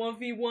 Yeah,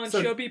 1v1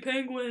 So- chubby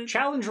penguin.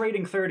 Challenge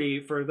rating 30,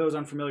 for those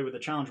unfamiliar with the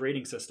challenge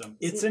rating system,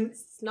 it's an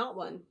not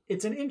one.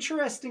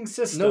 interesting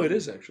system. No, it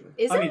is actually.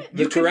 Is I mean, it?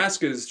 The you can-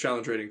 Tarrasca's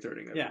challenge rating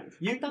 30, I Yeah.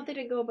 believe. I thought they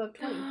didn't go above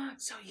 20.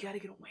 So you gotta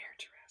get a were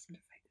Tarrasque to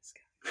fight this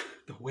guy.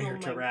 The Were Oh my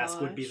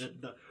Tarrasque would be gosh.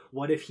 the...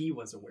 What if he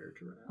was a Were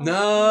Tarrasque?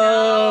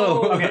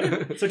 No!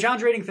 Okay, so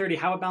challenge rating 30,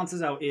 how it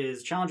balances out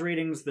is challenge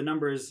ratings, the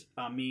numbers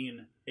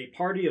mean a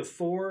party of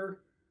 4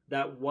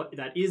 that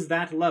is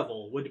that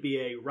level would be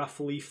a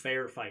roughly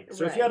fair fight.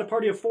 So if you Right. had a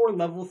party of 4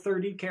 level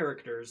 30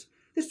 characters,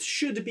 this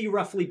should be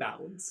roughly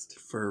balanced.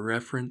 For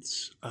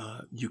reference,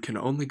 you can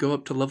only go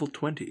up to level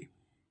 20.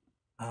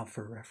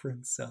 For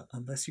reference,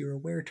 unless you're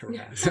aware to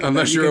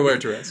Unless you're can aware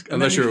be- Tarrasque. and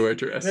Unless then you're you- aware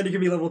Then Tarrasque. you can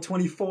be level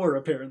 24,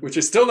 apparently. Which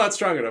is still not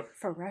strong enough.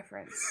 For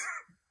reference,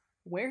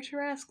 were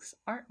Tarasques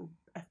aren't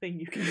a thing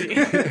you can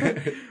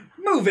be.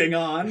 Moving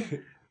on.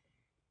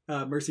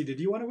 Mercy, did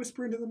you want to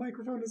whisper into the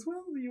microphone as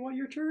well? Do you want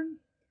your turn?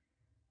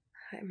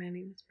 Hi, my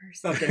name is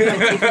Mercy.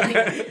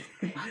 Okay.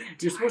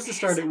 You're supposed to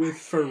start it with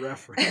for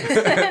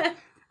reference.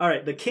 All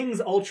right, the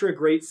King's Ultra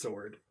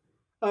Greatsword.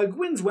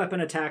 Gwyn's weapon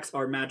attacks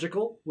are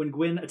magical. When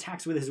Gwyn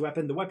attacks with his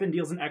weapon, the weapon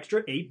deals an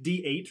extra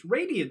 8d8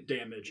 radiant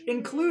damage,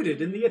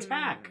 included in the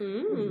attack.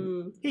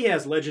 Mm. He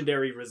has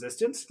legendary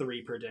resistance,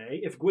 3 per day.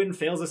 If Gwyn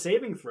fails a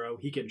saving throw,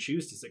 he can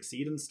choose to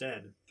succeed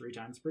instead, 3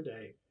 times per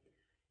day.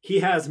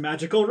 He has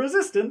magical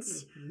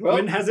resistance. Well-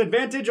 Gwyn has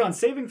advantage on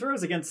saving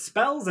throws against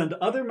spells and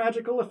other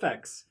magical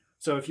effects.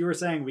 So if you were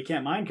saying we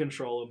can't mind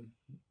control him,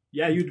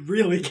 yeah, you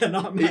really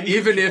cannot mind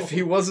Even control if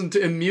he wasn't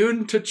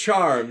immune to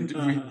charmed,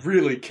 we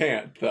really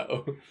can't,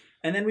 though.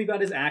 And then we've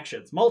got his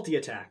actions.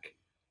 Multi-attack.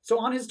 So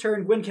on his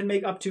turn, Gwyn can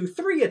make up to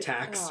 3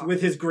 attacks Oh.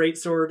 with his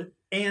Greatsword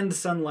and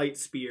Sunlight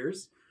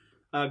Spears.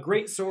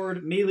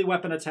 Greatsword, melee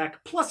weapon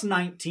attack, plus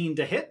 19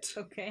 to hit.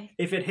 Okay.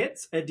 If it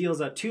hits, it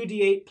deals a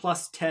 2d8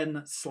 plus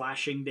 10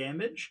 slashing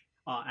damage,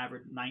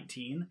 average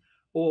 19,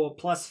 or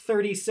plus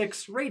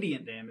 36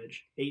 radiant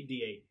damage,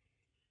 8d8.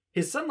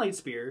 His Sunlight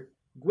Spear,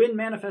 Gwyn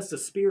manifests a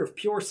spear of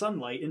pure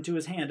sunlight into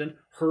his hand and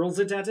hurls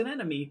it at an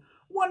enemy.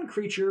 One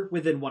creature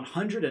within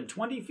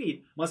 120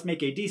 feet must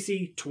make a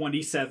DC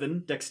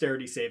 27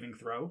 dexterity saving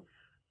throw,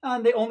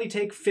 and they only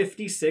take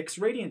 56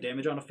 radiant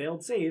damage on a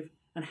failed save,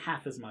 and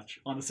half as much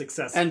on a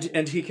successful.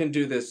 And he can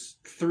do this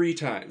 3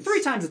 times.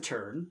 3 times a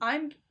turn.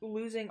 I'm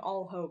losing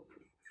all hope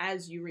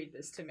as you read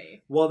this to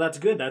me. Well, that's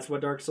good. That's what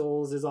Dark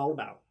Souls is all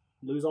about.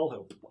 Lose all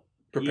hope.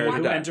 Prepare You to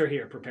who die. enter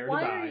here, prepare to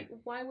die.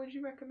 Why would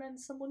you recommend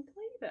someone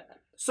play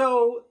that?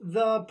 So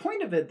the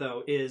point of it,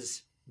 though,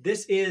 is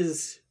this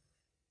is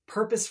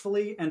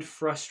purposefully and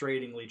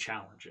frustratingly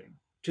challenging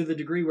to the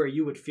degree where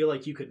you would feel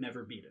like you could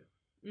never beat it.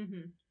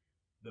 Mm-hmm.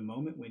 The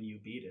moment when you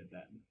beat it,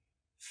 then,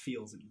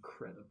 feels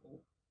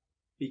incredible.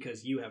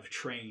 Because you have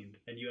trained,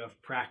 and you have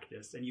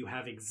practiced, and you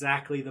have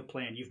exactly the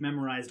plan. You've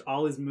memorized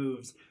all his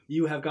moves.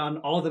 You have gotten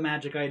all the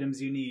magic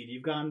items you need.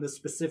 You've gotten the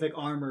specific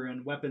armor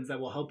and weapons that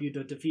will help you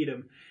to defeat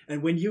him.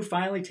 And when you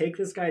finally take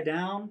this guy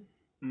down,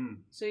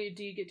 So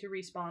do you get to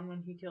respawn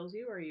when he kills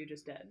you, or are you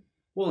just dead?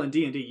 well, in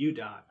D&D, you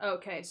die.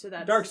 Okay, so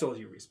that's... Dark Souls,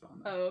 you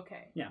respawn. Oh,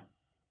 okay. Yeah.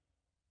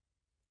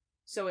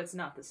 so it's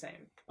not the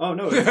same. Oh,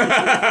 no, it's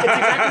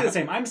exactly the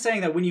same. I'm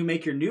saying that when you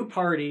make your new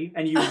party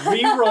and you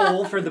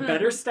re-roll for the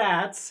better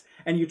stats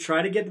and you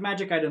try to get the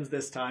magic items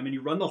this time and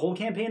you run the whole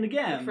campaign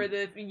again. For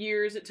the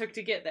years it took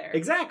to get there.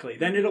 Exactly.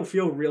 Then it'll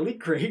feel really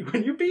great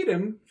when you beat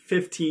him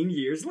 15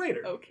 years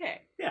later.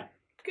 Okay. Yeah.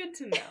 Good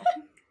to know.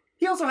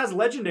 He also has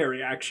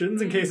legendary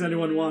actions, in case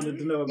anyone wanted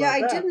to know about that.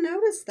 Yeah, I did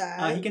notice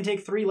that. He can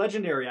take 3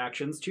 legendary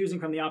actions, choosing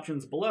from the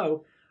options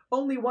below.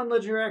 Only 1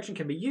 legendary action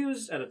can be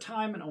used at a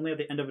time, and only at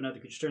the end of another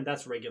creature's turn.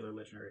 That's regular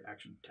legendary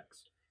action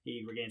text.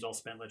 He regains all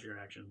spent legendary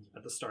actions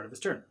at the start of his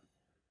turn.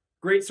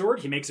 Great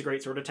Sword, he makes a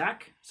Great Sword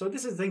attack. So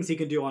this is things he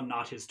can do on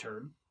not his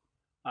turn.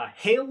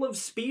 Hail of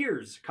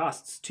Spears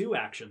costs 2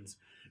 actions.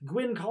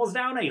 Gwyn calls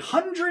down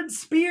 100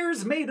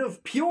 spears made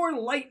of pure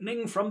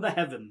lightning from the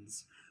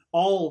heavens.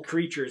 All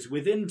creatures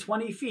within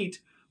 20 feet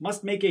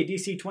must make a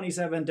DC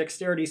 27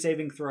 dexterity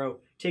saving throw,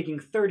 taking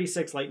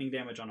 36 lightning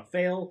damage on a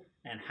fail,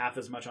 and half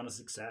as much on a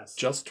success.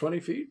 Just 20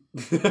 feet?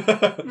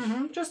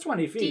 Just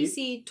 20 feet.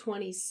 DC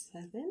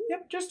 27?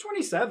 Yep, just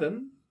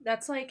 27.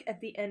 That's like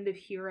at the end of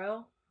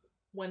Hero,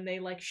 when they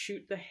like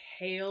shoot the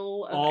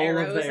hail of All of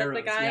arrows the at the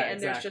arrows, guy, yeah, and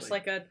there's just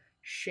exactly. like a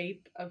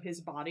shape of his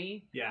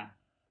body. Yeah.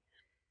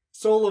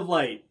 Soul of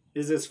Light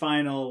is his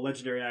final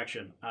legendary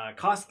action.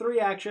 Costs 3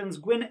 actions.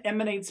 Gwyn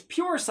emanates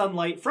pure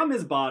sunlight from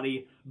his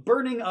body,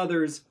 burning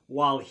others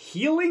while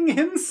healing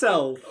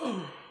himself.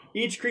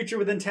 Each creature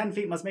within 10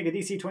 feet must make a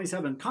DC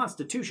 27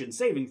 Constitution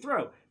saving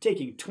throw,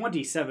 taking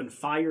 27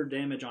 fire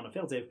damage on a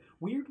failed save.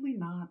 Weirdly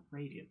not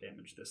radiant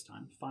damage this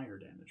time. Fire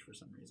damage for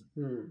some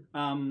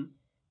reason.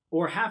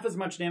 Or half as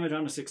much damage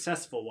on a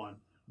successful one.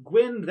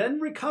 Gwyn then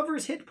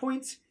recovers hit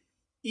points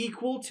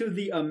equal to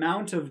the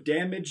amount of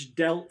damage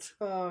dealt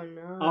Oh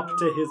no. up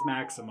to his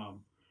maximum.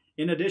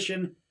 In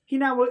addition, he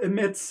now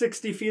emits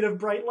 60 feet of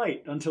bright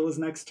light until his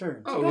next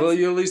turn. Oh, well,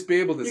 you'll at least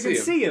be able to You see can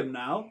him. see him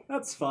now.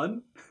 That's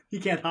fun. He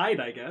can't hide,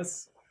 I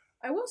guess.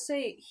 I will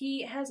say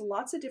he has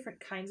lots of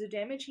different kinds of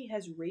damage. He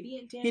has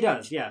radiant damage. He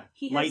does, yeah.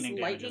 He has Lightning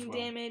lightning damage as well.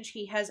 damage.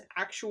 He has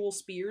actual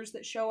spears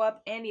that show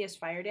up, and he has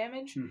fire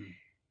damage. Mhm.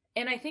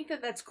 And I think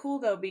that that's cool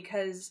though,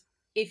 because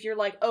if you're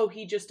like, oh,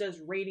 he just does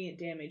radiant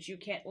damage, you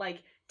can't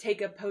like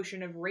take a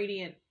potion of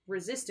radiant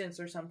resistance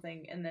or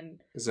something and then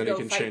Because then go he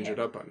can fight change him. it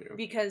up on you.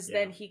 Because Yeah.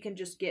 then he can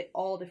just get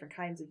all different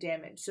kinds of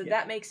damage. So Yeah.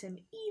 that makes him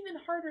even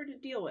harder to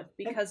deal with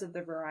because of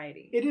the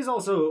variety. It is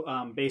also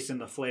based in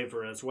the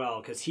flavor as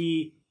well, because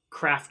he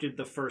crafted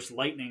the first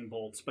lightning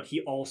bolts, but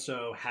he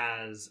also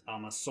has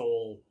a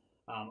soul,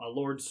 a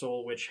Lord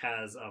Soul, which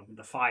has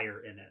the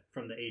fire in it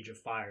from the Age of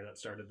Fire that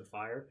started the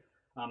fire.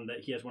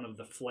 That he has one of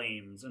the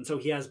flames, and so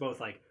he has both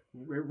like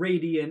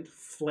radiant,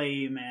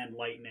 flame, and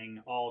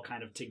lightning all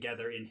kind of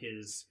together in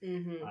his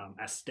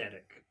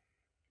aesthetic.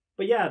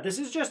 But yeah, this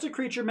is just a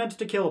creature meant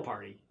to kill a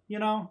party. You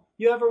know,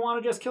 you ever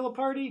want to just kill a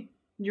party?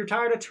 You're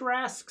tired of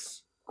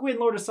Tarrasques? Gwyn,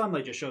 Lord of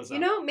Sunlight, just shows up. You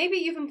know, maybe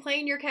you've been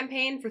playing your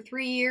campaign for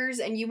 3 years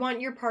and you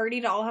want your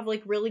party to all have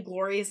like really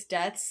glorious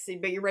deaths,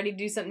 but you're ready to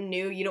do something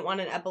new. You don't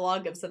want an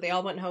epilogue of so they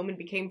all went home and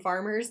became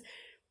farmers.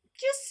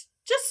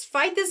 Just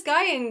fight this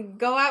guy and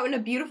go out in a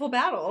beautiful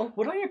battle.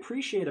 What I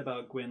appreciate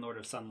about Gwyn, Lord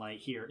of Sunlight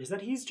here is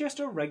that he's just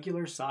a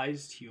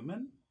regular-sized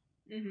human,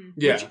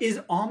 Yeah. which is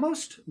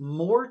almost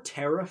more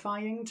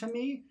terrifying to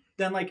me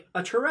than, like,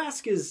 a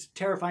Tarrasque is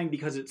terrifying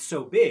because it's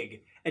so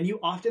big, and you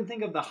often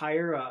think of the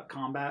higher a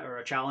combat or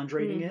a challenge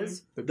rating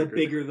is, The the bigger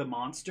bigger the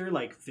monster,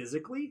 like,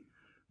 physically.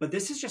 But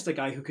this is just a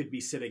guy who could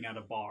be sitting at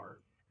a bar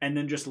and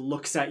then just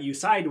looks at you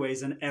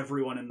sideways and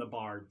everyone in the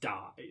bar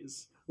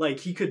dies.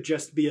 Like, he could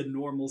just be a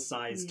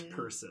normal-sized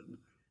person. And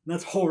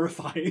that's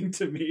horrifying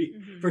to me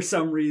for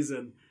some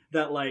reason,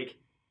 that, like,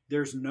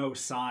 there's no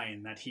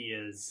sign that he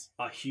is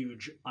a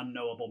huge,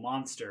 unknowable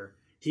monster.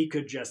 He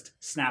could just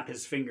snap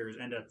his fingers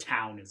and a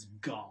town is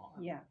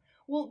gone. Yeah.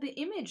 Well, the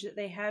image that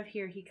they have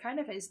here, he kind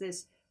of is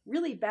this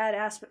really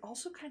badass, but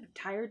also kind of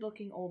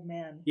tired-looking old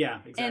man. Yeah,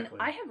 exactly.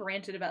 And I have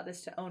ranted about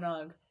this to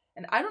Onog,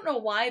 and I don't know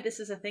why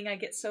this is a thing I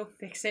get so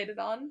fixated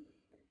on,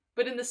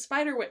 but in the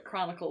Spiderwick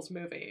Chronicles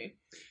movie,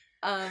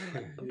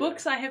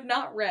 books I have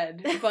not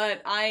read,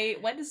 but I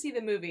went to see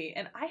the movie,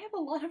 and I have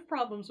a lot of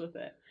problems with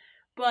it.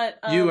 But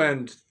you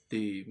and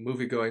the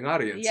movie-going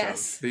audience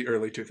Yes. of the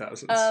early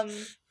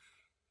 2000s.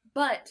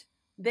 But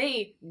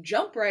they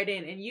jump right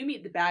in, and you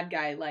meet the bad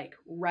guy, like,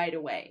 right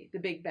away, the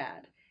big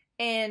bad.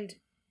 And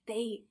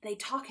they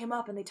talk him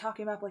up, and they talk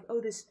him up like,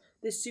 oh, this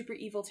super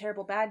evil,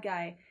 terrible bad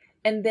guy.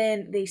 And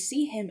then they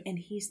see him, and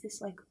he's this,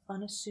 like,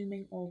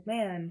 unassuming old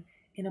man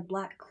in a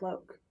black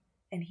cloak.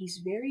 And he's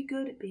very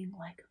good at being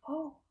like,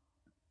 oh,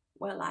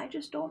 well, I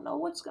just don't know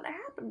what's going to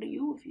happen to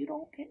you if you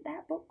don't get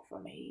that book for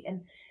me.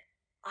 And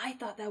I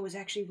thought that was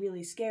actually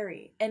really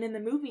scary. And in the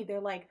movie,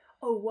 they're like,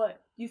 oh,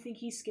 what? You think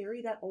he's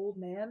scary, that old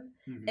man?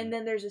 Mhm. And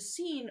then there's a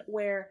scene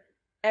where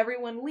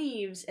everyone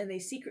leaves and they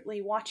secretly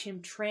watch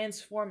him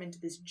transform into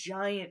this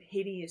giant,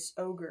 hideous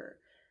ogre.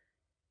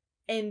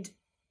 And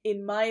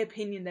in my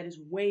opinion, that is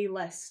way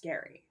less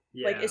scary.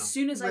 Yeah. Like, as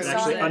soon as I It saw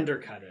actually him,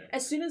 undercut it.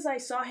 as soon as I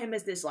saw him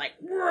as this, like,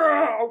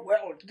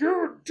 "Well,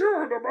 you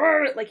did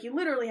about it," like, he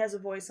literally has a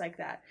voice like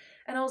that.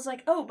 And I was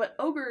like, oh, but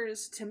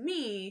ogres, to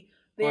me,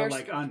 they're... Or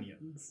like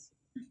onions.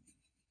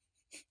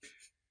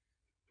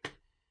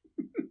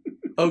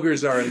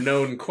 Ogres are a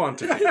known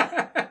quantity.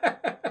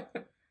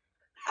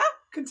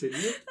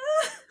 Continue.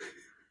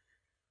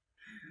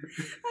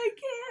 I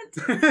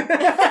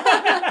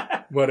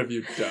can't. What have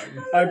you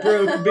done? I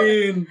broke a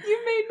bean.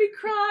 You made me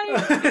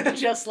cry.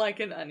 Just like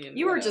an onion.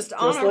 You were would. just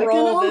on a like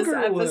roll an this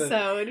ogre would.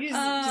 episode. You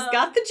just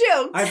got the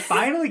jokes. I've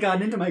finally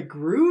gotten into my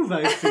groove,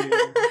 I feel.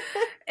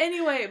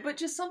 Anyway, but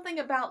just something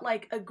about,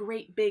 like, a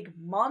great big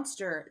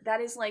monster that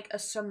is, like, a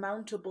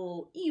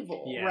surmountable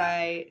evil. Yeah.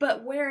 Right.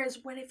 But whereas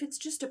if it's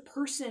just a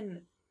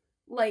person,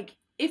 like,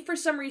 if for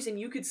some reason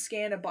you could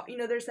scan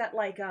there's that,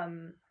 like,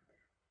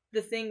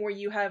 the thing where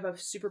you have a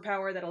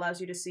superpower that allows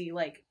you to see,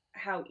 like,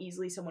 how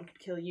easily someone could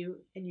kill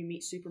you, and you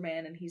meet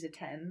Superman and he's a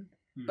 10,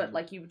 but,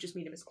 like, you would just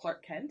meet him as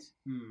Clark Kent,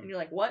 and you're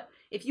like, what?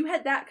 If you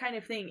had that kind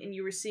of thing and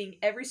you were seeing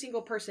every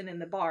single person in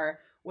the bar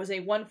was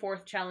a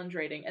 1/4 challenge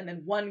rating, and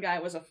then one guy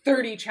was a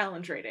 30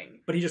 challenge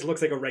rating. But he just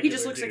looks like a regular He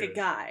just looks dude. like a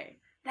guy.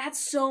 That's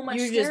so much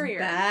You scarier. just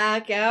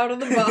back out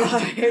of the bar.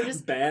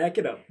 Just back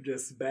it up.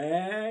 Just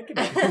back it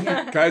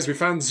up. Guys, we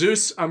found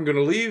Zeus. I'm gonna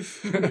leave.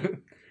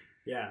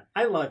 Yeah,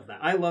 I love that.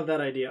 I love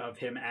that idea of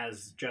him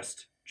as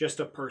just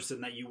a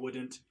person that you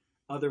wouldn't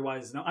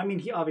otherwise know. I mean,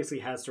 he obviously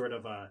has sort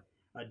of a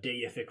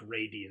deific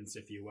radiance,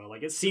 if you will.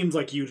 Like, it seems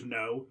like you'd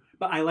know,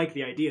 but I like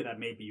the idea that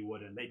maybe you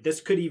wouldn't.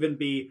 This could even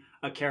be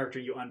a character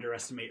you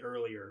underestimate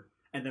earlier,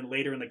 and then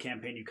later in the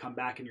campaign you come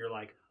back and you're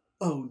like,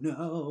 oh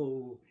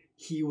no,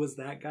 he was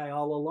that guy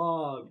all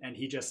along, and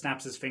he just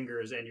snaps his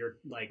fingers and your,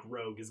 like,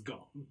 rogue is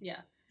gone.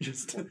 Yeah.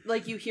 Just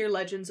Like, you hear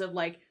legends of,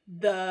 like,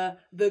 the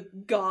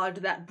god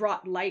that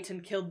brought light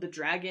and killed the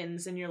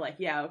dragons, and you're like,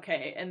 yeah,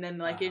 okay. And then,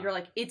 like, you're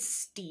like, it's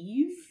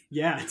Steve?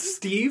 yeah, it's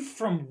Steve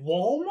from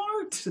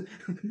Walmart?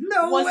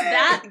 No Was way!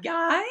 that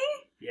guy?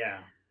 Yeah.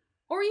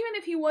 Or even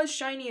if he was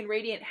shiny and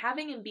radiant,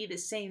 having him be the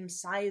same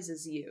size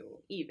as you,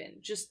 even,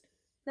 just,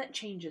 that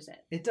changes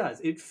it. It does.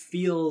 It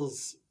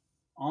feels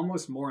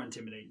almost more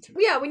intimidating to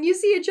me. Yeah, when you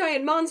see a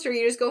giant monster,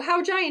 you just go,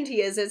 how giant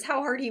he is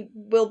how hard he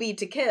will be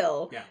to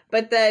kill. Yeah.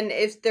 But then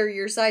if they're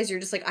your size, you're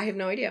just like, I have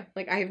no idea.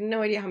 Like, I have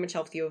no idea how much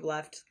health you have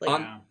left.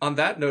 Like, On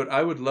that note,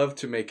 I would love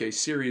to make a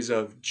series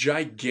of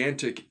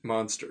gigantic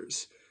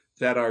monsters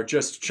that are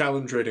just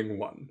challenge rating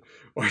 1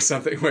 or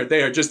something, where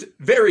they are just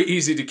very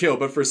easy to kill,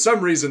 but for some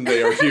reason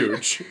they are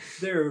huge.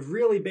 They're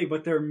really big,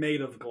 but they're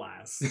made of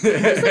glass.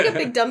 it's like a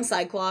big dumb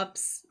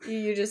cyclops.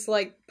 You just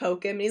like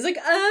poke him and he's like,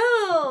 He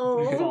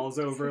oh. falls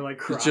over like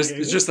crying.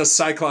 It's just a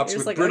cyclops You're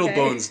with just like, brittle okay.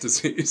 bones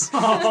disease.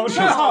 Oh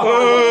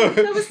no!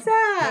 That was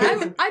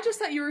sad. I just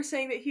thought you were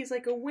saying that he's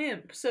like a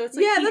wimp, so it's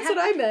like Yeah, that's what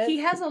I meant. He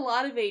has a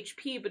lot of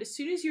HP, but as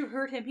soon as you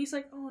hurt him, he's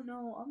like, "Oh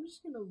no, I'm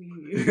just gonna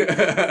leave."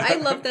 I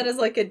love that as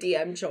like a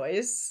DM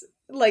choice.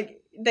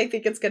 Like, they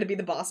think it's gonna be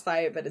the boss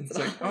fight, but it's It's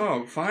not. like,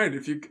 oh,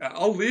 fine.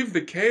 I'll leave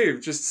the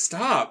cave. Just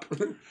stop.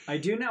 I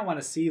do not want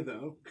to see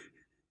though.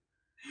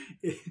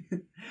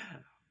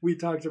 We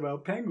talked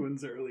about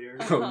penguins earlier.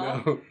 Oh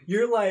no.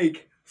 You're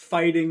like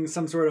fighting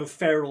some sort of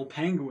feral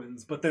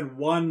penguins, but then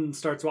one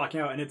starts walking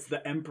out and it's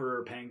the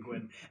emperor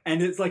penguin,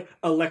 and it's like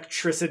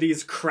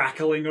electricity's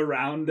crackling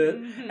around it,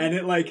 and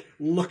it like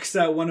looks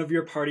at one of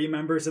your party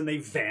members and they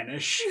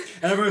vanish,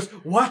 and everyone's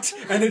what?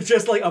 And it's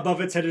just like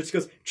above its head it just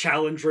goes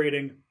challenge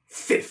rating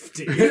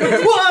 50.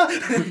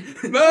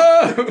 What?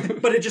 No!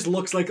 But it just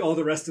looks like all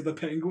the rest of the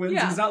penguins.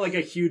 Yeah. He's not like a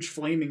huge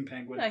flaming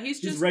penguin. Yeah, he's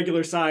just-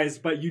 regular size,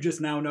 but you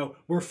just now know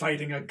we're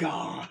fighting a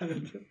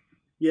god.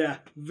 Yeah,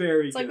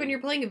 very It's good. like when you're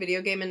playing a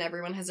video game and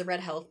everyone has a red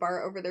health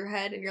bar over their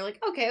head, and you're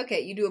like,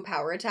 okay, you do a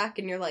power attack,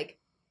 and you're like,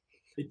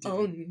 It didn't.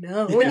 oh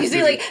no. When you see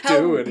Didn't like how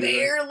do anything.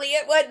 barely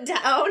it went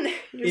down,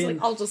 you're just In-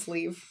 like, I'll just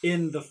leave.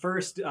 In the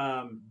first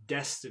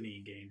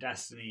Destiny game,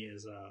 Destiny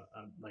is a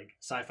like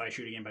sci-fi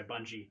shooting game by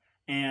Bungie,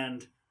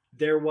 and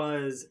there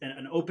was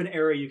an open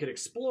area you could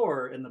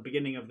explore in the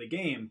beginning of the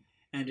game,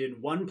 and in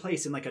one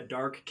place in like a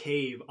dark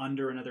cave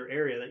under another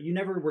area that you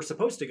never were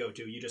supposed to go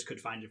to, you just could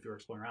find if you were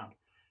exploring around.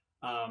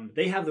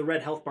 They have the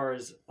red health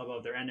bars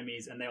above their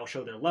enemies, and they all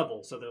show their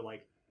level, so they're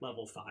like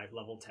level 5,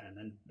 level 10,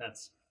 and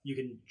that's you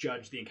can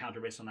judge the encounter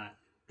based on that.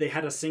 They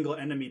had a single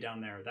enemy down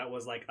there that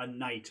was like a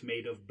knight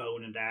made of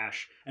bone and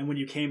ash, and when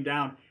you came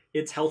down,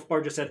 its health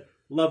bar just said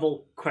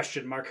level ?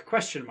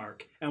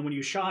 And when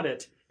you shot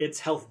it, its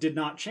health did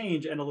not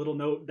change, and a little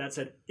note that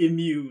said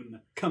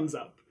immune comes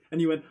up. And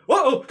you went,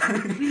 whoa,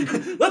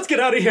 let's get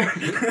out of here.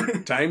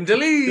 Time to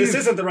leave. This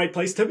isn't the right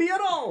place to be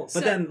at all. But So-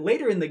 then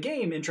later in the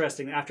game,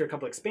 interestingly, after a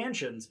couple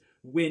expansions,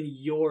 when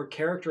your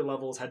character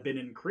levels had been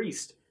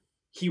increased,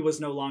 he was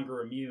no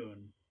longer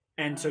immune.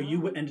 And so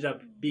you ended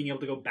up being able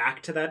to go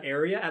back to that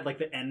area at like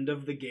the end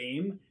of the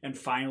game and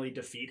finally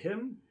defeat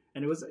him.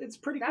 And it's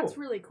pretty cool. That's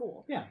really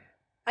cool. Yeah.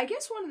 I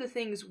guess one of the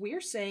things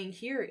we're saying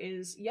here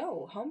is,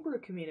 homebrew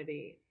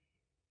community,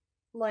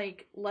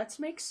 like, let's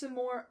make some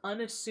more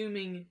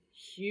unassuming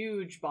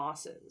huge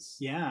bosses.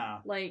 Yeah.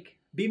 Like,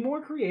 be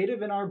more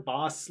creative in our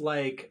boss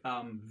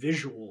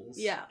visuals.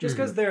 Yeah. Just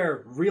because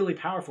they're really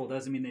powerful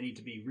doesn't mean they need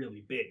to be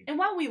really big. And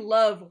while we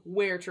love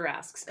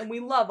were-tarasques, and we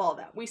love all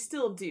that, we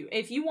still do.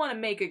 If you want to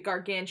make a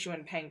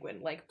gargantuan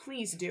penguin, like,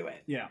 please do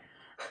it. Yeah.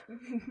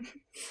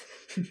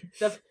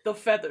 the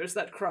feathers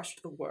that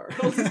crushed the world.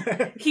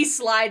 He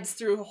slides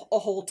through a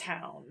whole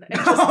town and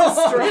just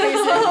destroys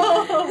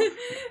it.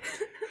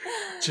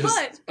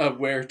 Just a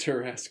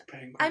were-tarasque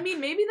penguin. I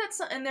mean, maybe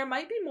that's... And there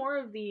might be more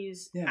of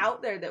these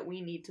out there that we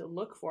need to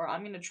look for.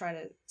 I'm going to try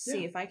to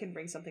see if I can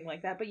bring something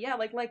like that. But yeah,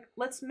 like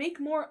let's make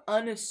more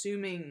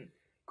unassuming,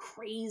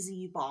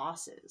 crazy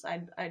bosses.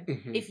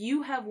 If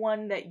you have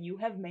one that you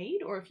have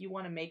made, or if you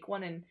want to make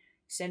one and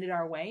send it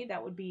our way,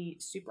 that would be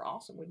super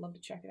awesome. We'd love to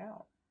check it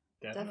out.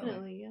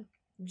 Definitely, yeah.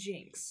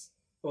 Jinx.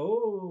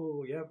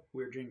 Oh, yep.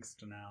 We're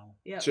jinxed now.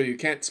 Yep. So you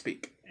can't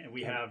speak. And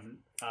we have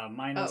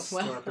minus. Oh,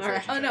 well, to our all persuasion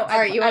right. Oh, check. no. All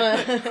right, you I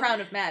wanna- put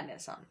Crown of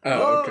Madness on.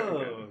 Oh,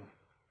 okay.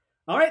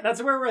 All right,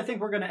 that's where I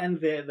think we're going to end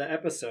the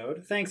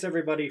episode. Thanks,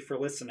 everybody, for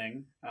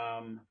listening.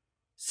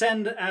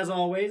 Send, as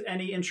always,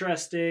 any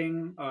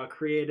interesting,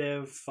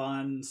 creative,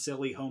 fun,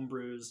 silly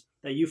homebrews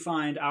that you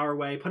find our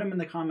way. Put them in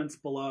the comments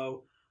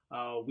below.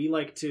 We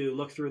like to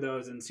look through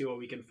those and see what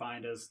we can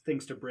find as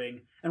things to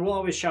bring. And we'll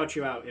always shout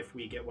you out if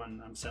we get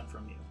one sent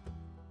from you.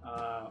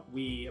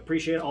 We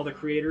appreciate all the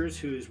creators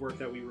whose work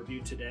that we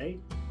reviewed today.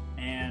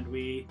 And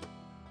we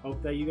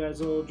hope that you guys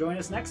will join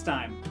us next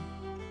time.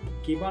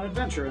 Keep on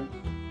adventuring.